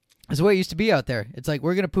 it's the way it used to be out there. It's like,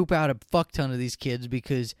 we're going to poop out a fuck ton of these kids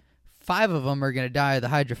because 5 of them are going to die of the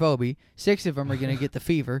hydrophobia, 6 of them are going to get the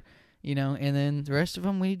fever, and then the rest of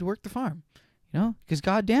them, we need to work the farm, because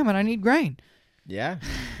God damn it, I need grain. Yeah,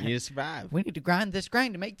 you need to survive. We need to grind this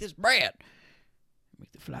grain to make this bread.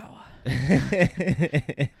 Make the flour.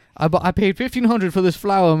 I paid $1,500 for this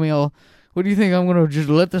flour mill. What do you think? I'm gonna just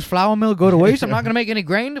let this flour mill go to waste? I'm not gonna make any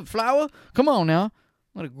grain to flour. Come on now.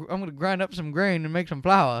 I'm gonna grind up some grain and make some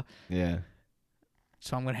flour. Yeah.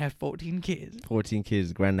 So I'm gonna have 14 kids. 14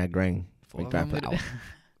 kids grind that grain. Make that flour.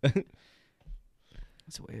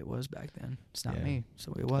 That's the way it was back then. It's not me. It's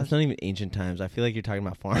the way it was. It's not even ancient times. I feel like you're talking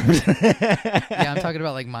about farms. Yeah, I'm talking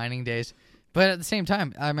about like mining days. But at the same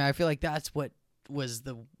time, I mean, I feel like that's what was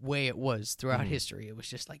the way it was throughout history. It was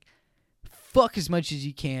just like, fuck as much as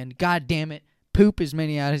you can. God damn it. Poop as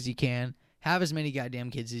many out as you can. Have as many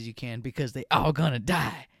goddamn kids as you can because they all gonna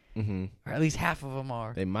die. Mm-hmm. Or at least half of them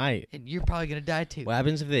are. They might. And you're probably gonna die too. What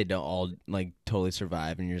happens if they don't all like totally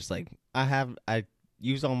survive and you're just like, I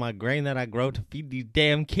use all my grain that I grow to feed these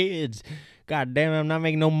damn kids. God damn it, I'm not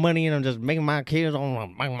making no money and I'm just making my kids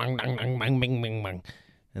on bang, bang, bang, bang, bang, bang, bang, bang.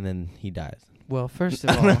 And then he dies. Well, first of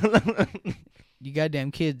all, you goddamn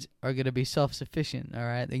kids are going to be self-sufficient, all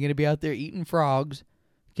right? They're going to be out there eating frogs,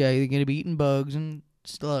 okay? They're going to be eating bugs and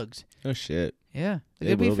slugs. Oh, shit. Yeah.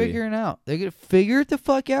 They're going to be figuring out. They're going to figure it the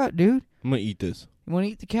fuck out, dude. I'm going to eat this. You want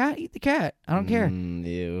to eat the cat? Eat the cat. I don't care.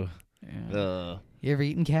 Ew. Yeah. You ever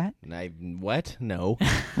eaten cat? What? No.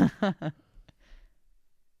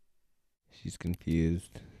 She's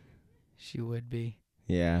confused. She would be.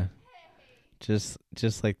 Yeah. Just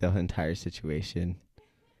like the entire situation.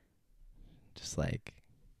 Just like,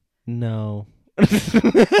 no.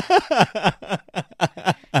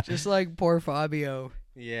 Just like poor Fabio.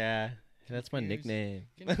 Yeah. That's my Confused. nickname.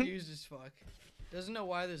 Confused as fuck. Doesn't know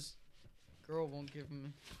why this girl won't give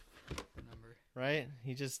him a number. Right?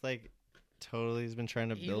 He just like totally has been trying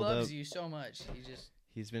to He build loves up. you so much.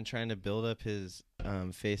 He's been trying to build up his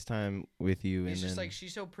FaceTime with you, He's and just then like,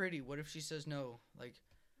 she's so pretty. What if she says no? Like,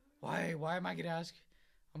 why? Why am I gonna ask?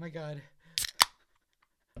 Oh my god.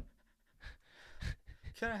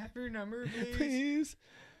 Can I have your number, please? please.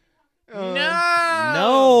 No!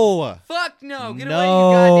 No. Fuck no! Get No.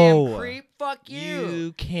 away, you goddamn creep! Fuck you!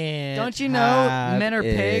 You can't. Don't you know have men are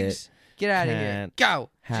it. pigs? Get out of here! Can't Go!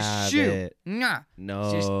 have Just shoot! it. Nah!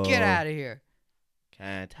 No. Just get out of here!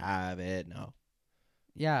 Can't have it. No.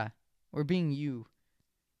 Yeah, we're being you.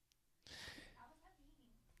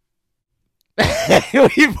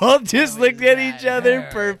 We both just How is looked at that each other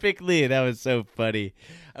her? perfectly. That was so funny.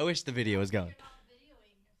 I wish the video was going.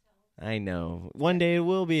 I know. One day it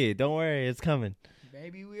will be. Don't worry. It's coming.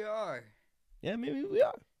 Maybe we are. Yeah, maybe we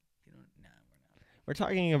are. Nah, we're not. We're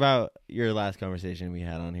talking about your last conversation we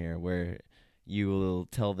had on here where you will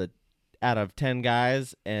tell the out of 10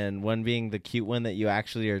 guys and one being the cute one that you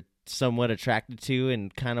actually are somewhat attracted to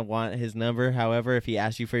and kind of want his number. However, if he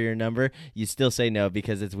asks you for your number, you still say no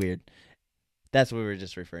because it's weird. That's what we were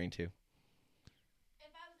just referring to. If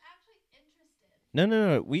I was actually interested.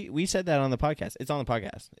 No. We said that on the podcast. It's on the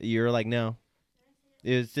podcast. You were like, no.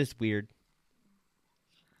 It was just weird.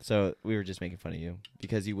 So we were just making fun of you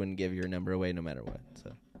because you wouldn't give your number away no matter what.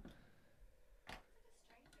 So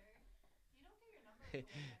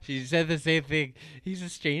she said the same thing. He's a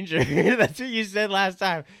stranger. That's what you said last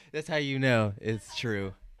time. That's how you know it's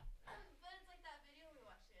true. But it's like that video we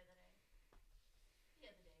watched the other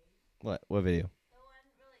day. What? What video?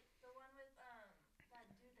 The one with that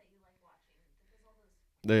dude that you like watching. That does all those.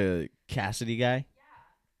 The Cassidy guy? Yeah.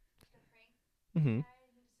 The prank Mm-hmm. guy.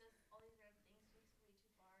 He just does all these random things. He takes it way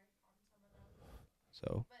too far on some of them.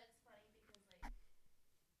 So. But it's funny because like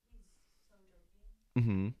he's so joking.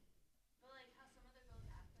 Mm-hmm. But like how some other girls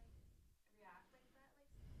react like that, like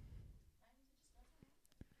sometimes it just doesn't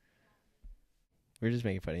happen. We're just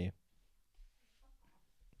making fun of you.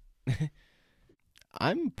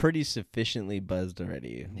 I'm pretty sufficiently buzzed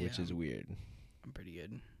already, which Yeah. is weird. I'm pretty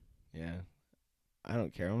good. Yeah. I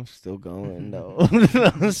don't care. I'm still going. No.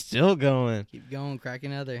 I'm still going. Keep going. Crack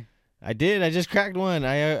another. I did. I just cracked one.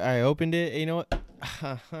 I opened it. You know what?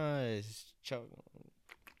 It's chug.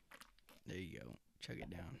 There you go. Chug it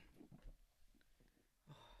down.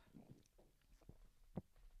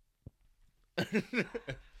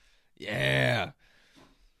 Yeah.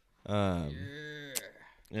 Yeah.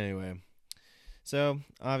 Anyway. So,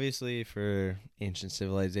 obviously for ancient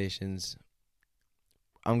civilizations,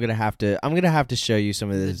 I'm going to have to show you some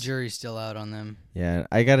of The this. jury's still out on them. Yeah,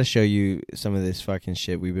 I got to show you some of this fucking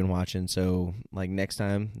shit we've been watching. So, like next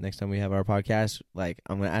time we have our podcast, like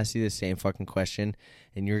I'm going to ask you the same fucking question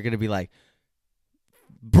and you're going to be like,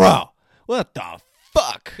 "Bro, what the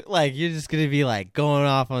fuck?" Like you're just going to be like going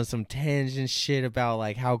off on some tangent shit about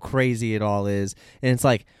like how crazy it all is. And it's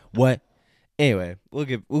like, "What?" Anyway, we'll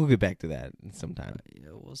get back to that sometime. Yeah,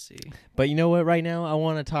 we'll see. But you know what? Right now, I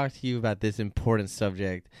want to talk to you about this important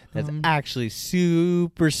subject that's actually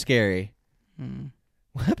super scary.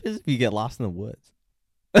 What happens if you get lost in the woods?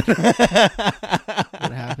 What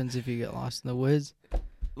happens if you get lost in the woods?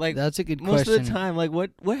 Like That's a good most question. of the time, like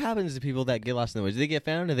what happens to people that get lost in the woods? Do they get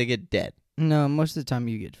found or they get dead? No, most of the time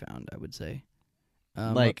you get found, I would say.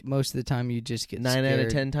 Like, most of the time you just get 9 out of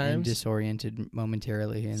scared 10 and times? disoriented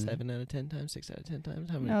momentarily. And 7 out of 10 times, 6 out of 10 times.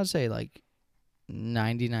 How many? I would say like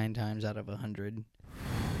 99 times out of 100.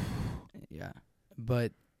 Yeah,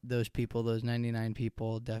 but those 99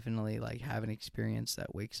 people, definitely like have an experience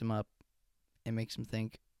that wakes them up and makes them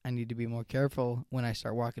think, I need to be more careful when I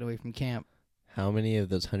start walking away from camp. How many of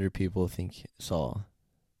those 100 people think saw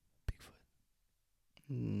Bigfoot?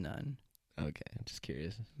 None. Okay, I'm just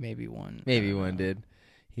curious. Maybe one. Maybe I don't one know. did.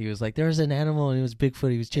 He was like, there was an animal and it was Bigfoot.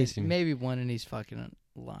 He was chasing me. Maybe one, and he's fucking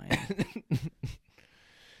lying.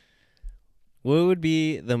 What would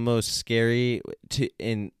be the most scary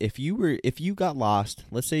if you got lost?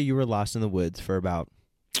 Let's say you were lost in the woods for about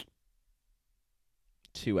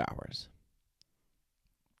 2 hours.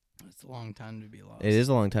 It's a long time to be lost. It is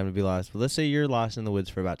a long time to be lost, but let's say you're lost in the woods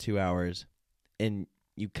for about 2 hours, and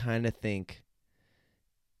you kind of think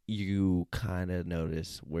you kind of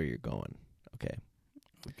notice where you're going. Okay.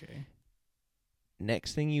 Okay.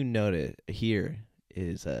 Next thing you notice here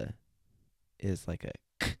is like a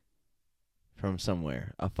from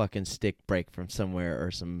somewhere, a fucking stick break from somewhere,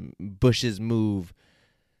 or some bushes move.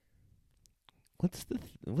 What's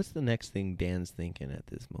the next thing Dan's thinking at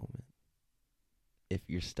this moment? If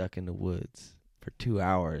you're stuck in the woods for 2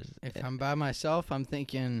 hours. If I'm by myself, I'm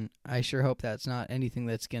thinking, I sure hope that's not anything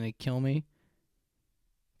that's going to kill me.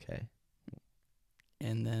 Okay.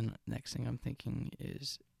 And then next thing I'm thinking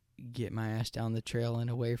is get my ass down the trail and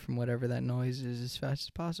away from whatever that noise is as fast as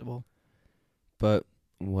possible. But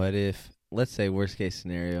what if, let's say worst case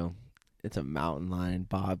scenario, it's a mountain lion,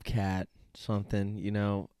 bobcat, something, you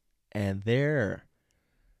know, and they're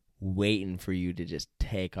waiting for you to just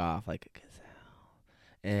take off like a gazelle.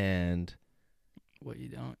 And What you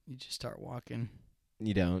don't, you just start walking.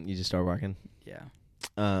 you just start walking. Yeah.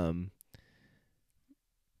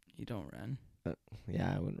 You don't run.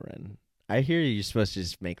 Yeah, I wouldn't run. I hear you're supposed to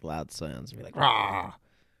just make loud sounds and be like, rah,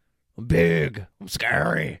 I'm big, I'm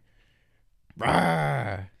scary,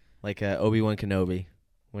 rah. Like Obi-Wan Kenobi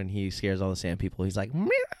when he scares all the sand people. He's like, meow.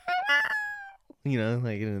 You know,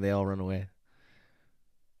 like, and they all run away.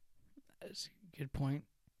 That's a good point.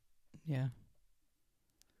 Yeah.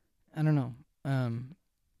 I don't know.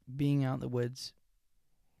 Being out in the woods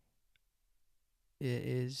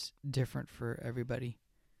is different for everybody.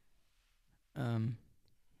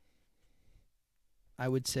 I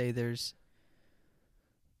would say there's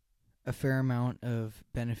a fair amount of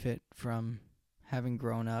benefit from having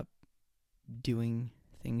grown up doing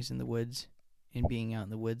things in the woods and being out in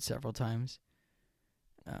the woods several times.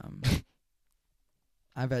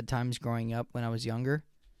 I've had times growing up when I was younger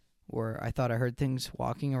where I thought I heard things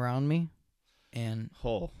walking around me, and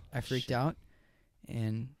I freaked out,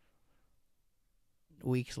 and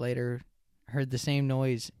weeks later heard the same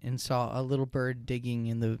noise and saw a little bird digging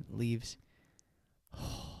in the leaves.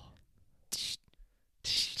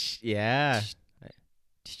 Yeah.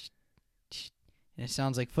 And it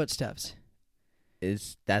sounds like footsteps.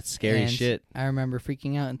 That's scary And shit. I remember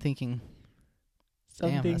freaking out and thinking,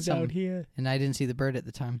 damn, Something's that's out something. here. And I didn't see the bird at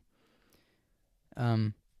the time.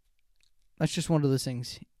 That's just one of those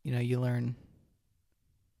things, you know, you learn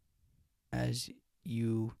as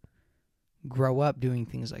you grow up doing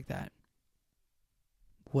things like that.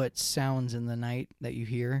 What sounds in the night that you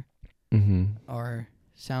hear are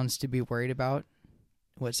sounds to be worried about.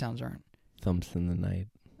 What sounds aren't. Thumps in the night.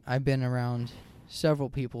 I've been around several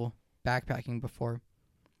people backpacking before.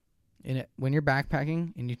 And when you're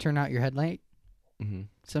backpacking and you turn out your headlight,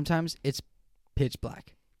 sometimes it's pitch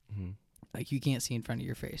black. Like you can't see in front of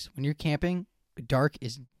your face. When you're camping, dark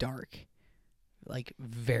is dark. Like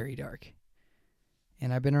very dark.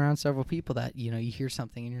 And I've been around several people that, you know, you hear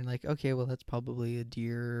something and you're like, okay, well, that's probably a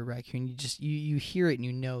deer or a raccoon. You hear it and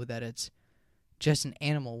you know that it's just an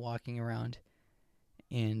animal walking around.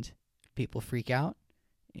 And people freak out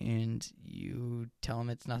and you tell them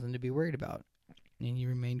it's nothing to be worried about. And you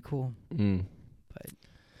remain cool. But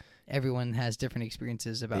everyone has different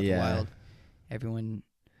experiences about the wild. Everyone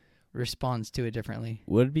responds to it differently.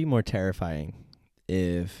 Would it be more terrifying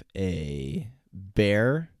if a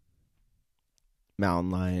bear, mountain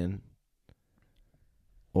lion,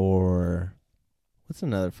 or what's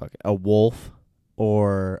another a wolf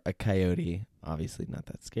or a coyote? Obviously not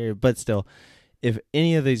that scary, but still, if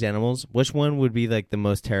any of these animals, which one would be like the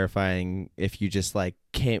most terrifying if you just like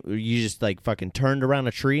fucking turned around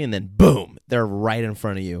a tree and then boom, they're right in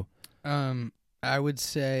front of you? I would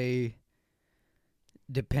say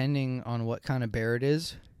depending on what kind of bear it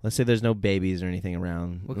is. Let's say there's no babies or anything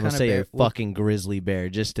around. Let's say bear? a fucking grizzly bear,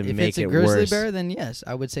 just to make it worse. If it's a grizzly bear, then yes,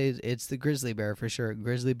 I would say it's the grizzly bear for sure.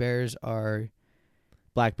 Grizzly bears are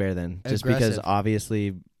black bear then, just aggressive. because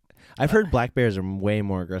obviously, I've heard black bears are way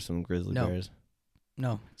more aggressive than grizzly bears.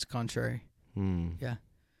 No, it's contrary. Yeah.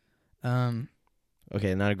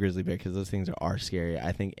 Okay, not a grizzly bear because those things are scary.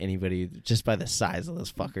 I think anybody, just by the size of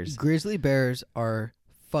those fuckers. Grizzly bears are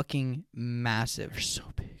fucking massive. They're so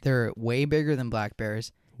big. They're way bigger than black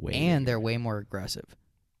bears, And they're way more aggressive.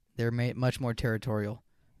 They're much more territorial.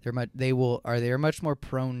 They are much more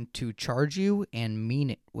prone to charge you and mean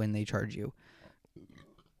it when they charge you.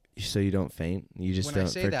 So you don't faint? You just When I don't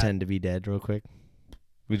say pretend to be dead real quick?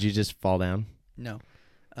 Would you just fall down? No.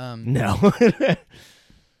 No.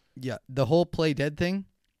 Yeah, the whole play dead thing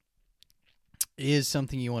is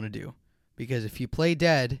something you want to do. Because if you play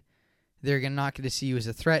dead, they're not going to see you as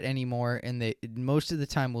a threat anymore, and they most of the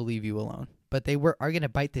time will leave you alone. But they are going to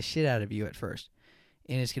bite the shit out of you at first.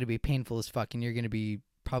 And it's going to be painful as fuck, and you're going to be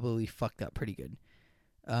probably fucked up pretty good.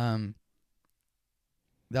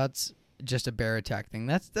 That's just a bear attack thing.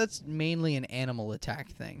 That's mainly an animal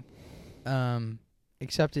attack thing.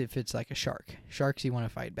 Except if it's like a shark. Sharks you want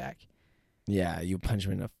to fight back. Yeah, you punch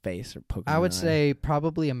him in the face or poke him I in would the eye. say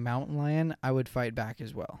probably a mountain lion. I would fight back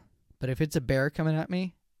as well. But if it's a bear coming at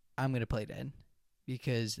me, I'm going to play dead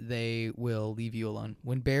because they will leave you alone.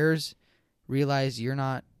 When bears realize you're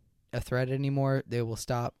not a threat anymore, they will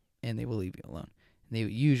stop and they will leave you alone. And they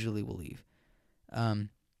usually will leave.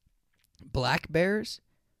 Black bears,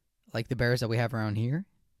 like the bears that we have around here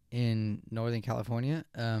in Northern California,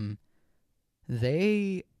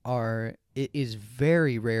 it is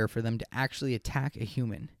very rare for them to actually attack a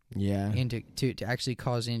human. Yeah. And to actually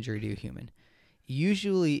cause injury to a human.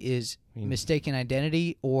 Usually is mistaken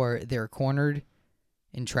identity or they're cornered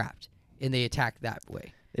and trapped, and they attack that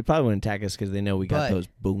way. They probably wouldn't attack us because they know we got But- those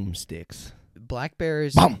boomsticks. Black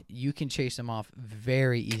bears, Boom! you can chase them off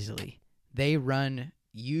very easily. They run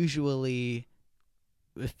usually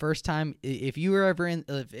the first time. If you were ever in,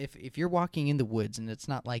 if you're walking in the woods and it's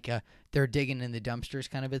not like they're digging in the dumpsters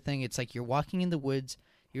kind of a thing. It's like you're walking in the woods.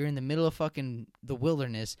 You're in the middle of fucking the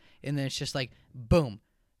wilderness, and then it's just like boom,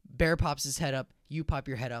 bear pops his head up. You pop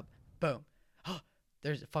your head up. Boom. Oh,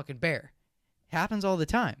 there's a fucking bear. Happens all the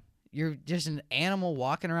time. You're just an animal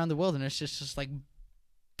walking around the wilderness, just like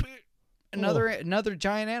another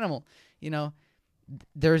giant animal. You know,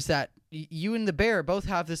 there's that. You and the bear both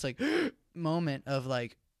have this like moment of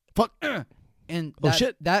like Fuck. And Oh,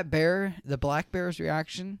 shit. that bear, the black bear's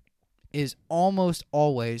reaction is almost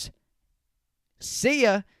always see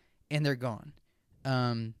ya, and they're gone.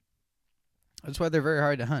 That's why they're very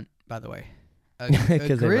hard to hunt, by the way. A 'Cause they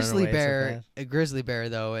run grizzly away so bear, fast. a grizzly bear,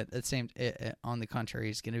 though, at the same, on the contrary,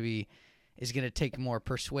 is going to take more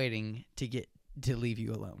persuading to leave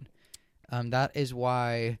you alone. That is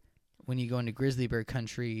why when you go into grizzly bear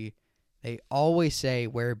country, they always say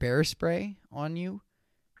wear bear spray on you,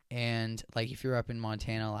 and like if you're up in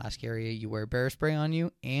Montana, Alaska area, you wear bear spray on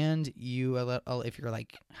you, and if you're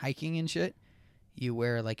like hiking and shit, you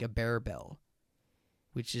wear like a bear bell,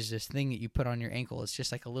 which is this thing that you put on your ankle. It's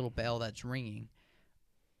just like a little bell that's ringing.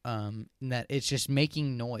 And that it's just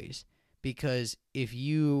making noise, because if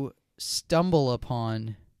you stumble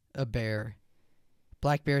upon a bear,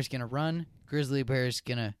 black bear's gonna run, grizzly bear's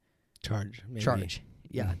gonna Charge. Maybe. charge.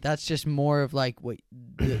 Yeah, that's just more of like what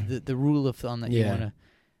the rule of thumb that you want to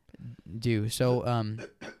do. So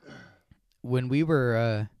when we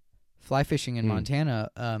were fly fishing in Montana,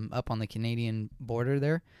 up on the Canadian border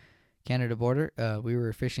there, Canada border, we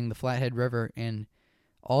were fishing the Flathead River, and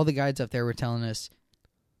all the guides up there were telling us,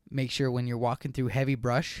 make sure when you're walking through heavy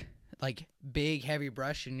brush, like big heavy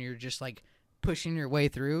brush, and you're just like pushing your way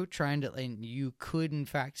through, and you could in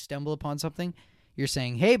fact stumble upon something, you're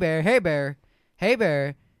saying, "Hey bear, hey bear, hey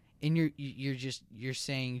bear," and you're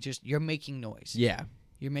saying you're making noise. Yeah.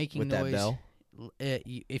 You're making With noise. that bell?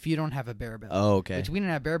 If you don't have a bear bell. Oh, okay. Which we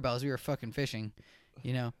didn't have bear bells. We were fucking fishing,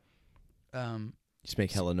 you know. Just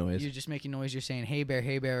make hella noise. You're just making noise. You're saying, "Hey bear,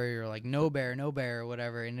 or you're like, no bear, or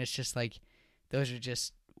whatever. And it's just like, those are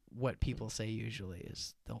just what people say usually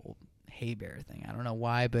is the whole hey bear thing. I don't know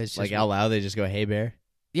why, but it's just Like out loud, they just go, "Hey, bear."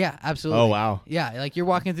 Yeah, absolutely. Oh, wow. Yeah, like you're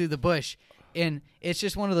walking through the bush, and it's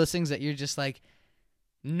just one of those things that you're just like,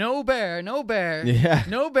 no bear, Yeah.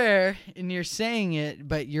 no bear, and you're saying it,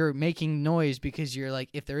 but you're making noise because you're like,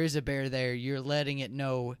 if there is a bear there, you're letting it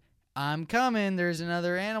know, I'm coming, there's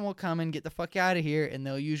another animal coming, get the fuck out of here, and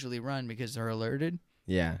they'll usually run because they're alerted,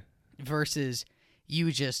 Yeah. versus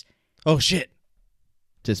you just Oh, shit.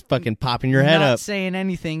 Just fucking popping your head not up. saying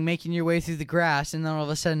anything, making your way through the grass, and then all of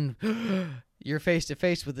a sudden, you're face to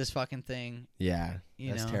face with this fucking thing. Yeah.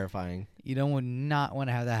 You That's know? terrifying. You would not want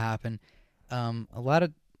to have that happen.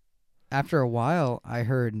 After a while, I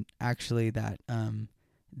heard actually that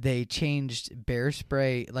they changed bear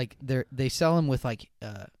spray. Like they sell them with like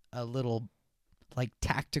a little like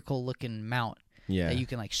tactical looking mount Yeah. that you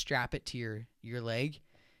can like strap it to your leg.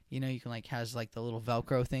 You know, you can like has like the little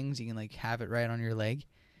Velcro things. You can like have it right on your leg.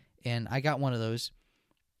 And I got one of those,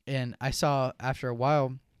 and I saw after a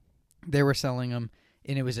while they were selling them,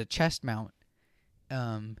 and it was a chest mount.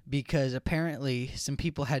 Because apparently some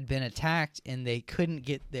people had been attacked and they couldn't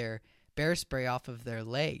get their bear spray off of their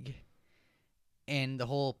leg. And the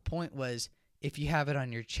whole point was, if you have it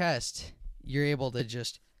on your chest, you're able to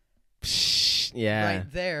just Yeah.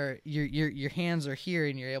 right there. Your hands are here,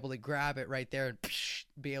 and you're able to grab it right there and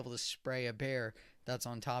be able to spray a bear that's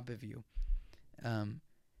on top of you.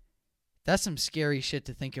 That's some scary shit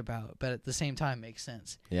to think about, but at the same time makes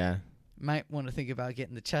sense. Yeah. Might want to think about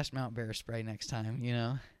getting the chest mount bear spray next time, you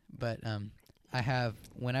know. But I have,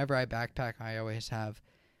 whenever I backpack, I always have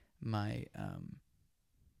my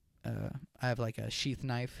I have like a sheath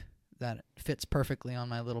knife that fits perfectly on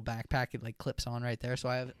my little backpack. It like clips on right there,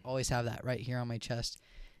 so always have that right here on my chest.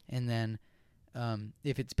 And then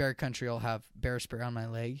If it's bear country, I'll have bear spray on my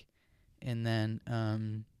leg. And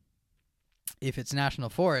then if it's national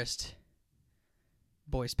forest,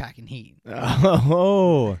 boys packing heat.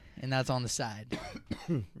 Oh. And that's on the side,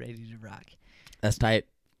 ready to rock. That's tight.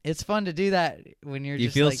 It's fun to do that when you're You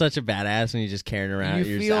just feel like, such a badass when you're just carrying around.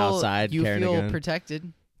 You're just outside you carrying a feel gun.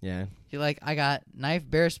 protected. Yeah. You're like, I got knife,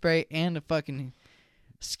 bear spray, and a fucking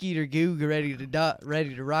skeeter goo ready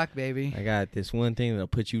to rock, baby. I got this one thing that'll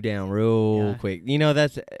put you down real quick. You know,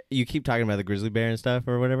 you keep talking about the grizzly bear and stuff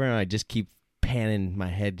or whatever, and I just keep panning. My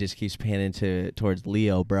head just keeps panning towards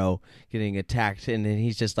Leo, bro, getting attacked, and then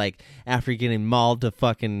he's just like, after getting mauled to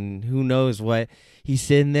fucking who knows what, he's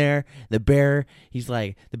sitting there. The bear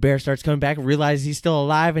starts coming back and realizes he's still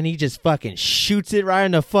alive, and he just fucking shoots it right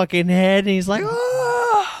in the fucking head, and he's like,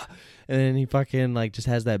 ah! And then he fucking like just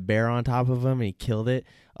has that bear on top of him, and he killed it.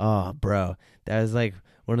 Oh, bro, that was like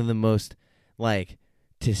one of the most like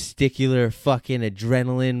testicular fucking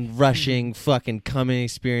adrenaline rushing fucking coming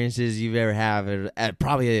experiences you've ever had at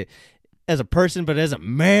probably as a person, but as a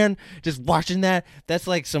man, just watching that's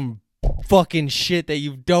like some fucking shit that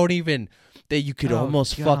you could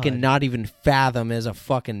almost fucking not even fathom as a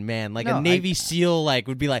fucking man. Like a Navy SEAL like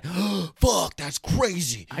would be like, oh, fuck, that's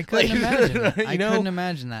crazy. I couldn't imagine that. I know? couldn't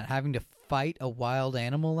imagine that, having to fight a wild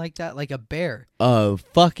animal like that, like a bear.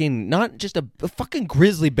 Fucking, not just a fucking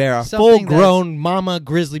grizzly bear, a Something full-grown mama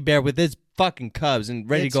grizzly bear with his fucking cubs and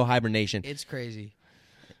ready to go hibernation. It's crazy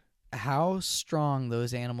how strong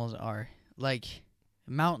those animals are. Like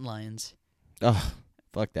mountain lions. Oh,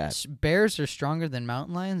 fuck that. Bears are stronger than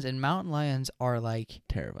mountain lions, and mountain lions are like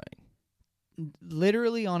Terrifying.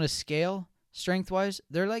 Literally on a scale, strength-wise,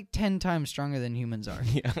 they're like 10 times stronger than humans are.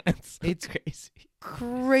 Yeah, it's crazy.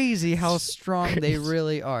 Crazy how strong they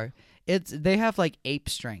really are. They have like ape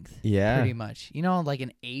strength. Yeah. Pretty much. You know, like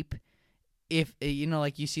an ape, if you know,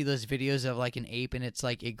 like you see those videos of like an ape and it's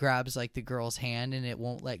like it grabs like the girl's hand and it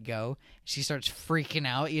won't let go. She starts freaking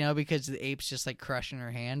out, you know, because the ape's just like crushing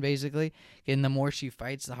her hand basically. And the more she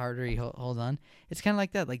fights, the harder he holds on. It's kind of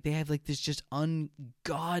like that. Like they have like this just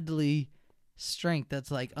ungodly strength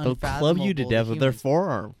that's like They'll unfathomable. club you to death with their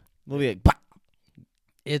forearm. They'll be like, bah!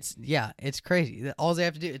 It's crazy. All they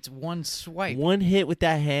have to do, it's one swipe. One hit with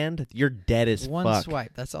that hand, you're dead as One fuck.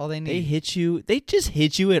 swipe. That's all they need. They just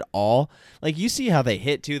hit you at all. Like you see how they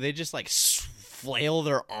hit too. They just like flail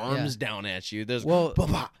their arms down at you. There's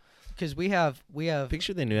because we have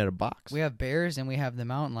picture they knew how to box. We have bears and we have the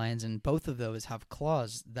mountain lions, and both of those have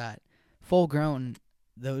claws that full grown.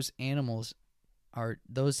 Those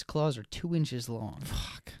claws are 2 inches long.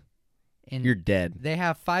 Fuck. And you're dead. They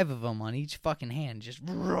have 5 of them on each fucking hand, just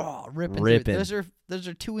ripping. Through. Those are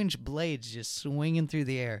 2-inch blades just swinging through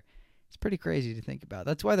the air. It's pretty crazy to think about.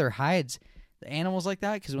 That's why their hides, the animals like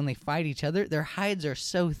that, because when they fight each other, their hides are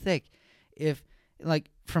so thick. If like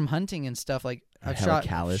from hunting and stuff, like I've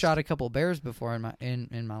shot a couple bears before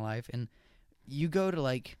in my life, and you go to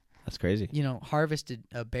like, that's crazy. You know, harvest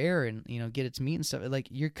a bear and get its meat and stuff. Like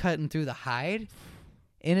you're cutting through the hide.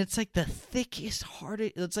 And it's like the thickest,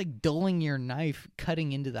 hardest. It's like dulling your knife,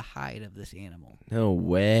 cutting into the hide of this animal. No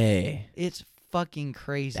way. It's fucking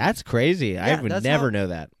crazy. That's crazy. Yeah, I would never know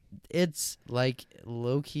that. It's like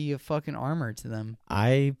low key a fucking armor to them.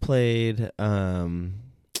 I played Red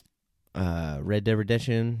Dead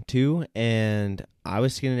Redemption 2, and I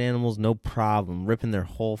was skinning animals no problem, ripping their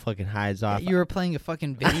whole fucking hides off. You were playing a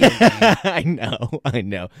fucking video game. I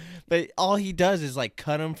know. But all he does is like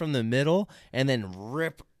cut them from the middle and then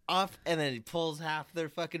rip up, and then he pulls half their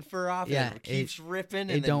fucking fur off and keeps ripping.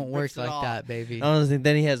 And it don't then work like off. That, baby. Honestly,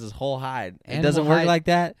 then he has his whole hide. Animal it doesn't work hide, like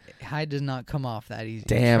that? Hide does not come off that easy.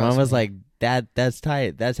 Damn, I was like, that's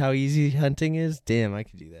tight. That's how easy hunting is? Damn, I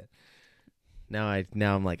could do that. Now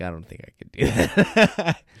I'm like, I don't think I could do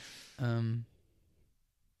that.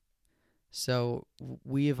 So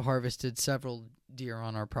we have harvested several deer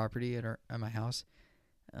on our property at my house,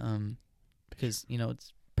 because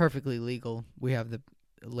it's perfectly legal. We have the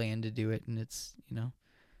land to do it, and it's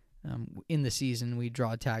in the season we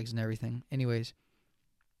draw tags and everything. Anyways,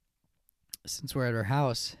 since we're at our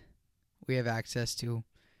house, we have access to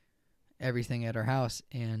everything at our house,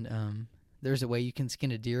 and there's a way you can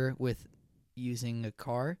skin a deer with using a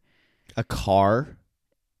car. A car?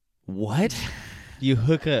 What? You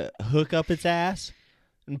hook up its ass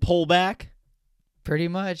and pull back? Pretty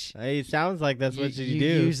much. Hey, it sounds like that's what you do.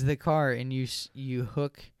 You use the car and you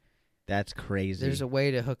hook. That's crazy. There's a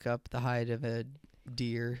way to hook up the hide of a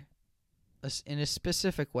deer in a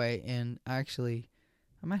specific way, and actually,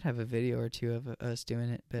 I might have a video or two of us doing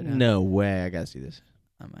it. But no way, I gotta see this.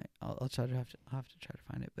 I might. I'll try to have to try to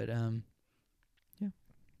find it, but yeah.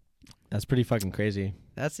 That's pretty fucking crazy.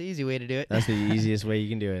 That's the easy way to do it. That's the easiest way you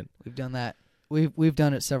can do it. We've done that. We've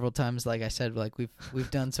done it several times. Like I said, like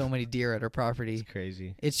we've done so many deer at our property. It's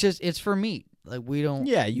crazy. It's for meat. Like we don't.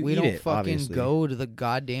 Yeah, we eat don't it, fucking obviously. go to the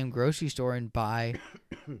goddamn grocery store and buy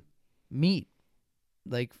meat,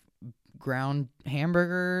 like ground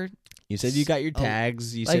hamburger. You said you got your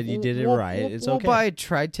tags. You said you did it we'll, right. We'll, It's we'll okay. buy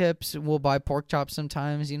tri-tips. We'll buy pork chops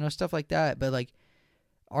sometimes. Stuff like that. But like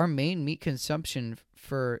our main meat consumption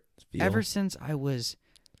for Veal. ever since I was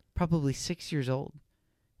probably 6 years old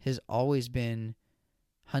has always been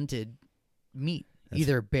hunted meat,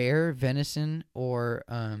 either bear, venison, or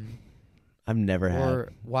I've never had.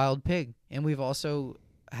 wild pig. And we've also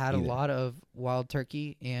had Either. a lot of wild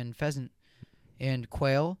turkey and pheasant and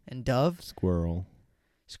quail and dove, squirrel,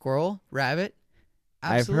 rabbit.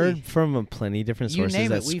 Absolutely. I've heard from plenty different You sources name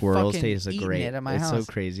that it, we've squirrels fucking taste eaten great. it at my It's so house.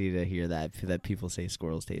 crazy to hear that people say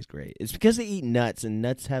squirrels taste great. It's because they eat nuts, and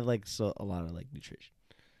nuts have like a lot of like nutrition.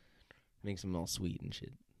 Makes them all sweet and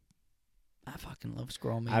shit. I fucking love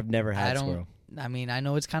squirrel meat. I've never had squirrel. I mean, I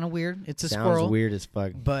know it's kind of weird. It's a Sounds squirrel. weird as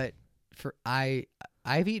fuck. But I've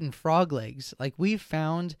eaten frog legs. Like we've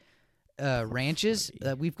found ranches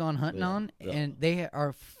that we've gone hunting on, and they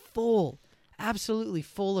are full, absolutely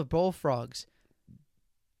full of bullfrogs.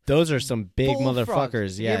 Those are some big Bullfrogs.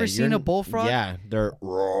 motherfuckers. Yeah, You ever seen a bullfrog? Yeah, they're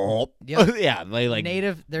Yep. yeah, they like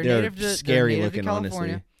native. They're they're native to scary they're native looking, to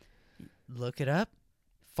California. honestly. Look it up.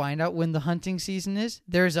 Find out when the hunting season is.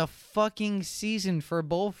 There's a fucking season for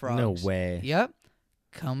bullfrogs. No way. Yep.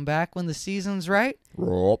 Come back when the season's right.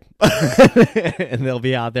 And they'll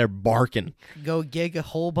be out there barking. Go gig a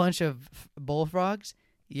whole bunch of bullfrogs.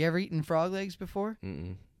 You ever eaten frog legs before?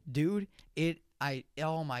 Mm-mm. Dude,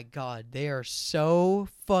 oh my god, they are so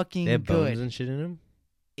fucking They have good. bones and shit in them.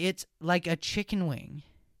 It's like a chicken wing.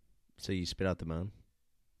 So you spit out the bone.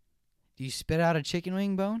 Do you spit out a chicken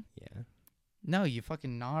wing bone? Yeah. No, you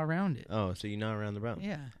fucking gnaw around it. Oh, so you gnaw around the bone.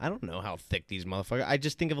 Yeah. I don't know how thick these motherfuckers. I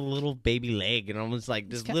just think of a little baby leg, and almost like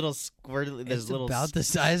this little squirt. This It's little. about the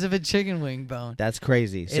size of a chicken wing bone. That's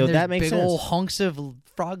crazy. And So there's that makes big sense. old hunks of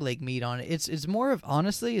frog leg meat on it. It's more of,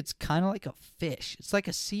 honestly, it's kind of like a fish. It's like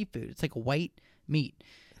a seafood. It's like a white meat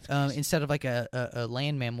instead of like a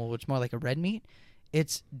land mammal, which is more like a red meat.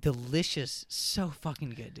 It's delicious. So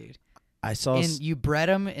fucking good, dude. I saw. And you bread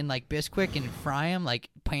them in like Bisquick and fry them,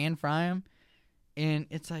 like pan fry them. And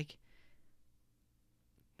it's like,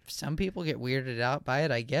 some people get weirded out by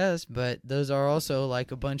it, I guess, but those are also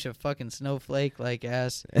like a bunch of fucking snowflake like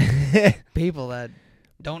ass people that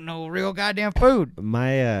don't know real goddamn food.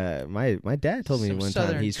 My my dad told me Some one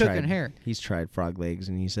southern time he's tried frog legs,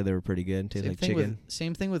 and he said they were pretty good. Tastes like chicken.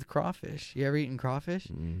 Same thing with crawfish. You ever eaten crawfish?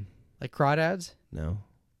 Mm, Like crawdads? no,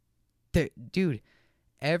 Dude,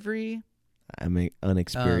 I'm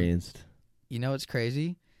unexperienced. you know what's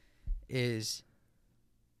crazy is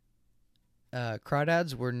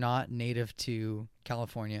crawdads were not native to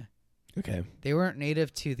California. Okay, They weren't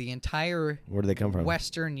native to the entire where do they come from?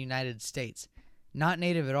 Western United States. Not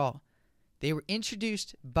native at all. They were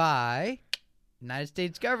introduced by United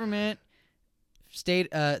States government,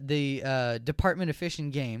 the Department of Fish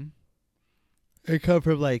and Game. They come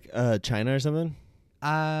from like China or something.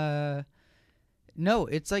 No,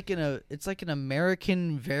 it's like an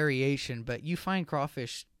American variation, but you find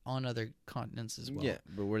crawfish on other continents as well. Yeah,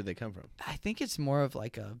 but where do they come from? I think it's more of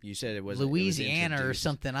like a You said it was Louisiana or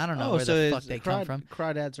something. I don't know where so the fuck they come from.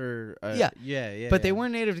 Crawdads are Yeah. But they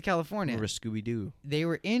weren't native to California. More of a Scooby Doo. They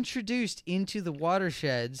were introduced into the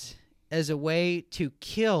watersheds as a way to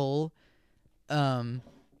kill a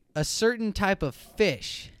certain type of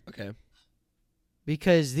fish. Okay.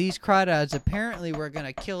 Because these crawdads apparently were going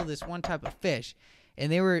to kill this one type of fish.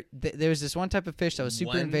 And there was this one type of fish that was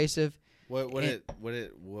super invasive. What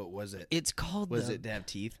was it? It's called Was it to have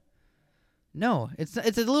teeth? No, it's a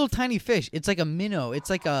little tiny fish. It's like a minnow. It's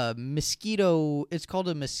like a mosquito. It's called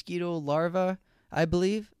a mosquito larva, I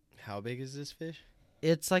believe. How big is this fish?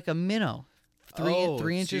 It's like a minnow. 3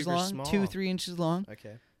 inches super long, small. 2-3 inches long.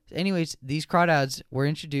 Okay. Anyways, these crawdads were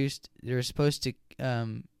introduced. They were supposed to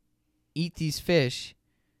eat these fish.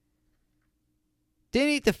 Didn't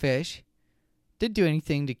eat the fish. Didn't do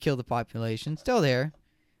anything to kill the population. Still there.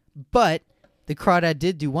 But the crawdad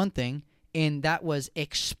did do one thing, and that was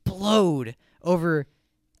explode over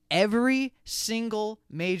every single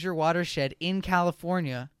major watershed in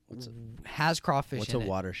California has crawfish What's in a it.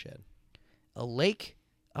 watershed? A lake,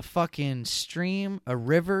 a fucking stream, a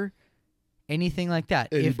river, anything like that.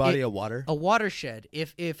 Any body of water? A watershed.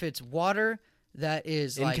 If it's water that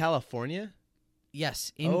is In like California?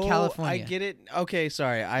 yes, in California. I get it. Okay,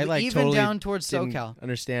 sorry. I even totally down towards didn't SoCal.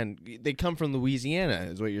 understand. They come from Louisiana,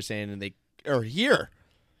 is what you're saying, and they are here.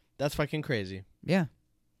 That's fucking crazy. Yeah.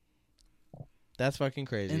 That's fucking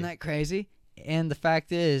crazy. Isn't that crazy? And the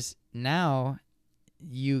fact is, now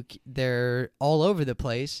they're all over the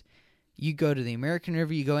place. You go to the American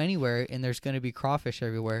River, you go anywhere, and there's going to be crawfish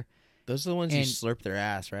everywhere. Those are the ones you slurp their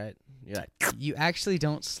ass, right? You're like, you actually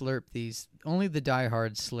don't slurp these. Only the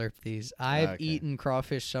diehards slurp these. I've eaten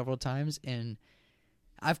crawfish several times, and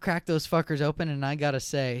I've cracked those fuckers open, and I gotta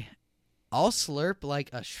say, I'll slurp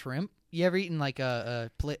like a shrimp. You ever eaten like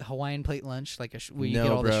a Hawaiian plate lunch, like where you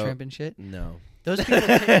get all the shrimp and shit? No. Those people,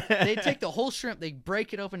 they take the whole shrimp, they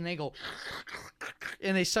break it open, and they go,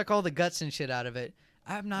 and they suck all the guts and shit out of it.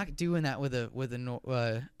 I'm not doing that with a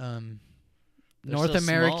North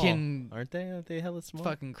American, small, aren't they? Aren't they hella small?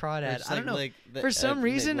 Fucking crawdad. I don't know. Like for some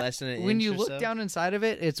reason, when you look so? down inside of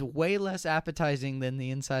it, it's way less appetizing than the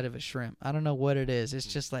inside of a shrimp. I don't know what it is. It's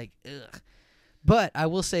just like, ugh. But I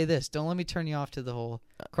will say this. Don't let me turn you off to the whole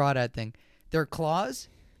crawdad thing. Their claws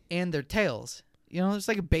and their tails. You know, it's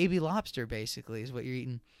like a baby lobster, basically, is what you're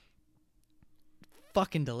eating.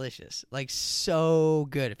 Fucking delicious. Like, so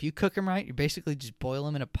good. If you cook them right, you basically just boil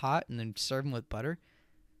them in a pot and then serve them with butter.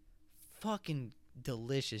 Fucking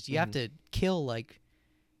delicious. You have to kill like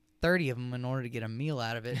 30 of them in order to get a meal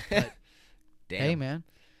out of it. But Damn. Hey, man.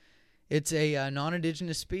 It's a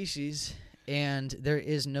non-indigenous species, and there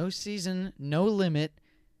is no season, no limit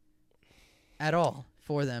at all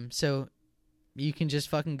for them. So you can just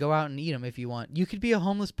fucking go out and eat them if you want. You could be a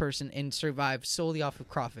homeless person and survive solely off of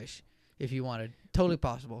crawfish if you wanted. Totally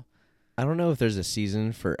possible. I don't know if there's a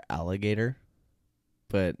season for alligator,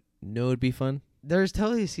 but no, it'd be fun. There's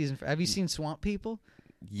totally a season for. Have you seen Swamp People?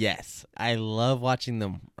 Yes, I love watching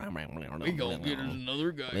them. We gonna get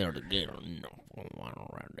another guy. They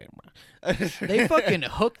They fucking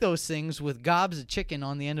hook those things with gobs of chicken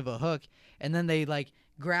on the end of a hook, and then they like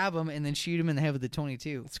grab them and then shoot them in the head with the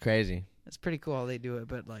 22. It's crazy. It's pretty cool how they do it,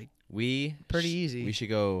 but like Pretty easy. We should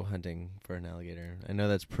go hunting for an alligator. I know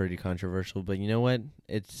that's pretty controversial, but you know what?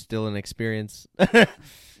 It's still an experience.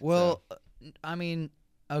 Well, I mean,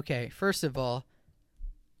 okay. First of all,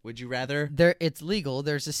 would you rather? it's legal.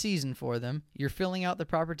 There's a season for them. You're filling out the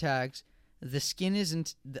proper tags. The skin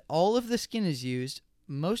isn't. All of the skin is used.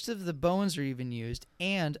 Most of the bones are even used,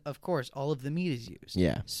 and of course, all of the meat is used.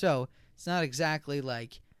 Yeah. So it's not exactly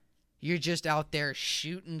like you're just out there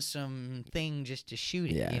shooting some thing just to shoot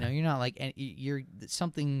it. Yeah. You know, you're not like you're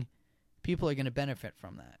something. People are going to benefit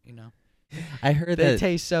from that. You know. I heard They that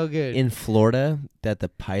taste so good. in Florida that the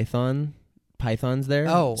pythons there.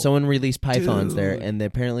 Oh, someone released pythons there, dude. and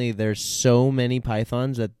apparently there's so many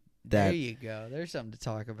pythons that there you go. There's something to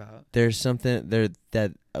talk about. there's something there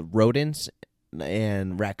that rodents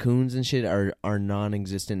and raccoons and shit are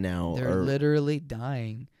non-existent now. They're or literally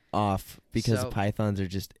dying. off because So- pythons are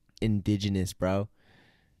just indigenous, bro.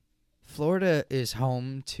 Florida is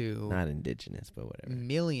home to Not indigenous, but whatever.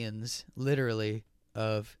 millions, literally,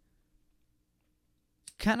 of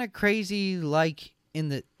kind of crazy, like in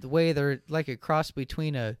the way they're like a cross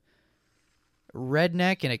between a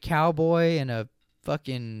redneck and a cowboy and a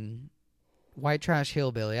fucking white trash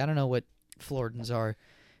hillbilly. I don't know what Floridans are,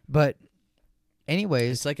 but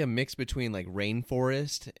anyways, It's like a mix between like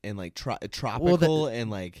rainforest and like tropical and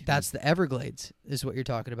like that's the Everglades is what you're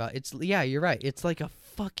talking about. It's you're right. It's like a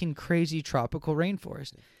fucking crazy tropical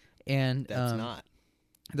rainforest, and that's not.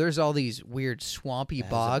 There's all these weird swampy It has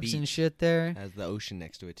a bogs and beach. shit there. Has the ocean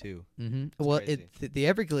next to it too. Mm-hmm. Well, crazy. the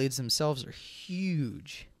Everglades themselves are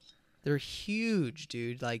huge. They're huge,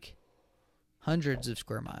 dude. Like hundreds of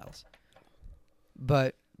square miles.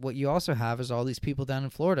 But what you also have is all these people down in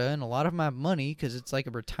Florida, and a lot of them have money because it's like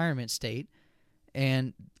a retirement state.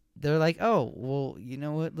 And they're like, oh, well, you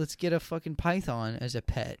know what? Let's get a fucking python as a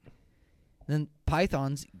pet. Then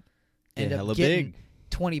pythons end hella up getting big.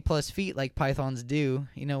 20 plus feet like pythons do,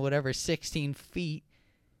 you know, whatever, 16 feet.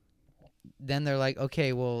 Then they're like,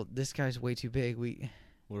 okay, well, this guy's way too big. What do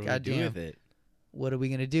we do Goddamn. with it? What are we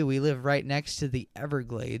going to do? We live right next to the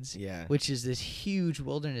Everglades, Yeah. which is this huge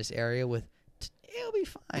wilderness area with, it'll be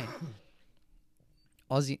fine.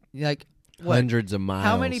 Like, what? Hundreds of miles.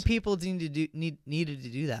 How many people needed to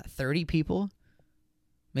do that? 30 people?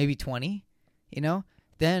 Maybe 20? You know?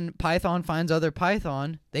 Then python finds other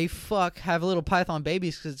python. They have little python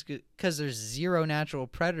babies because there's zero natural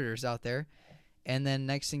predators out there. And then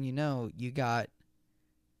next thing you know, you got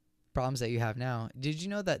problems that you have now. Did you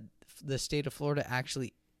know that the state of Florida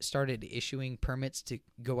actually started issuing permits to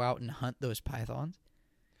go out and hunt those pythons?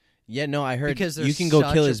 Yeah, no, I heard Because you there's can go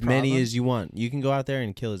such kill a as many problem. as you want. You can go out there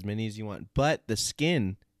and kill as many as you want, but the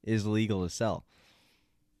skin is legal to sell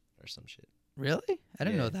or some shit. Really? I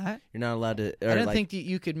didn't Yeah. know that. You're not allowed to. I didn't think that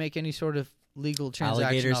you could make any sort of legal transaction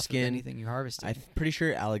Alligator off skin, of anything you harvest. I'm pretty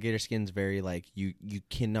sure alligator skin's very like you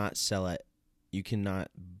cannot sell it. You cannot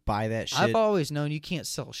buy that shit. I've always known you can't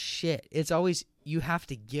sell shit. It's always you have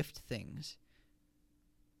to gift things.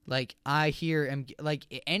 Like I hear, like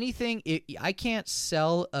anything. I can't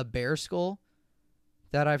sell a bear skull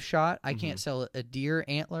that I've shot. I can't sell a deer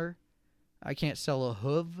antler. I can't sell a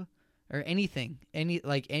hoof or anything.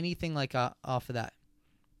 Anything like off of that.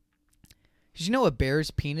 Did you know a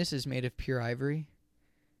bear's penis is made of pure ivory?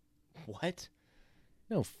 What?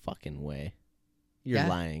 No fucking way. You're Yeah.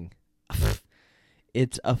 lying.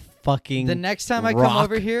 It's a fucking The next time I come rock.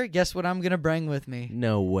 over here, guess what I'm gonna bring with me?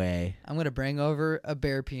 No way. I'm gonna bring over a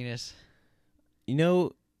bear penis. You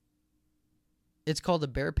know, It's called a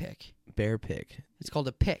bear pick. bear pick. It's called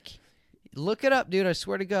a pick. Look it up, dude. I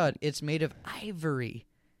swear to God, it's made of ivory.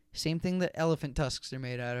 Same thing that elephant tusks are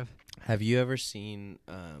made out of. Have you ever seen,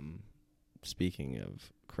 speaking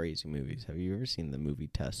of crazy movies, have you ever seen the movie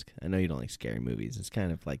Tusk? I know you don't like scary movies. It's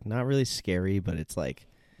kind of like not really scary, but it's like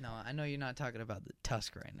No, I know you're not talking about the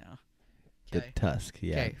tusk right now. the Tusk.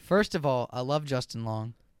 Yeah. Okay. First of all, I love Justin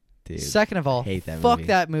Long. Dude. Second of all, hate that fuck movie.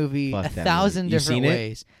 that movie Fuck a that thousand movie. You different seen it?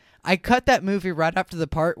 ways. I cut that movie right after the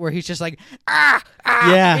part where he's just like, ah,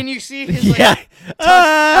 Yeah. and you see his like, Yeah.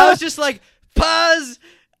 I was just like, pause,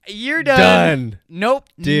 you're done. Done. Nope,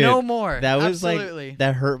 Dude, no more. That was Absolutely. like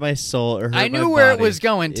that hurt my soul. Or hurt I my knew where it body. was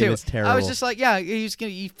going too. It was terrible. I was just like, yeah,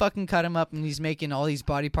 he fucking cut him up and he's making all these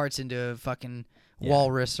body parts into a fucking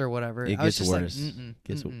walrus or whatever. It I was gets just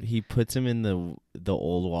worse. like, He puts him in the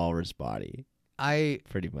old walrus body, I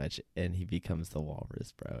pretty much, and he becomes the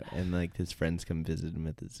walrus, bro. And like his friends come visit him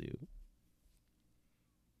at the zoo.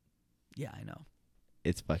 yeah, I know.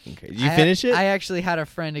 It's fucking crazy. You finish it? I actually had a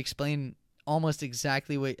friend explain almost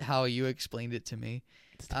exactly how you explained it to me.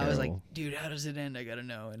 It's I was like, terrible. dude, how does it end? I gotta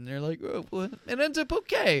know. And they're like, oh, what? It ends up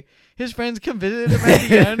okay. His friends come visit him at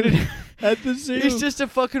the end. And At the zoo, he's just a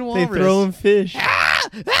fucking they walrus. throw him fish. Ah!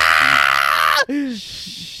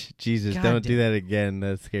 Jesus, God don't do damn. that again.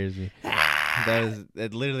 That scares me. That's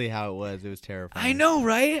literally how it was. It was terrifying. I know,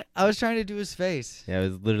 right? I was trying to do his face. Yeah, it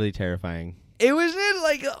was literally terrifying. It was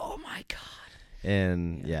like, oh my god.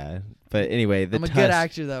 And but anyway, the I'm a Tusk, good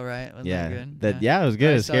actor though, right? Wasn't Yeah, that good? it was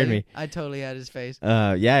good. I It saw scared you. me. I totally had his face.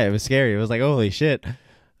 Yeah, it was scary. It was like, holy shit. I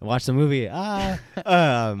watched the movie. Yeah,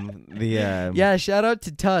 shout out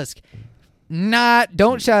to Tusk.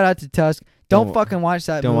 Don't shout out to Tusk. Don't fucking watch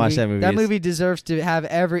that don't movie. watch that movie. That It's- movie deserves to have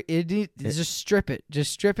just strip it.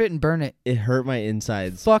 Just strip it and burn it. It hurt my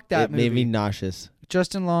insides. Fuck that It made me movie. nauseous.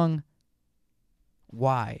 Justin Long,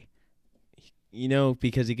 why? You know,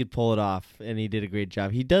 because he could pull it off, and he did a great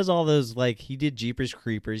job. He does all those, like, he did Jeepers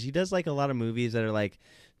Creepers. He does like a lot of movies that are like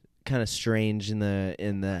kind of strange in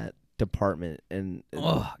that department. And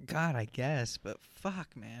Oh God, I guess, but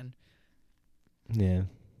fuck, man. yeah,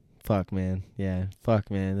 fuck, man. Yeah, fuck,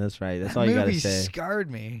 man. That's right. That's That all you gotta movie say. scarred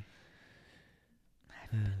me. I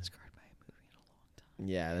haven't been scarred by a movie in a long time.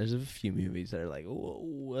 Yeah, there's a few movies that are like,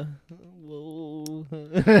 whoa,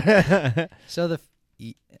 whoa. So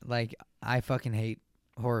I fucking hate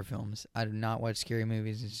horror films. I do not watch scary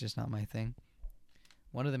movies. It's just not my thing.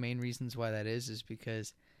 One of the main reasons why that is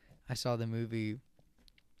because I saw the movie.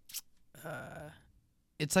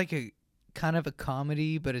 It's like a kind of a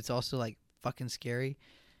comedy, but it's also like fucking scary.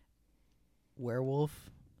 Werewolf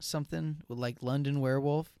something with like London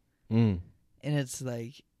Werewolf, Mm. and it's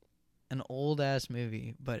like an old ass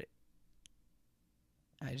movie, but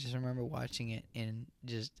I just remember watching it and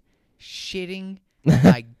just shitting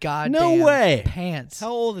my goddamn No way. pants.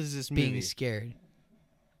 How old is this movie? Being scared.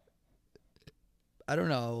 I don't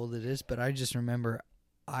know how old it is, but I just remember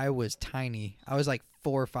I was tiny. I was like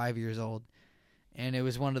 4 or 5 years old. And it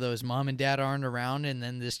was one of those mom and dad aren't around, and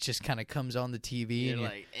then this just kind of comes on the TV. You're and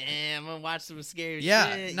like, I'm gonna watch some scary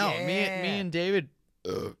yeah, shit. no, yeah. me and David,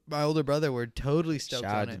 my older brother, were totally stoked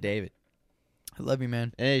Shout on out to it. David. I love you,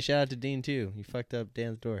 man. Hey, shout out to Dean too. You fucked up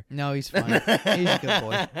Dan's door. No, he's fine. He's a good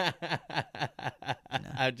boy.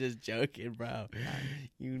 I'm just joking, bro.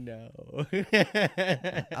 You know.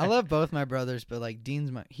 I love both my brothers, but like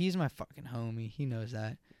he's my fucking homie. He knows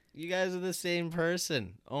that. You guys are the same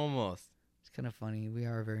person, almost. It's kind of funny. We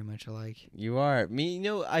are very much alike. You are. Me, you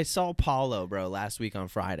know, I saw Paulo, bro, last week on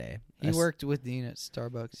Friday. He worked with Dean at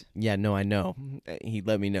Starbucks. Yeah, no, I know. He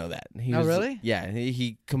let me know that. He Oh, was, really? Yeah,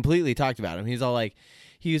 he completely talked about him. He was all like,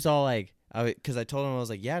 because I told him, I was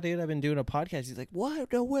like, yeah, dude, I've been doing a podcast. He's like,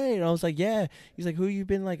 what? No way. And I was like, yeah. He's like, who you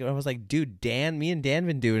been like? And I was like, dude, Dan, me and Dan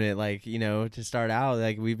been doing it, like, you know, to start out.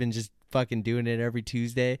 Like, we've been just fucking doing it every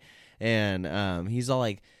Tuesday. And he's all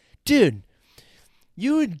like, dude,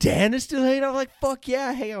 you and Dan are still hanging out? I'm like, fuck yeah,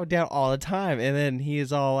 I hang out with Dan all the time. And then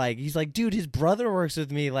he's like, dude, his brother works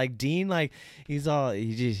with me. Like, Dean, like, he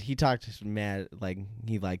talked mad, like,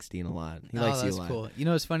 he likes Dean a lot. He likes you a lot. That's cool. You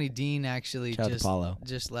know, it's funny. Dean actually Shout out to Paulo.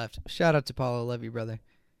 just left. Shout out to Paulo. Love you, brother.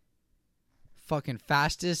 Fucking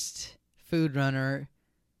fastest food runner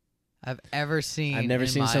I've ever seen. I've never in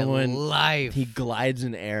seen my someone. life. He glides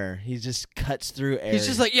in air. He just cuts through air. He's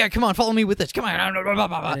just like, yeah, come on, follow me with this. Come on.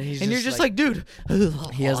 And you're just like, dude.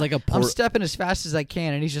 He has like a I'm stepping as fast as I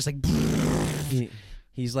can, and he's just like.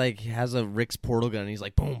 He's like has a Rick's portal gun. And he's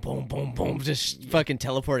like boom, boom, boom, boom, just fucking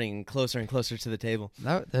teleporting closer and closer to the table.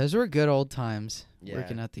 Those were good old times. Yeah.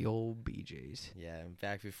 Working at the old BJ's. Yeah,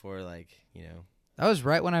 back before like That was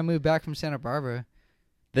right when I moved back from Santa Barbara.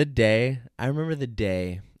 I remember the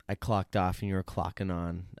day I clocked off and you were clocking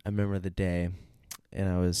on. I remember the day, and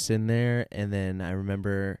I was sitting there, and then I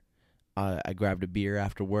remember I grabbed a beer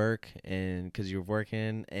after work, and because you were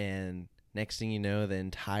working, and next thing you know, the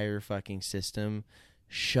entire fucking system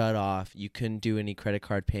shut off. You couldn't do any credit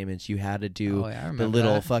card payments. You had to do the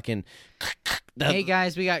little fucking. Hey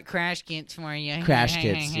guys, we got crash kits for you. Crash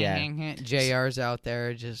kits, yeah. JR's out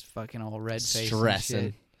there just fucking all red faced,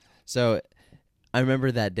 stressing. So I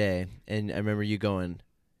remember that day, and I remember you going,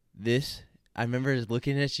 I remember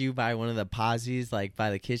looking at you by one of the posies, like by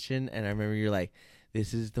the kitchen, and I remember you're like,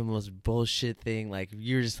 this is the most bullshit thing. Like,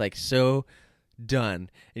 you're just like so done,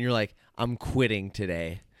 and you're like, I'm quitting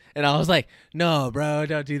today. And I was like, no, bro,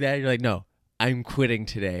 don't do that. You're like, no, I'm quitting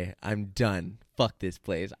today. I'm done. Fuck this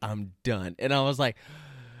place. I'm done. And I was like,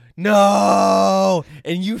 no.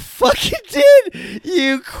 And you fucking did.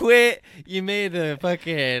 You quit. You made the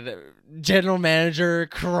fucking general manager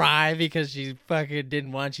cry because she fucking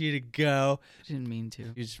didn't want you to go. She didn't mean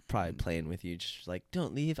to. She was probably playing with you. Just like,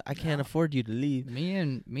 don't leave. I can't afford you to leave. Me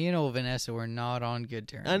and old Vanessa were not on good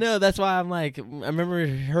terms. I know. That's why I'm like, I remember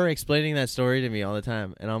her explaining that story to me all the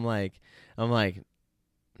time. And I'm like,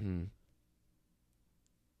 Dan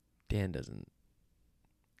doesn't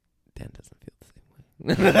feel the same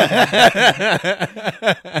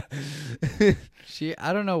way.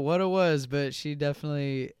 I don't know what it was, but she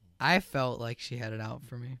definitely, I felt like she had it out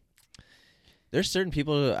for me. There's certain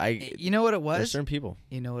people you know what it was? There's certain people.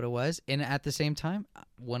 You know what it was? And at the same time,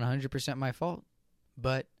 100% my fault.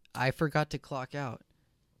 But I forgot to clock out.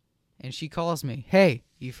 And she calls me, hey,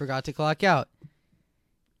 you forgot to clock out.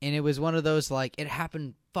 And it was one of those, like, it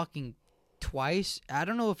happened fucking twice. I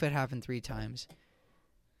don't know if it happened 3 times.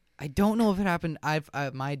 I don't know if it happened.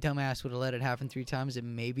 My dumbass would have let it happen 3 times. It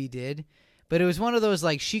maybe did. But it was one of those,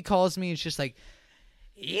 like, she calls me and it's just like,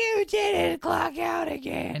 you didn't clock out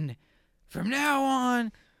again. From now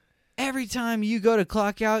on, every time you go to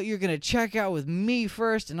clock out, you're going to check out with me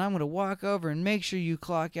first, and I'm going to walk over and make sure you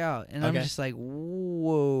clock out. And I'm just like,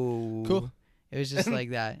 whoa. Cool. It was just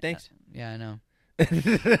like that. Thanks. Yeah, I know.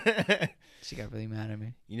 She got really mad at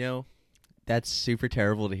me. You know, that's super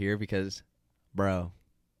terrible to hear because, bro,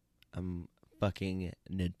 I'm fucking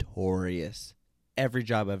notorious. Every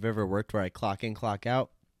job I've ever worked where I clock in, clock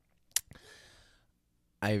out,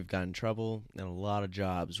 I've gotten in trouble in a lot of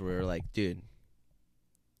jobs where, like, dude,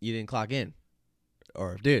 you didn't clock in.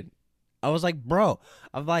 Or, dude, I was like, bro,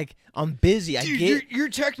 I'm busy. Dude, you're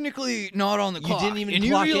technically not on the clock. You didn't even and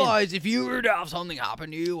clock you realize if you were to have something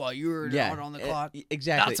happen to you while you were not on the clock,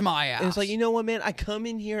 exactly. that's my ass. And it's like, you know what, man? I come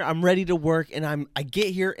in here, I'm ready to work, and I get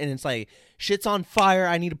here, and it's like, shit's on fire.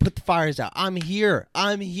 I need to put the fires out. I'm here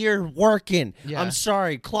working. Yeah. I'm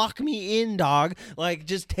sorry. Clock me in, dog. Like,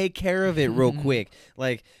 just take care of it real quick.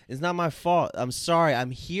 Like, it's not my fault. I'm sorry.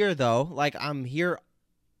 I'm here, though. Like, I'm here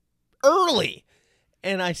early.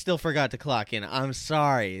 And I still forgot to clock in. I'm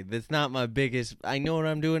sorry. That's not my biggest. I know what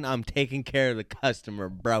I'm doing. I'm taking care of the customer,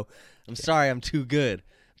 bro. I'm sorry. I'm too good.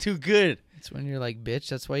 Too good. It's when you're like, bitch,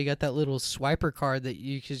 that's why you got that little swiper card that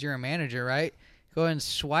because you're a manager, right? Go ahead and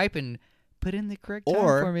swipe and put in the correct time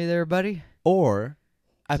for me there, buddy. Or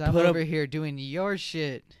I'm over here doing your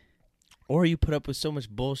shit. Or you put up with so much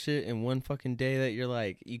bullshit in one fucking day that you're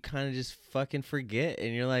like, you kind of just fucking forget.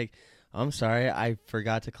 And you're like, I'm sorry. I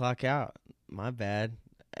forgot to clock out. My bad.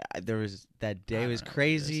 That day was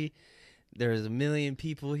crazy. There was a million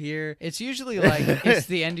people here. It's usually like it's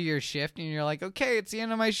the end of your shift, and you're like, okay, it's the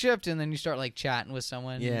end of my shift, and then you start like chatting with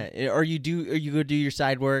someone. Yeah, or you go do your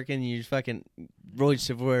side work, and you just fucking roll your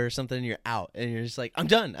silverware or something, and you're out, and you're just like, I'm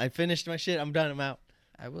done. I finished my shit. I'm done. I'm out.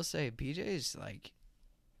 I will say, BJ's like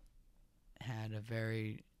had a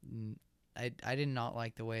very. I did not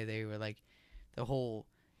like the way they were like, the whole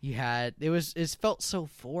it felt so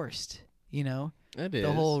forced. You know, it is.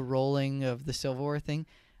 The whole rolling of the silverware thing.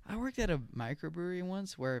 I worked at a microbrewery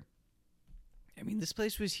once where I mean, this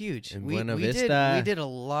place was huge. In We Buena we Vista. did a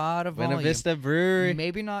lot of volume. Buena Vista Brewery.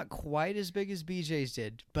 Maybe not quite as big as BJ's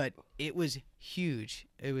did, but it was huge.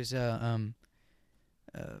 It was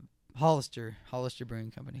Hollister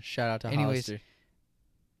Brewing Company. Shout out to Anyways, Hollister.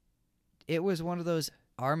 It was one of those.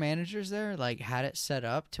 Our managers there like had it set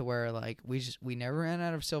up to where like we never ran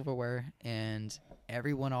out of silverware, and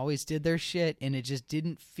everyone always did their shit, and it just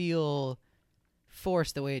didn't feel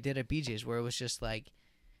forced the way it did at BJ's, where it was just like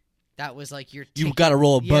that was like your You ticket. got to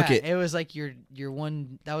roll a bucket. Yeah, it was like your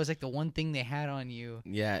one. That was like the one thing they had on you.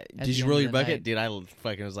 Yeah. the Did you end roll of your the bucket? night. Dude, I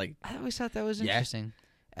fucking was like, I always thought that was Yeah. interesting.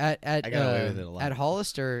 At I got away with it a lot. At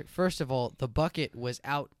Hollister, first of all, the bucket was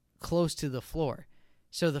out close to the floor,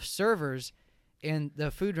 so the servers and the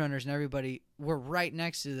food runners and everybody were right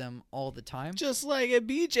next to them all the time. just like at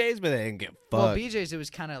BJ's, but they didn't get fucked. Well, BJ's, it was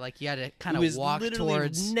kind of like you had to kind It of was walk literally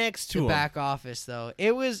towards next to the 'em. back office, though.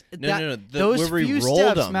 It was No. those where we few rolled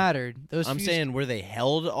steps 'em. mattered. Those I'm few saying where they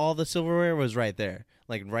held all the silverware was right there,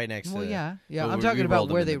 like right next well, to. yeah. but I'm we talking about rolled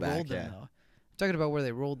 'em where in the they back, rolled them, yeah. though. I'm talking about where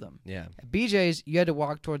they rolled them. Yeah. At BJ's, you had to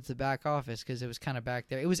walk towards the back office because it was kind of back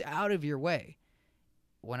there. It was out of your way.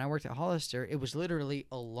 When I worked at Hollister, it was literally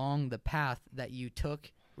along the path that you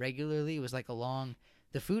took regularly. It was like along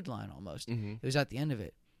the food line almost. Mm-hmm. It was at the end of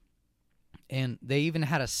it. And they even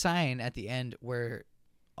had a sign at the end where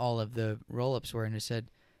all of the roll-ups were, and it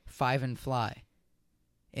said 5 and fly.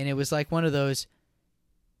 And it was like one of those,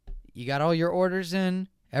 you got all your orders in,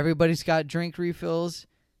 everybody's got drink refills,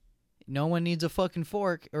 no one needs a fucking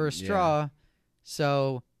fork or a straw.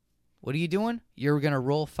 So what are you doing? You're going to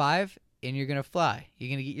roll 5 and you're going to fly. You're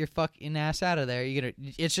going to get your fucking ass out of there.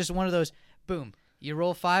 It's just one of those, boom. You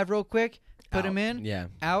roll 5 real quick, put them in, Yeah.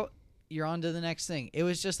 out, you're on to the next thing. It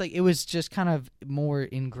was just kind of more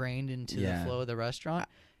ingrained into the flow of the restaurant.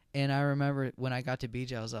 And I remember when I got to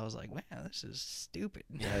BJ's, I was like, man, this is stupid.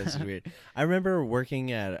 Yeah, this is weird. I remember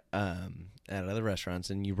working at other restaurants,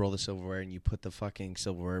 and you roll the silverware and you put the fucking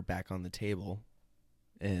silverware back on the table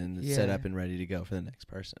and set Yeah. up and ready to go for the next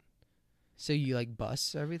person. So you like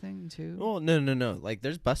bus everything too? Well, no. Like,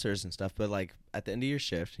 there's busters and stuff, but like at the end of your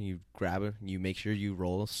shift, you grab it, you make sure you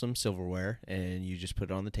roll some silverware, and you just put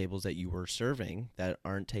it on the tables that you were serving that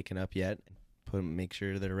aren't taken up yet. Make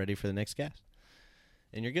sure they're ready for the next guest,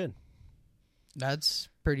 and you're good. That's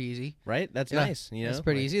pretty easy. Right? That's Yeah, nice. You know, That's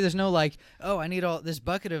pretty Like, easy. There's no like, oh, I need all this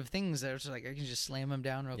bucket of things that are just like I can just slam them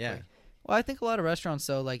down real Yeah. quick. Well, I think a lot of restaurants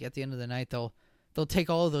though, like at the end of the night, they'll take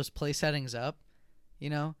all of those place settings up, you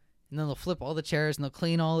know, and then they'll flip all the chairs and they'll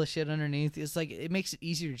clean all the shit underneath. It's like it makes it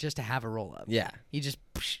easier just to have a roll up. Yeah. You just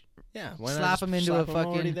Yeah. Why not slap just them into slap a 'em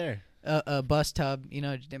already fucking there. a bus tub, you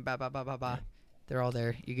know, just ba ba ba ba ba. They're all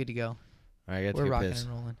there. You're good to go. All right, I got to We're take a rocking piss.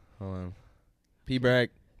 and rolling. Hold on. Pee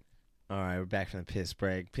break. All right, we're back from the piss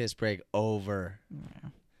break. Piss break over. Yeah.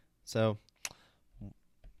 So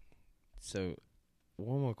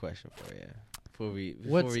one more question for you before we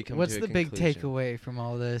come What's to a the big conclusion. takeaway from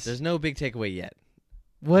all this? There's no big takeaway yet.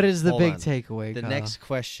 What is the Hold big on. takeaway? The Kyle? next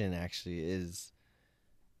question actually is,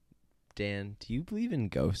 Dan, do you believe in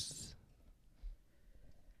ghosts?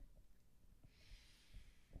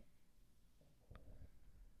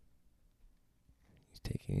 He's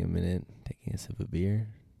taking a minute, taking a sip of beer.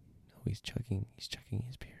 Oh, he's chugging his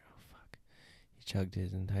beer. Oh, fuck. He chugged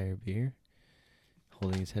his entire beer,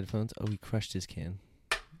 holding his headphones. Oh, he crushed his can.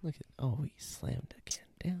 Look at, oh, he slammed the can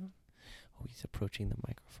down. Oh, he's approaching the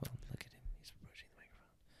microphone. Look at him. He's approaching the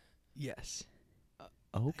microphone. Yes.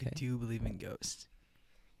 Okay. I do believe in ghosts.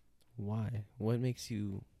 Why? What makes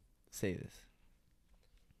you say this?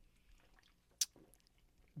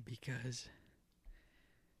 Because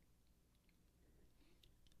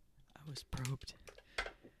I was probed.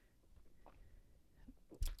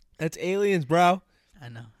 That's aliens, bro. I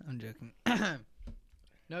know. I'm joking.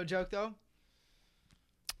 No joke, though.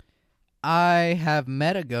 I have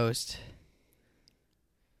met a ghost.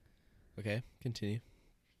 Okay, continue.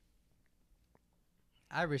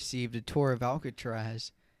 I received a tour of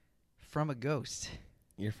Alcatraz from a ghost.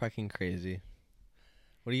 You're fucking crazy.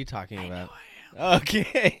 What are you talking about?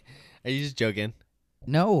 Okay. Are you just joking?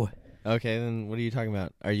 No. Okay, then what are you talking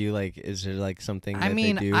about? Are you like, is there like something that I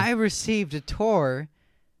mean, they do? I received a tour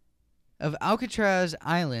of Alcatraz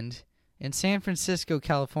Island in San Francisco,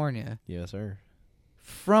 California Yes, sir.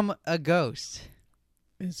 from a ghost.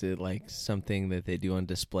 Is it like something that they do on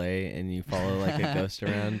display and you follow like a ghost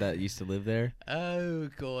around that used to live there? Oh,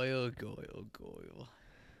 Goyle.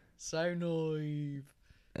 So naive.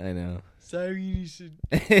 I know. So innocent.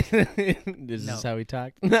 This No. is how we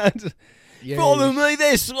talk. Yes. Follow me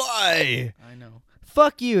this way. I know.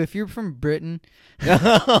 Fuck you if you're from Britain. No,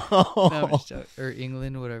 I'm just joking. Or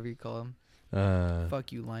England, whatever you call them.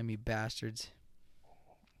 Fuck you, limey bastards.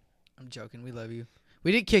 I'm joking. We love you.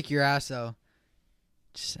 We did kick your ass though.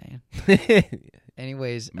 Just saying.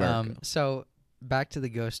 Anyways, Marco. so back to the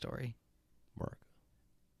ghost story. Mark.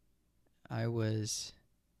 I was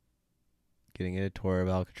Getting a tour of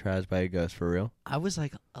Alcatraz by a ghost for real?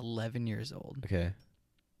 like 11 years old. Okay.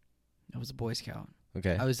 I was a Boy Scout.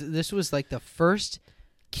 Okay. This was like the first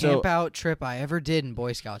camp out trip I ever did in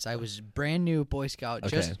Boy Scouts. I was brand new Boy Scout,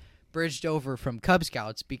 just bridged over from Cub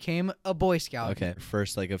Scouts, became a Boy Scout. Okay.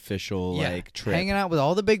 First like official like trip. Hanging out with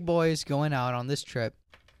all the big boys, going out on this trip.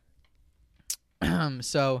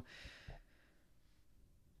 So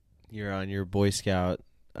You're on your Boy Scout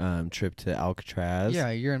trip to Alcatraz. yeah,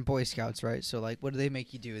 you're in Boy Scouts, right? So like, what do they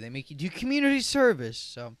make you do? They make you do community service.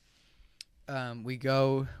 So we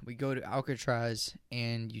go to Alcatraz,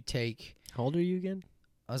 and you take. How old are you again?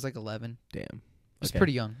 I was like 11. Damn. It's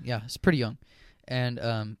pretty young. Yeah, it's pretty young. And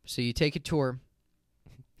so you take a tour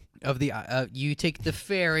of the you take the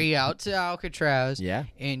ferry out to Alcatraz. Yeah.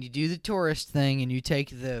 And you do the tourist thing, and you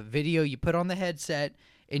take the video, you put on the headset,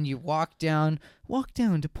 and you walk down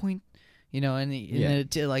to point, you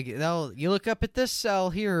look up at this cell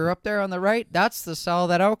here or up there on the right. That's the cell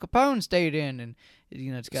that Al Capone stayed in, and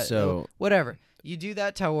it's got whatever. You do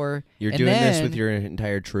that tour. You're doing this with your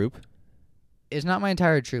entire troop? It's not my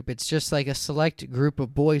entire troop. It's just like a select group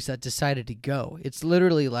of boys that decided to go. It's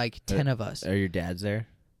literally like 10 of us. Are your dads there?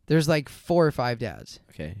 There's like 4 or 5 dads.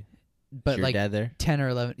 Okay. But Is your like dad there? 10 or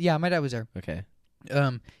 11. Yeah, my dad was there. Okay.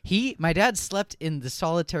 My dad slept in the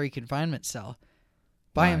solitary confinement cell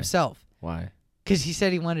by Why? himself Why? because he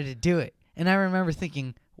said he wanted to do it. And I remember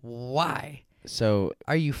thinking, why So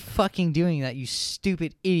are you fucking doing that, you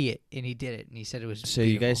stupid idiot? And he did it. And he said it was So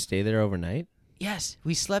you guys stay there overnight? Yes,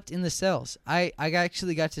 we slept in the cells. I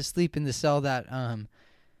actually got to sleep in the cell that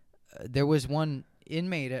there was one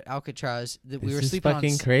inmate at Alcatraz that we were sleeping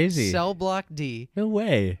fucking on crazy. Cell Block D. No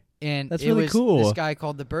way. And That's it really was cool. this guy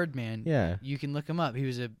called the Birdman. Yeah. You can look him up. He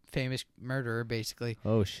was a famous murderer, basically.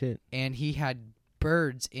 Oh shit. And he had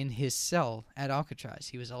birds in his cell at Alcatraz.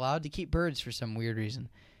 He was allowed to keep birds for some weird reason.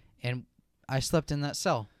 And I slept in that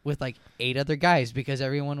cell with like 8 other guys because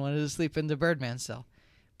everyone wanted to sleep in the Birdman cell.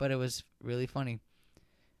 But it was really funny.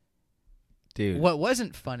 Dude. What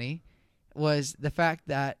wasn't funny was the fact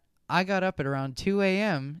that I got up at around 2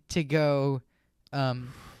 a.m. to go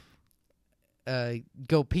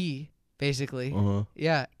pee, basically. Uh-huh.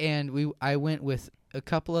 Yeah, and I went with a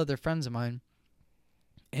couple other friends of mine,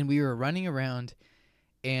 and we were running around,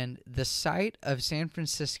 and the sight of San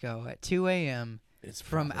Francisco at 2 a.m. It's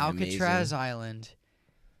from Alcatraz Island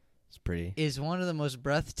It's pretty. is one of the most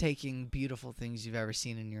breathtaking, beautiful things you've ever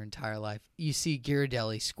seen in your entire life. You see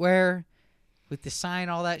Ghirardelli Square with the sign,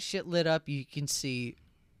 all that shit lit up. You can see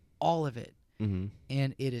all of it. Mm-hmm.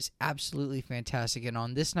 And it is absolutely fantastic. And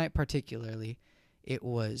on this night particularly, it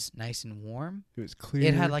was nice and warm. It was clear.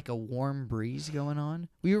 It had like a warm breeze going on.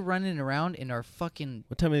 We were running around in our fucking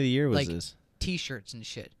What time of the year was like, this? T-shirts and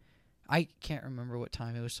shit. I can't remember what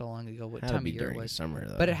time. It was so long ago. What Had to time be of year it during was. summer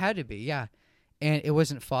though. But it had to be, yeah. And it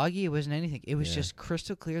wasn't foggy. It wasn't anything. It was Yeah. just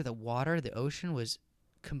crystal clear. The water, the ocean was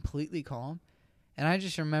completely calm. And I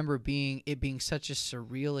just remember it being such a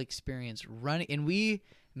surreal experience running. And we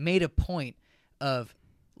made a point of,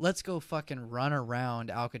 let's go fucking run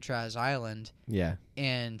around Alcatraz Island. Yeah.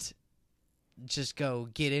 And just go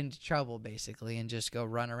get into trouble, basically, and just go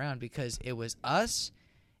run around because it was us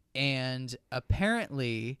and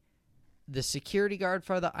apparently the security guard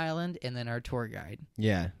for the island and then our tour guide.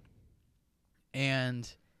 Yeah. And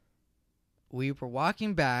we were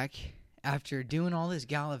walking back after doing all this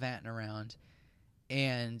gallivanting around,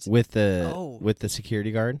 and With the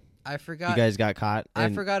security guard? I forgot. You guys got caught? I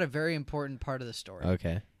forgot a very important part of the story.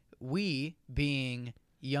 Okay. We, being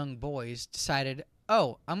young boys, decided,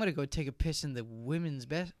 oh, I'm going to go take a piss in the women's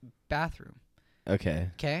bathroom.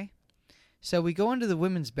 Okay. Okay? So we go into the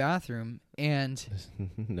women's bathroom, and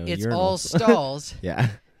No it's urinals. all stalls. Yeah.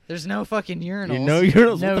 There's no fucking urinals. No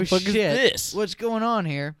urinals. No What the fuck shit. is this? What's going on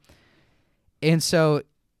here? And so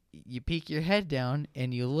you peek your head down,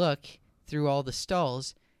 and you look through all the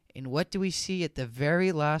stalls, and what do we see at the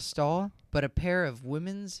very last stall but a pair of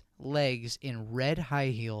women's legs in red high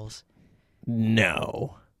heels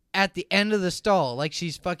No. at the end of the stall, like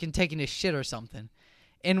she's fucking taking a shit or something.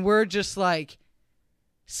 And we're just like,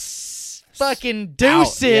 fucking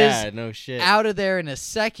deuces Yeah, no shit. out of there in a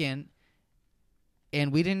second.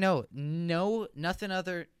 And we didn't know. No, nothing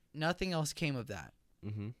else came of that.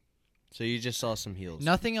 Mm-hmm. So you just saw some heels.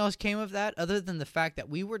 Nothing else came of that other than the fact that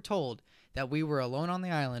we were told that we were alone on the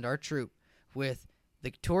island, our troop, with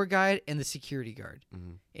the tour guide and the security guard.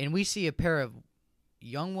 Mm-hmm. And we see a pair of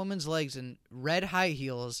young woman's legs in red high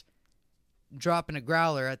heels dropping a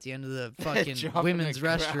growler at the end of the fucking women's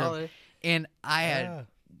restroom, and I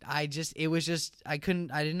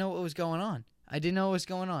didn't know what was going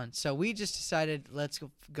on. So we just decided, let's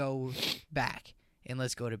go back and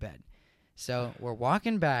let's go to bed. So we're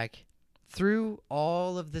walking back through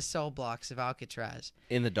all of the cell blocks of Alcatraz.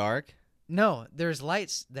 In the dark? No, there's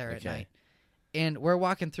lights there at night. And we're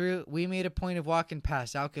walking through. We made a point of walking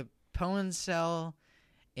past Al Capone's cell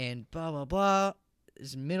and blah, blah, blah.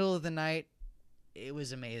 It's middle of the night. It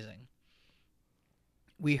was amazing.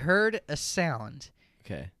 We heard a sound.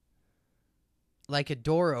 Okay. Like a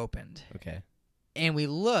door opened. Okay. And we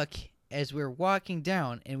look as we're walking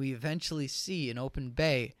down, and we eventually see an open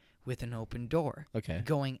bay with an open door. Okay.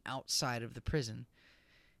 Going outside of the prison.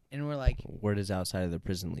 And we're like... Where does outside of the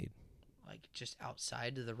prison lead? Like, just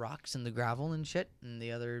outside of the rocks and the gravel and shit, and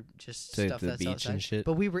the other just to stuff the that's beach outside. and shit?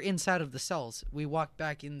 But we were inside of the cells. We walked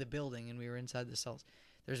back in the building, and we were inside the cells.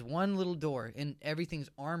 There's one little door, and everything's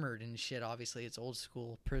armored and shit. Obviously, it's old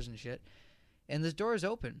school prison shit. And this door is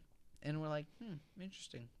open. And we're like,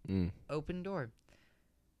 interesting. Open door.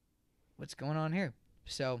 What's going on here?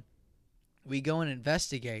 So we go and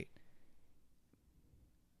investigate.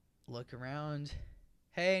 Look around.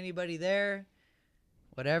 Hey, anybody there?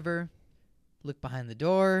 Whatever. Look behind the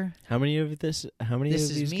door. How many of these This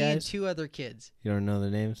is guys? me and 2 other kids. You don't know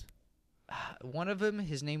their names? One of them,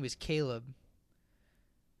 his name was Caleb.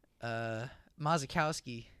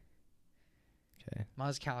 Mozakowski. Okay.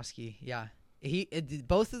 Mozakowski, yeah.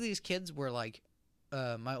 Both of these kids were like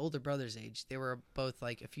my older brother's age. They were both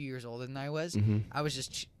like a few years older than I was. Mm-hmm. I was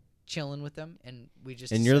just chilling with them, and we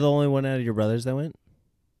just. And you're the only one out of your brothers that went?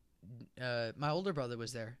 My older brother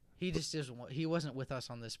was there. He wasn't with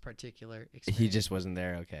us on this particular experience. He just wasn't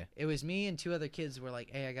there. Okay. It was me and 2 other kids were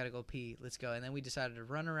like, hey, I got to go pee. Let's go. And then we decided to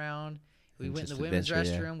run around. We went in the women's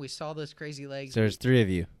restroom. Yeah. We saw those crazy legs. So there's 3 of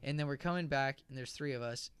you. And then we're coming back, and there's 3 of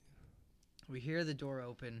us. We hear the door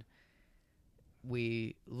open.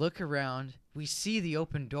 We look around. We see the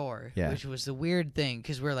open door, which was the weird thing,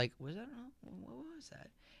 because we're like, what was that?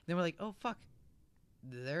 And then we're like, oh, fuck.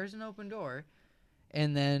 There's an open door.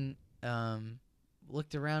 And then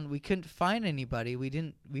looked around. We couldn't find anybody. We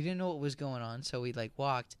didn't know what was going on, so we like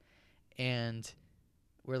walked, and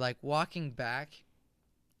we're like walking back,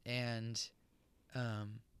 and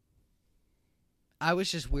I was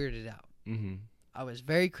just weirded out. Mm-hmm. I was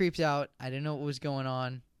very creeped out. I didn't know what was going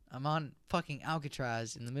on. I'm on fucking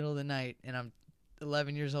Alcatraz in the middle of the night, and I'm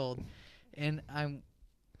 11 years old, and I'm.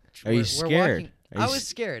 Are you scared? I was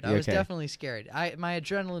scared. I was definitely scared. My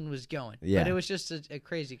adrenaline was going. Yeah. But it was just a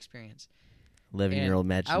crazy experience. 11-year-old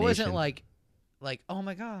imagination. I wasn't like, oh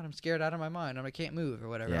my God, I'm scared out of my mind. I can't move or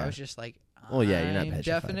whatever. Yeah. I was just like, you're not I'm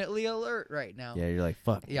definitely alert right now. Yeah, you're like,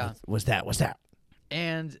 fuck. Yeah. What's that?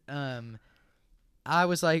 And I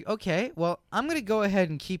was like, okay, well, I'm going to go ahead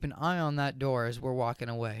and keep an eye on that door as we're walking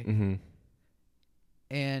away. Mm-hmm.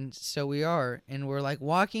 And so we are, and we're like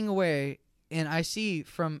walking away, and I see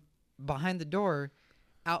from behind the door,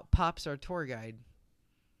 out pops our tour guide.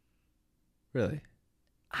 Really?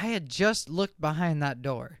 I had just looked behind that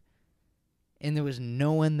door, and there was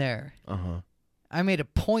no one there. Uh-huh. I made a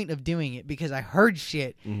point of doing it because I heard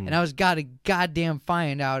shit, and I was gotta goddamn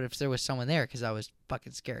find out if there was someone there because I was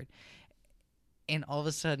fucking scared. And all of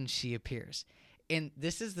a sudden, she appears. And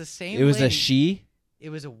this is the same It was lady. a she? It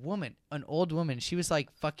was a woman, an old woman. She was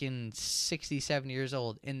like fucking 67 years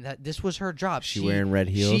old, and this was her job. She wearing red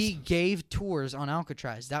heels? She gave tours on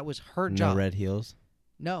Alcatraz. That was her job. No red heels?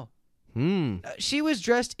 No. She was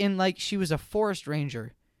dressed in like she was a forest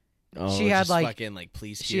ranger. Oh, she had just like fucking like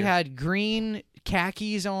police she gear. had green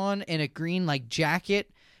khakis on and a green like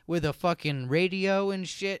jacket with a fucking radio and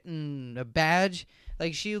shit and a badge.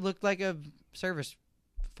 Like she looked like a Forest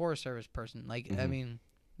Service person. Like I mean,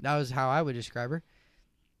 that was how I would describe her.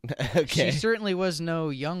 Okay. She certainly was no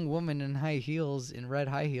young woman in high heels, in red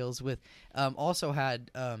high heels. With also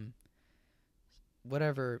had what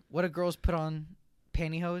do girls put on,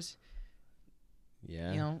 pantyhose?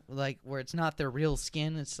 Yeah. You know, like where it's not their real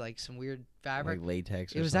skin, it's like some weird fabric. Like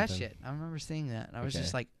latex or It was something. that shit. I remember seeing that. And I was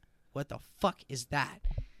just like, what the fuck is that?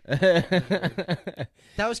 That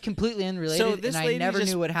was completely unrelated, and I never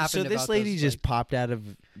knew what happened. So this about lady those, just like, popped out of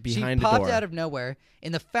behind she the door. popped out of nowhere,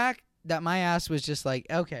 and the fact that my ass was just like,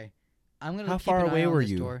 okay, I'm gonna. How keep far an eye away on were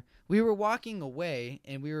this you? Door. We were walking away,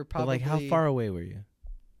 and we were But probably like, how far away were you?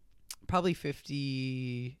 Probably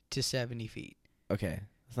 50 to 70 feet. Okay,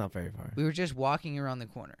 that's not very far. We were just walking around the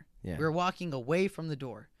corner. Yeah. We were walking away from the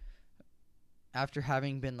door. After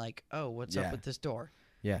having been like, oh, what's up with this door?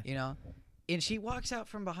 Yeah. You know? And she walks out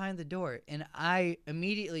from behind the door, and I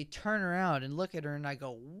immediately turn around and look at her, and I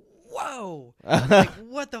go, whoa! Like,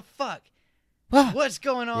 what the fuck? What's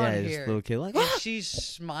going on yeah, here? just little kid like, And she's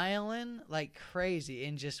smiling like crazy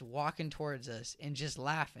and just walking towards us and just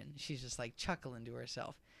laughing. She's just like chuckling to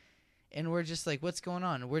herself. And we're just like, what's going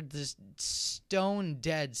on? We're just stone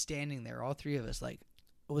dead standing there, all three of us, like,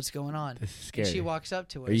 what's going on? This is scary. And she walks up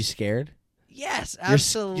to us. Are you scared? Yes, You're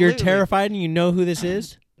absolutely. You're terrified and you know who this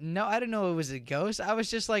is? No, I didn't know it was a ghost. I was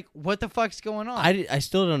just like, what the fuck's going on? I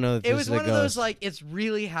still don't know if this It was is a one of ghost. those, like, it's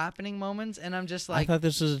really happening moments, and I'm just I like, thought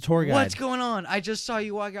this was a tour guide. what's going on? I just saw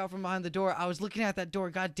you walk out from behind the door. I was looking at that door.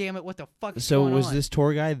 God damn it, what the fuck is So going was on? this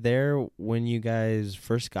tour guide there when you guys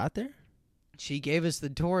first got there? She gave us the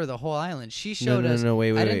tour of the whole island. She showed us. No,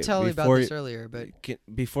 wait. I didn't tell you about this earlier, but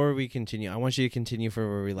Before we continue, I want you to continue from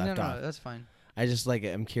where we left no, off. that's fine. I just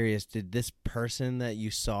I'm curious. Did this person that you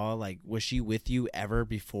saw, was she with you ever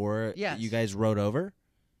before Yes. you guys rode over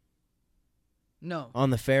No.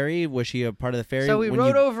 on the ferry? Was she a part of the ferry? So we when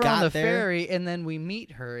rode you over on got the there? ferry, and then we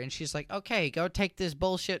meet her, and she's like, "Okay, go take this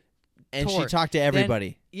bullshit." and tour. she talked to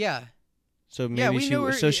everybody. Yeah. So maybe Yeah, we knew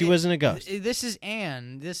her. she wasn't a ghost. This is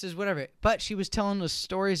Anne. This is whatever. But she was telling us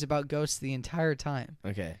stories about ghosts the entire time.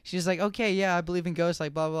 Okay. She's like, okay, yeah, I believe in ghosts,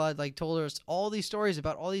 like, blah, blah, blah. Like, told us all these stories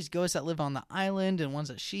about all these ghosts that live on the island and ones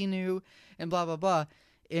that she knew and blah, blah, blah.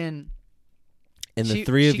 And The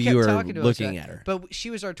three of she you kept are talking to us, looking at her. But she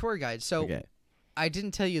was our tour guide. So Okay. I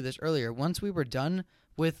didn't tell you this earlier. Once we were done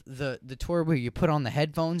with the tour where you put on the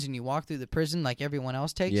headphones and you walk through the prison like everyone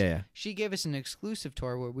else takes, Yeah. she gave us an exclusive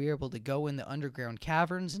tour where we were able to go in the underground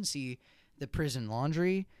caverns and see the prison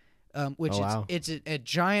laundry, which wow. it's a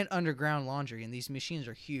giant underground laundry, and these machines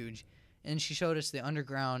are huge. And she showed us the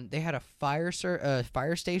underground. They had a fire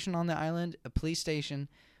station on the island, a police station,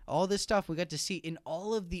 all this stuff we got to see in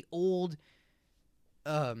all of the old,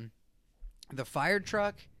 the fire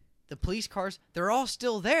truck, the police cars, they're all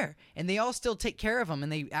still there, and they all still take care of them, and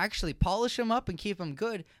they actually polish them up and keep them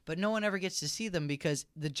good, but no one ever gets to see them because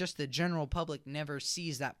the general public never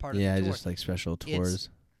sees that part of the tour. Just special tours.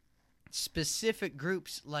 Specific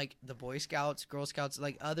groups like the Boy Scouts, Girl Scouts,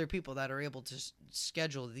 like other people that are able to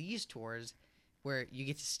schedule these tours where you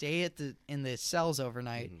get to stay in the cells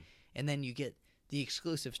overnight, and then you get the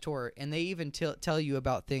exclusive tour, and they even tell you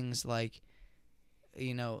about things like,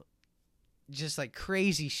 just like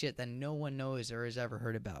crazy shit that no one knows or has ever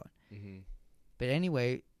heard about. Mm-hmm. But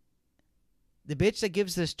anyway, the bitch that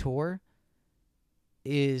gives this tour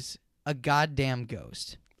is a goddamn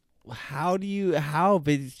ghost. But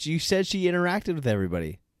you said she interacted with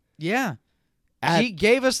everybody. Yeah. She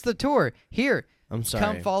gave us the tour. Here. I'm sorry.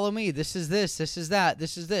 Come follow me. This is this. This is that.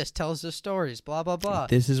 This is this. Tells us stories. Blah, blah, blah.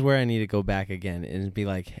 This is where I need to go back again and be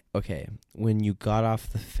like, okay, when you got off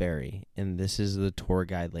the ferry and this is the tour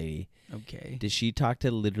guide lady, okay, did she talk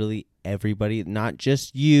to literally everybody, not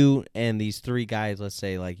just you and these three guys? Let's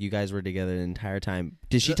say you guys were together the entire time.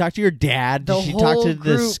 Did she talk to your dad? Did she talk to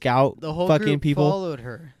the scout the whole fucking group people? Followed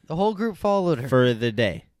her. The whole group followed her for the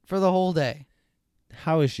day. For the whole day.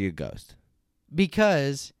 How is she a ghost?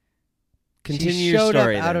 Because Continue she your showed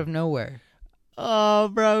story up then. out of nowhere. Oh,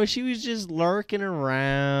 bro, she was just lurking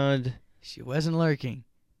around. She wasn't lurking.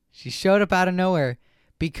 She showed up out of nowhere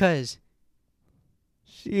because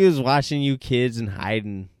she was watching you kids and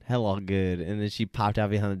hiding hella good, and then she popped out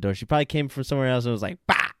behind the door. She probably came from somewhere else and was like,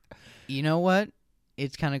 bah! You know what?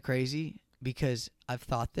 It's kind of crazy because I've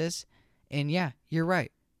thought this, and yeah, you're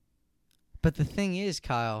right. But the thing is,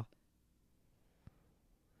 Kyle,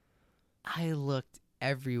 I looked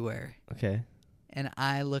everywhere. Okay. And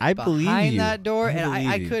I looked believe behind you. that door, and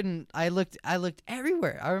I you. couldn't. I looked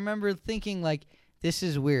everywhere. I remember thinking, like, this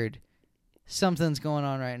is weird. Something's going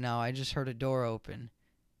on right now. I just heard a door open.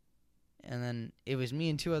 And then it was me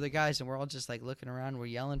and two other guys, and we're all just, like, looking around. We're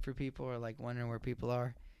yelling for people or, like, wondering where people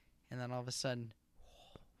are. And then all of a sudden,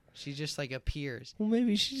 she just, like, appears. Well,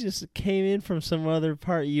 maybe she just came in from some other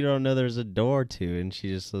part you don't know there's a door to, and she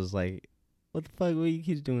just was like, what the fuck? What are you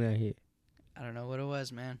kids doing out here? I don't know what it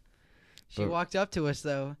was, man. She walked up to us,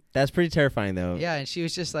 though. That's pretty terrifying, though. Yeah, and she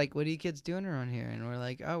was just like, what are you kids doing around here? And we're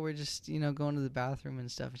like, oh, we're just, going to the bathroom and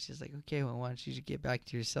stuff. And she's like, okay, well, why don't you get back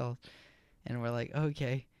to yourself? And we're like,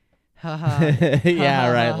 okay. Yeah,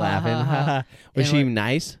 right, laughing. Was she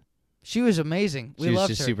nice? She was amazing. We loved her. She was her.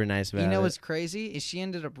 just super nice about it. You know what's crazy? Is she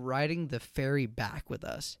ended up riding the ferry back with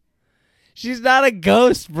us. She's not a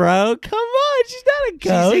ghost, bro. Come on, she's not a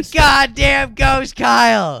ghost. She's a goddamn ghost,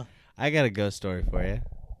 Kyle. I got a ghost story for you.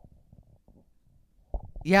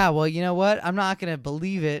 Yeah, well, you know what? I'm not going to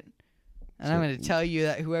believe it. And I'm going to tell you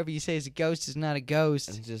that whoever you say is a ghost is not a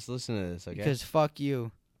ghost. Just listen to this, okay? Because fuck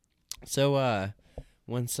you. So,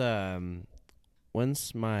 once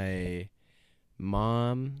my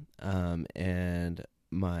mom and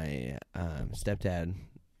my stepdad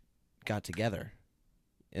got together,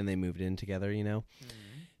 and they moved in together. Mm-hmm.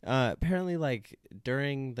 Apparently, like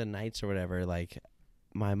during the nights or whatever, like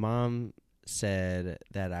my mom said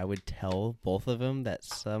that I would tell both of them that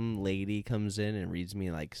some lady comes in and reads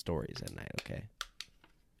me like stories at night.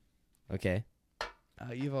 Okay.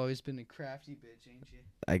 You've always been a crafty bitch, ain't you?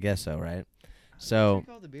 I guess so, right? Did you So, drink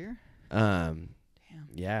all the beer? Damn. Damn.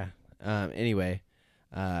 Yeah. Anyway,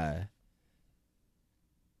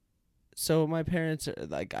 so my parents are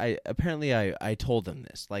like, I told them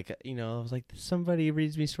this, like, I was like, somebody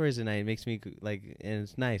reads me stories at night. It makes me like, and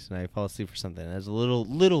it's nice, and I fall asleep or something. As a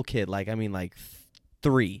little kid, like, I mean, like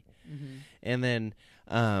 3, Mm-hmm. and then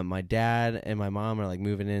my dad and my mom are like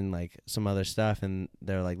moving in like some other stuff, and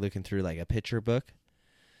they're like looking through like a picture book.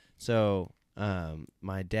 So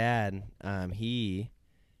my dad,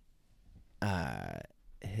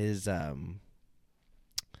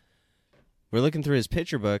 we're looking through his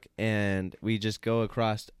picture book, and we just go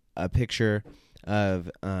across a picture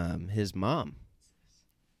of his mom,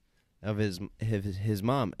 his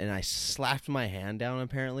mom, and I slapped my hand down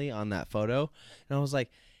apparently on that photo, and I was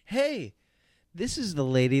like, "Hey, this is the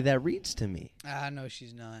lady that reads to me." No,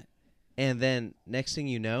 she's not. And then next thing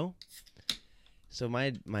you know, so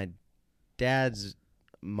my dad's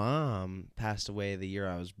mom passed away the year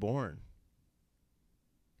I was born,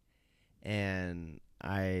 and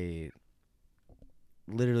I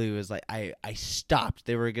literally was like, I stopped.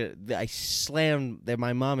 They were good. I slammed.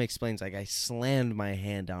 My mom explains, like, I slammed my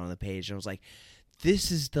hand down on the page, and I was like,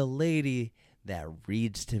 "This is the lady that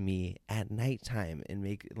reads to me at nighttime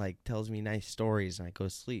and tells me nice stories, and I go to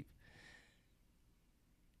sleep."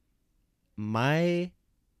 My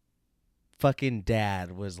fucking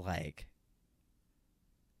dad was like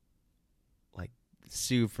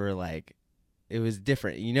super, like, it was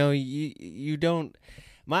different. You don't.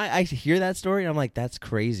 I hear that story, and I'm like, that's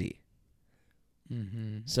crazy.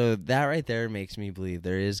 Mm-hmm. So that right there makes me believe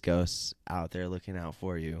there is ghosts out there looking out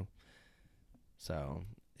for you. So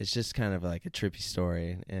it's just kind of like a trippy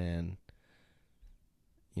story, and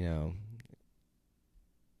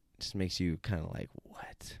just makes you kind of like,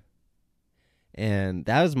 what? And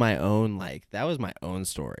that was my own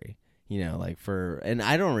story, and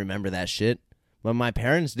I don't remember that shit, but my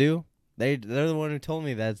parents do. They're the one who told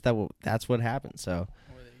me that's what happened. So.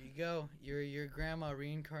 Well, there you go. Your grandma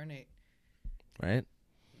reincarnate. Right?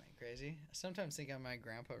 Isn't that crazy? I sometimes think I might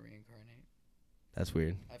grandpa reincarnate. That's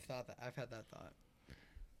weird. I've had that thought.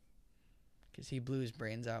 Because he blew his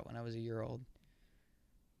brains out when I was a year old.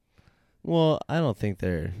 Well, I don't think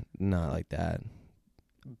they're not like that.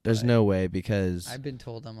 There's no way, because I've been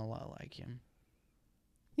told I'm a lot like him.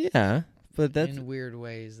 Yeah, but that's in weird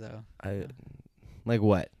ways, though. Like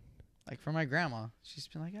what? Like for my grandma, she's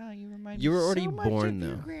been like, "Oh, you remind me You were already so much born, of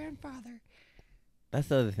your though. grandfather." That's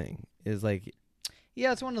the other thing. Is like,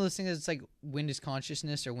 yeah, it's one of those things. It's like, when does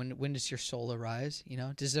consciousness, or when does your soul arise?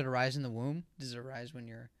 Does it arise in the womb? Does it arise when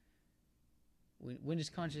you're? When does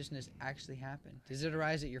consciousness actually happen? Does it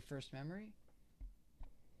arise at your first memory?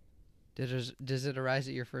 Does it arise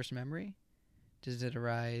at your first memory? Does it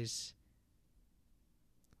arise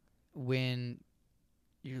when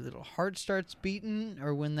your little heart starts beating,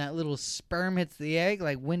 or when that little sperm hits the egg?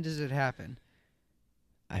 Like, when does it happen?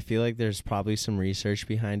 I feel like there's probably some research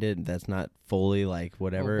behind it that's not fully like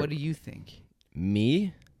whatever. Well, what do you think?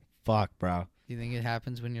 Me? Fuck, bro. Do you think it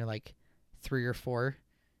happens when you're like 3 or 4?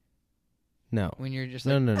 No. When you're just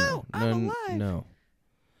No. I'm alive. No.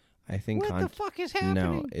 I think What the fuck is happening?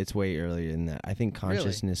 No, it's way earlier than that. I think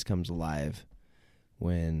consciousness comes alive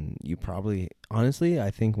when you honestly,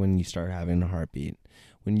 I think when you start having a heartbeat,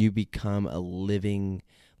 when you become a living,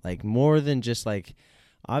 like, more than just like,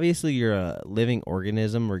 obviously you're a living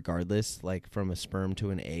organism regardless, like from a sperm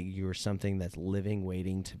to an egg, you're something that's living,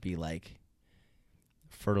 waiting to be like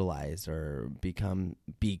fertilized or become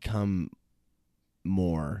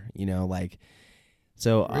more, like,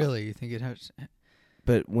 so. Really? You think it has?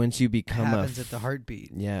 But once you become happens at the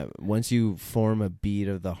heartbeat. Yeah, once you form a beat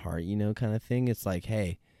of the heart, kind of thing, it's like,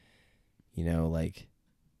 hey, like.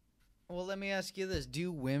 Well, let me ask you this: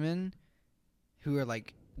 do women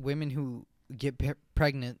who get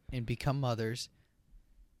pregnant and become mothers,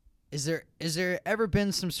 is there ever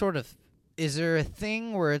been some sort of, is there a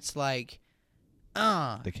thing where it's like,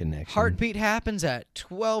 the connection, heartbeat happens at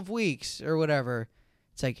 12 weeks or whatever?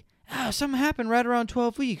 It's like, something happened right around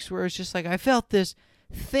 12 weeks where it's just like, I felt this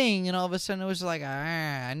thing, and all of a sudden it was like,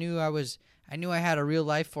 I knew I had a real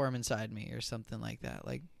life form inside me, or something like that.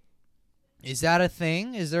 Like, is that a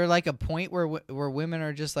thing? Is there like a point where women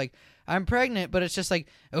are just like, I'm pregnant, but it's just like,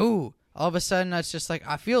 oh, all of a sudden it's just like,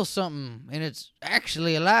 I feel something and it's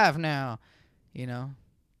actually alive now,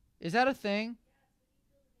 Is that a thing?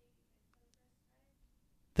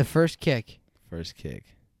 The first kick. First kick.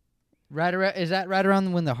 Right around, is that right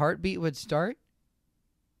around when the heartbeat would start?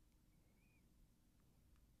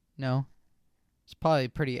 No. It's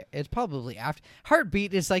probably after.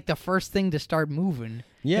 Heartbeat is like the first thing to start moving.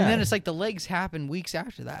 Yeah. And then it's like the legs happen weeks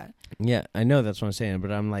after that. Yeah, I know that's what I'm saying,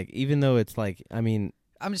 but I'm like, even though it's like, I mean,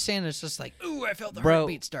 I'm just saying it's just like, ooh, I felt the Bro,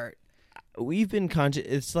 heartbeat start. we've been conscious.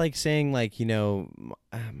 It's like saying, like, you know,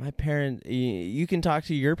 my parent. You can talk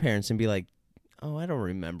to your parents and be like, "Oh, I don't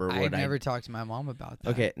remember what I've never talked to my mom about that.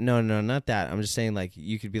 Okay, no, not that. I'm just saying, like,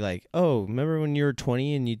 you could be like, "Oh, remember when you were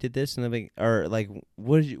 20 and you did this?" And like, or like,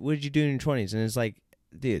 what did you do in your 20s? And it's like,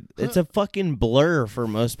 dude, it's a fucking blur for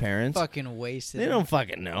most parents. Fucking wasted. They don't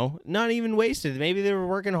fucking know. Not even wasted. Maybe they were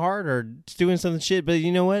working hard or doing something shit. But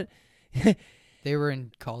you know what? They were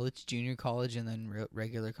in college, junior college, and then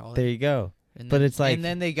regular college. There you go. And But then, it's like, and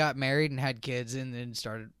then they got married and had kids, and then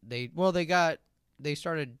started they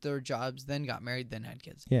started their jobs, then got married, then had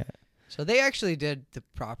kids. yeah, So they actually did the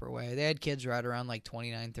proper way. They had kids right around like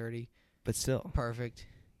 29, 30. but still, Perfect.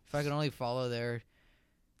 If I could only follow the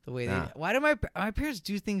way Nah. they. Why do my parents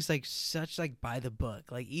do things like such like by the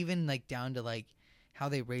book? Like even like down to like how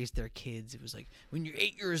they raised their kids. It was like when you're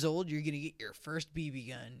 8 years old, you're gonna get your first BB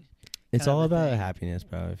gun. it's kind of all a about thing. happiness,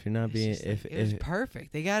 bro. If you're not It's being, just like, it was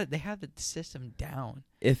perfect. They got it. They have the system down.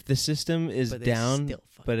 if the system is But they down, still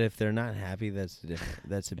fucking- but if they're not happy, that's different.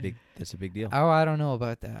 That's a big deal. Oh, I don't know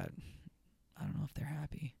about that. I don't know if they're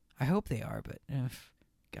happy. I hope they are, but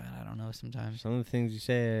God, I don't know sometimes. Some of the things you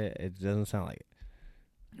say, it doesn't sound like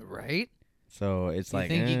it. Right? So it's You like,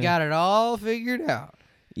 think you got it all figured out.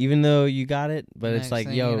 even though you got it, but Next it's like,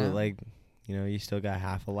 thing yo, you know. like, you know, you still got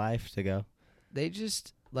half a life to go. They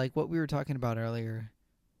just, like what we were talking about earlier,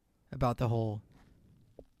 about the whole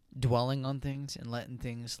dwelling on things and letting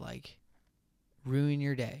things, like, ruin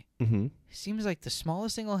your day. Mm-hmm. Seems like the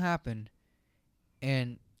smallest thing will happen,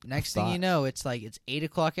 and next thing you thought. know, it's like, it's 8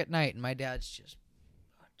 o'clock at night, and my dad's just,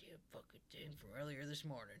 goddamn fucking thing from earlier this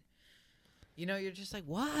morning. You know, you're just like,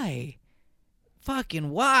 why? Fucking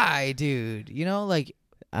why, dude? You know, like,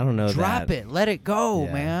 I don't know drop that. it. Let it go,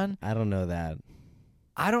 Yeah, man. I don't know that.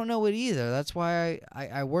 I don't know it either. That's why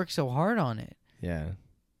I work so hard on it. Yeah.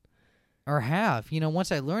 Or have. You know,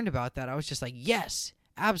 once I learned about that, I was just like, yes,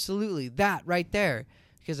 absolutely. That right there.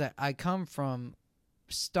 Because I come from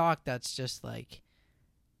stock that's just like,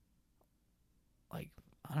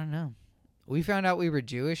 I don't know. We found out we were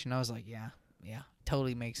Jewish, and I was like, yeah,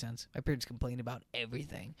 totally makes sense. My parents complain about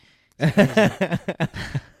everything.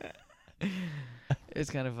 It's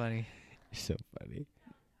kind of funny. So funny.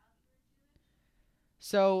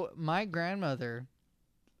 So my grandmother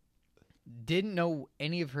didn't know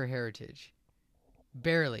any of her heritage.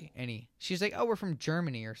 Barely any. She's like, oh, we're from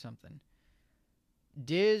Germany or something.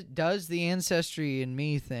 Does the ancestry in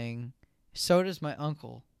me thing. So does my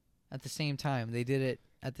uncle at the same time. They did it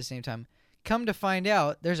at the same time. Come to find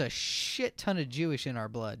out, there's a shit ton of Jewish in our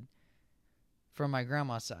blood from my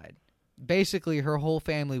grandma's side. Basically, her whole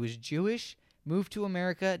family was Jewish, moved to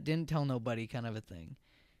America, didn't tell nobody kind of a thing.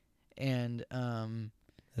 And,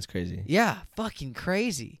 That's crazy. yeah, fucking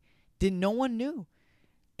crazy. No one knew.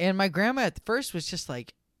 And my grandma at first was just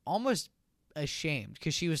like almost ashamed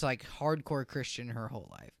because she was like hardcore Christian her whole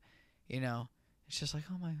life. You know? It's just like,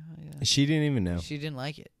 oh my God. Yeah. She didn't even know. She didn't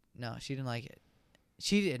like it. No, she didn't like it.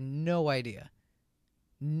 She had no idea.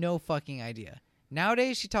 No fucking idea.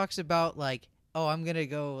 Nowadays, she talks about like, oh, I'm going to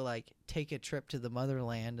go like take a trip to the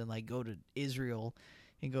motherland and like go to Israel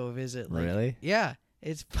and go visit. Like, Really? Yeah.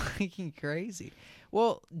 It's fucking crazy.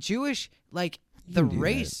 Well, Jewish, like You the can do that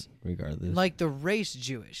race, regardless. like the race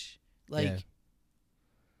Jewish, like Yeah.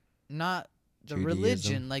 not the Judaism.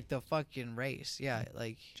 religion, like the fucking race. Yeah,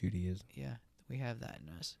 like Judaism. yeah, we have that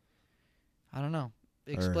in us. I don't know.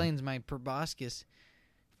 Explains my proboscis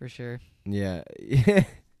for sure. Yeah.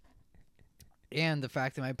 And the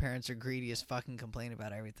fact that my parents are greedy as fucking complain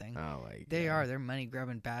about everything. Oh my God. They are. They're money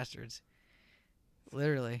grubbing bastards.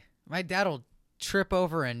 Literally. My dad'll trip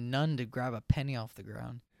over a nun to grab a penny off the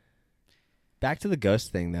ground. Back to the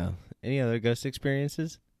ghost thing, though. Any other ghost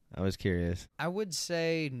experiences? I was curious. I would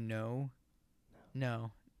say no.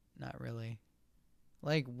 No, not really.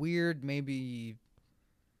 Like weird, maybe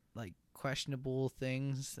like questionable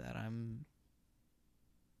things that I'm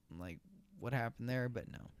like, what happened there? But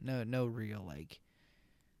no real like.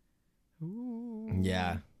 Ooh.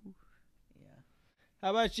 Yeah. Yeah. How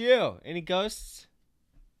about you? Any ghosts?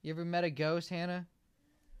 You ever met a ghost, Hannah?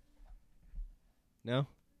 No?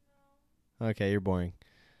 Okay, you're boring.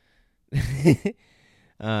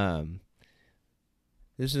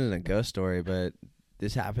 This isn't a ghost story, but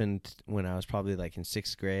this happened when I was probably like in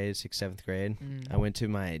 6th grade, 7th grade. I went to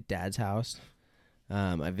my dad's house.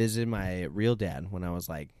 I visited my real dad when I was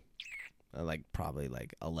probably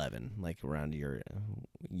 11, like around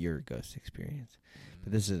your ghost experience.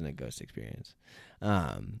 But this isn't a ghost experience.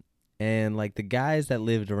 And like the guys that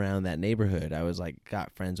lived around that neighborhood, I was like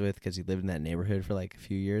got friends with because he lived in that neighborhood for like a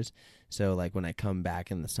few years. So like when I come back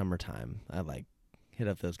in the summertime, I like hit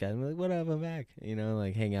up those guys and be like, "What up? I'm back." You know,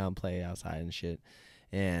 like hang out and play outside and shit.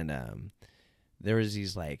 And there was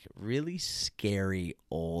these like really scary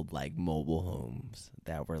old like mobile homes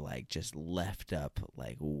that were like just left up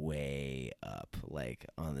like way up like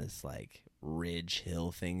on this like ridge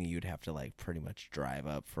hill thing you'd have to like pretty much drive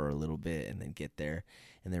up for a little bit and then get there,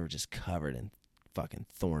 and they were just covered in fucking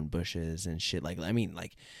thorn bushes and shit. Like I mean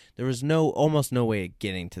like there was almost no way of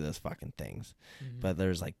getting to those fucking things, but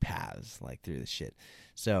there's like paths like through the shit.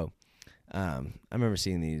 So I remember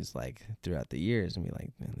seeing these like throughout the years and be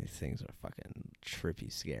like, man, these things are fucking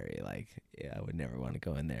trippy scary. Like, yeah, I would never want to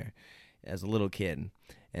go in there as a little kid.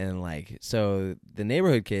 And like, so the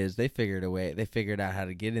neighborhood kids, they figured out how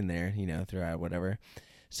to get in there, you know, throughout whatever.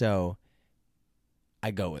 So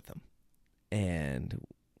I go with them and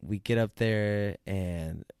we get up there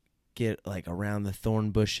and get like around the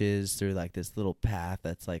thorn bushes through like this little path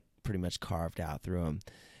that's like pretty much carved out through them.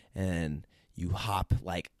 And you hop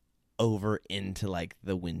like over into like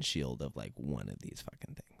the windshield of like one of these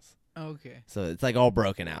fucking things. Okay. So it's like all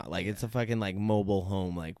broken out. Like it's a fucking like mobile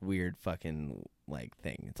home, like weird fucking like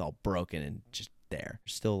thing. It's all broken and just there.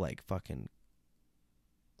 Still like fucking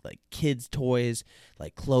like kids' toys,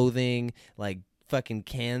 like clothing, like fucking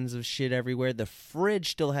cans of shit everywhere. The fridge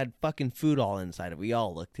still had fucking food all inside of it. We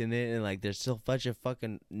all looked in it and like there's still a bunch of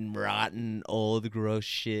fucking rotten old gross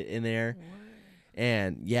shit in there. What?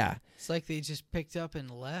 And yeah. It's like they just picked up and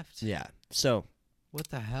left. Yeah. So what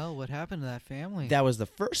the hell? What happened to that family? that was the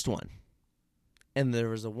first one. And there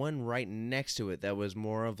was a one right next to it that was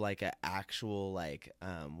more of like an actual like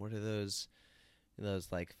what are those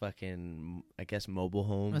like fucking I guess mobile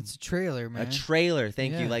home? It's a trailer, man. A trailer,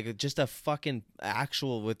 thank Yeah. you. Like just a fucking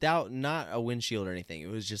actual without not a windshield or anything. It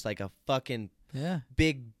was just like a fucking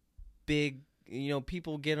big you know,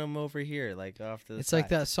 people get them over here, like off to the It's side. like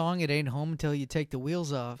that song, "It Ain't Home Until You Take the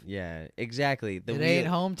Wheels Off." Yeah, exactly. It ain't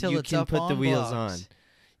home till you it's can up put the on wheels blocks. on.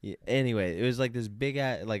 Yeah, anyway, it was like this big,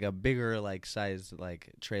 like a bigger, like size,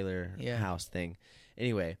 like trailer house thing.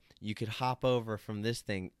 Anyway, you could hop over from this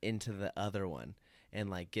thing into the other one and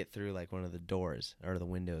like get through like one of the doors or the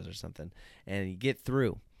windows or something, and you get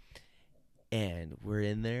through, and we're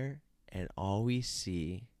in there, and all we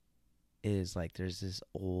see is like there's this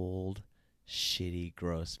old, shitty,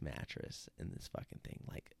 gross mattress in this fucking thing.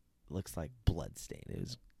 Like, looks like blood stain. It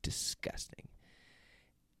was disgusting.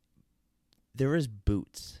 There was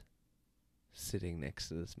boots sitting next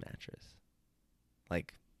to this mattress,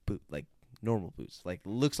 like normal boots. Like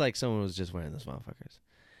looks like someone was just wearing those motherfuckers.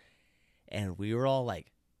 And we were all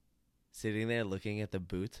like sitting there looking at the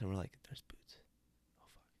boots, and we're like, "There's boots." Oh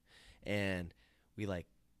fuck! And we like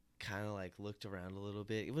kind of like looked around a little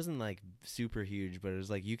bit. It wasn't like super huge, but it was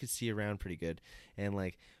like you could see around pretty good. And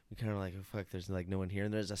like we kind of like, "Oh fuck!" There's like no one here,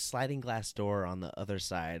 and there's a sliding glass door on the other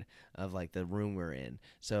side of like the room we're in.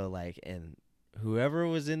 So like, and whoever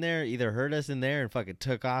was in there either heard us in there and fucking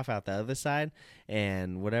took off out the other side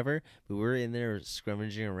and whatever. But we were in there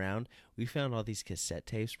scrummaging around. We found all these cassette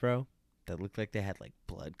tapes, bro, that looked like they had like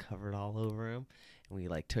blood covered all over them. And we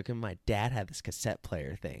like took them. My dad had this cassette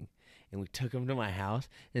player thing, and we took them to my house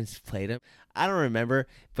and just played them. I don't remember,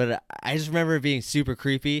 but I just remember it being super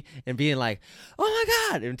creepy and being like, "Oh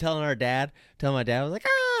my god!" and telling my dad, I was like,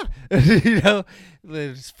 "Ah," you know,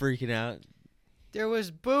 just freaking out. There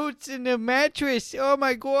was boots in the mattress. Oh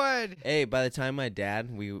my god! Hey, by the time my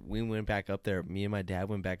dad, we went back up there. Me and my dad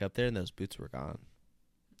went back up there, and those boots were gone.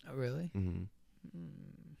 Oh really? Mm-hmm.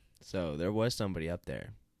 So there was somebody up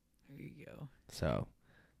there. There you go. So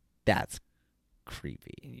that's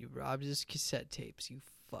creepy. And you robbed his cassette tapes. You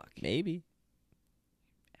fuck. Maybe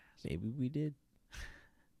we did.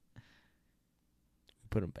 We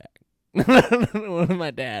put them back. With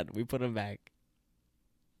my dad, we put them back.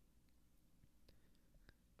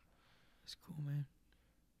 That's cool, man.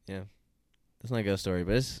 Yeah, that's not a ghost story,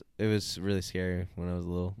 but it was really scary when I was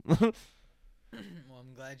little. Well,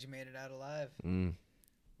 I'm glad you made it out alive.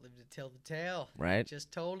 Lived to tell the tale. Right?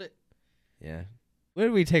 Just told it. Yeah. What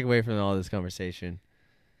did we take away from all this conversation?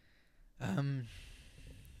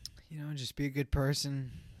 Just be a good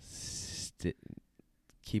person.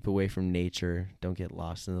 Keep away from nature. Don't get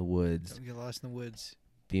lost in the woods. Don't get lost in the woods.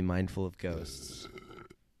 Be mindful of ghosts.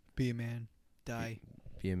 Be a man. Die.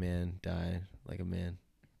 Be a man. Die like a man.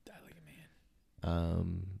 Die like a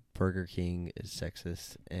man. Burger King is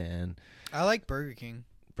sexist, and I like Burger King.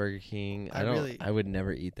 Burger King. I I would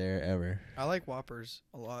never eat there ever. I like Whoppers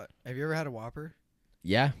a lot. Have you ever had a Whopper?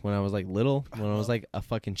 Yeah, when I was like little, when I was like a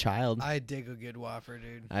fucking child. I dig a good Whopper,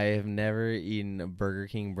 dude. I have never eaten a Burger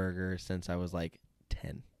King burger since I was like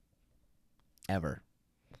 10. Ever.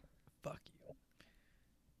 Fuck you.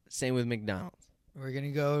 Same with McDonald's. We're gonna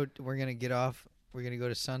get off. We're gonna go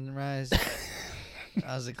to Sunrise. That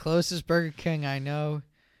was the closest Burger King I know.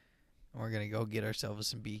 And we're gonna go get ourselves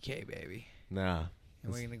some BK, baby. Nah.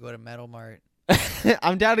 And we're gonna go to Metal Mart.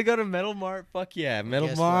 I'm down to go to Metal Mart. Fuck yeah, Metal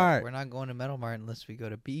Guess Mart. what? We're not going to Metal Mart unless we go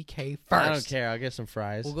to BK first. I don't care. I'll get some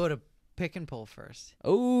fries. We'll go to Pick and Pull first.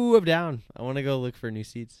 Oh, I'm down. I want to go look for new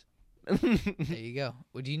seats. There you go.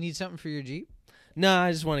 Well, do you need something for your Jeep? No,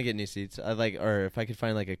 I just want to get new seats. Or if I could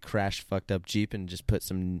find like a crash fucked up Jeep and just put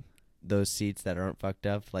those seats that aren't fucked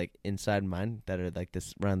up like inside mine that are like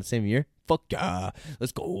this around the same year. Fuck yeah,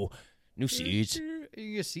 let's go. New seats. You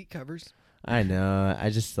can get seat covers. I know. I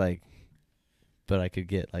just like, but I could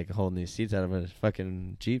get like whole new seats out of a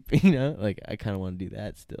fucking Jeep. You know, like I kind of want to do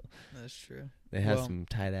that still. That's true. They have some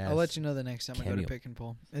tight ass. I'll let you know the next time I go cameo. to Pick and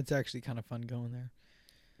Pull. It's actually kind of fun going there.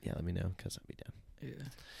 Yeah, let me know because I'll be down. Yeah.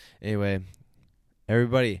 Anyway,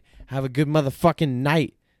 everybody have a good motherfucking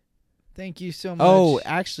night. Thank you so much. Oh,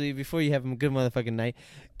 actually, before you have a good motherfucking night,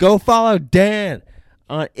 go follow Dan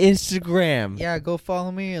on Instagram. Yeah, go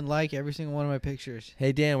follow me and like every single one of my pictures.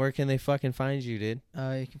 Hey, Dan, where can they fucking find you, dude?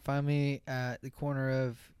 You can find me at the corner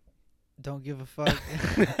of Don't Give a Fuck.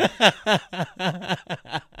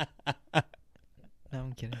 No,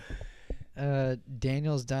 I'm kidding.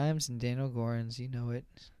 Daniel's Dimes and Daniel Gorans. You know it.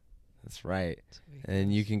 That's right.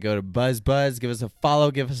 And you can go to BuzzBuzz, give us a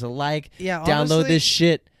follow, give us a like. Yeah, download honestly, this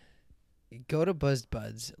shit. Go to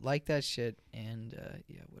BuzzBuds, like that shit, and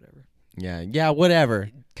yeah, whatever. Yeah, whatever.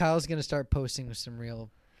 Kyle's gonna start posting with some real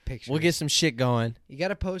pictures. We'll get some shit going. You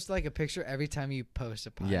gotta post like a picture every time you post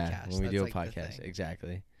a podcast. Yeah, when we That's do a like the podcast, thing.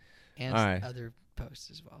 exactly. And All right. other posts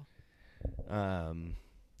as well.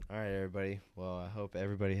 All right, everybody. Well, I hope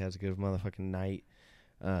everybody has a good motherfucking night.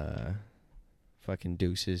 Fucking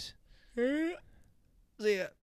deuces. See ya.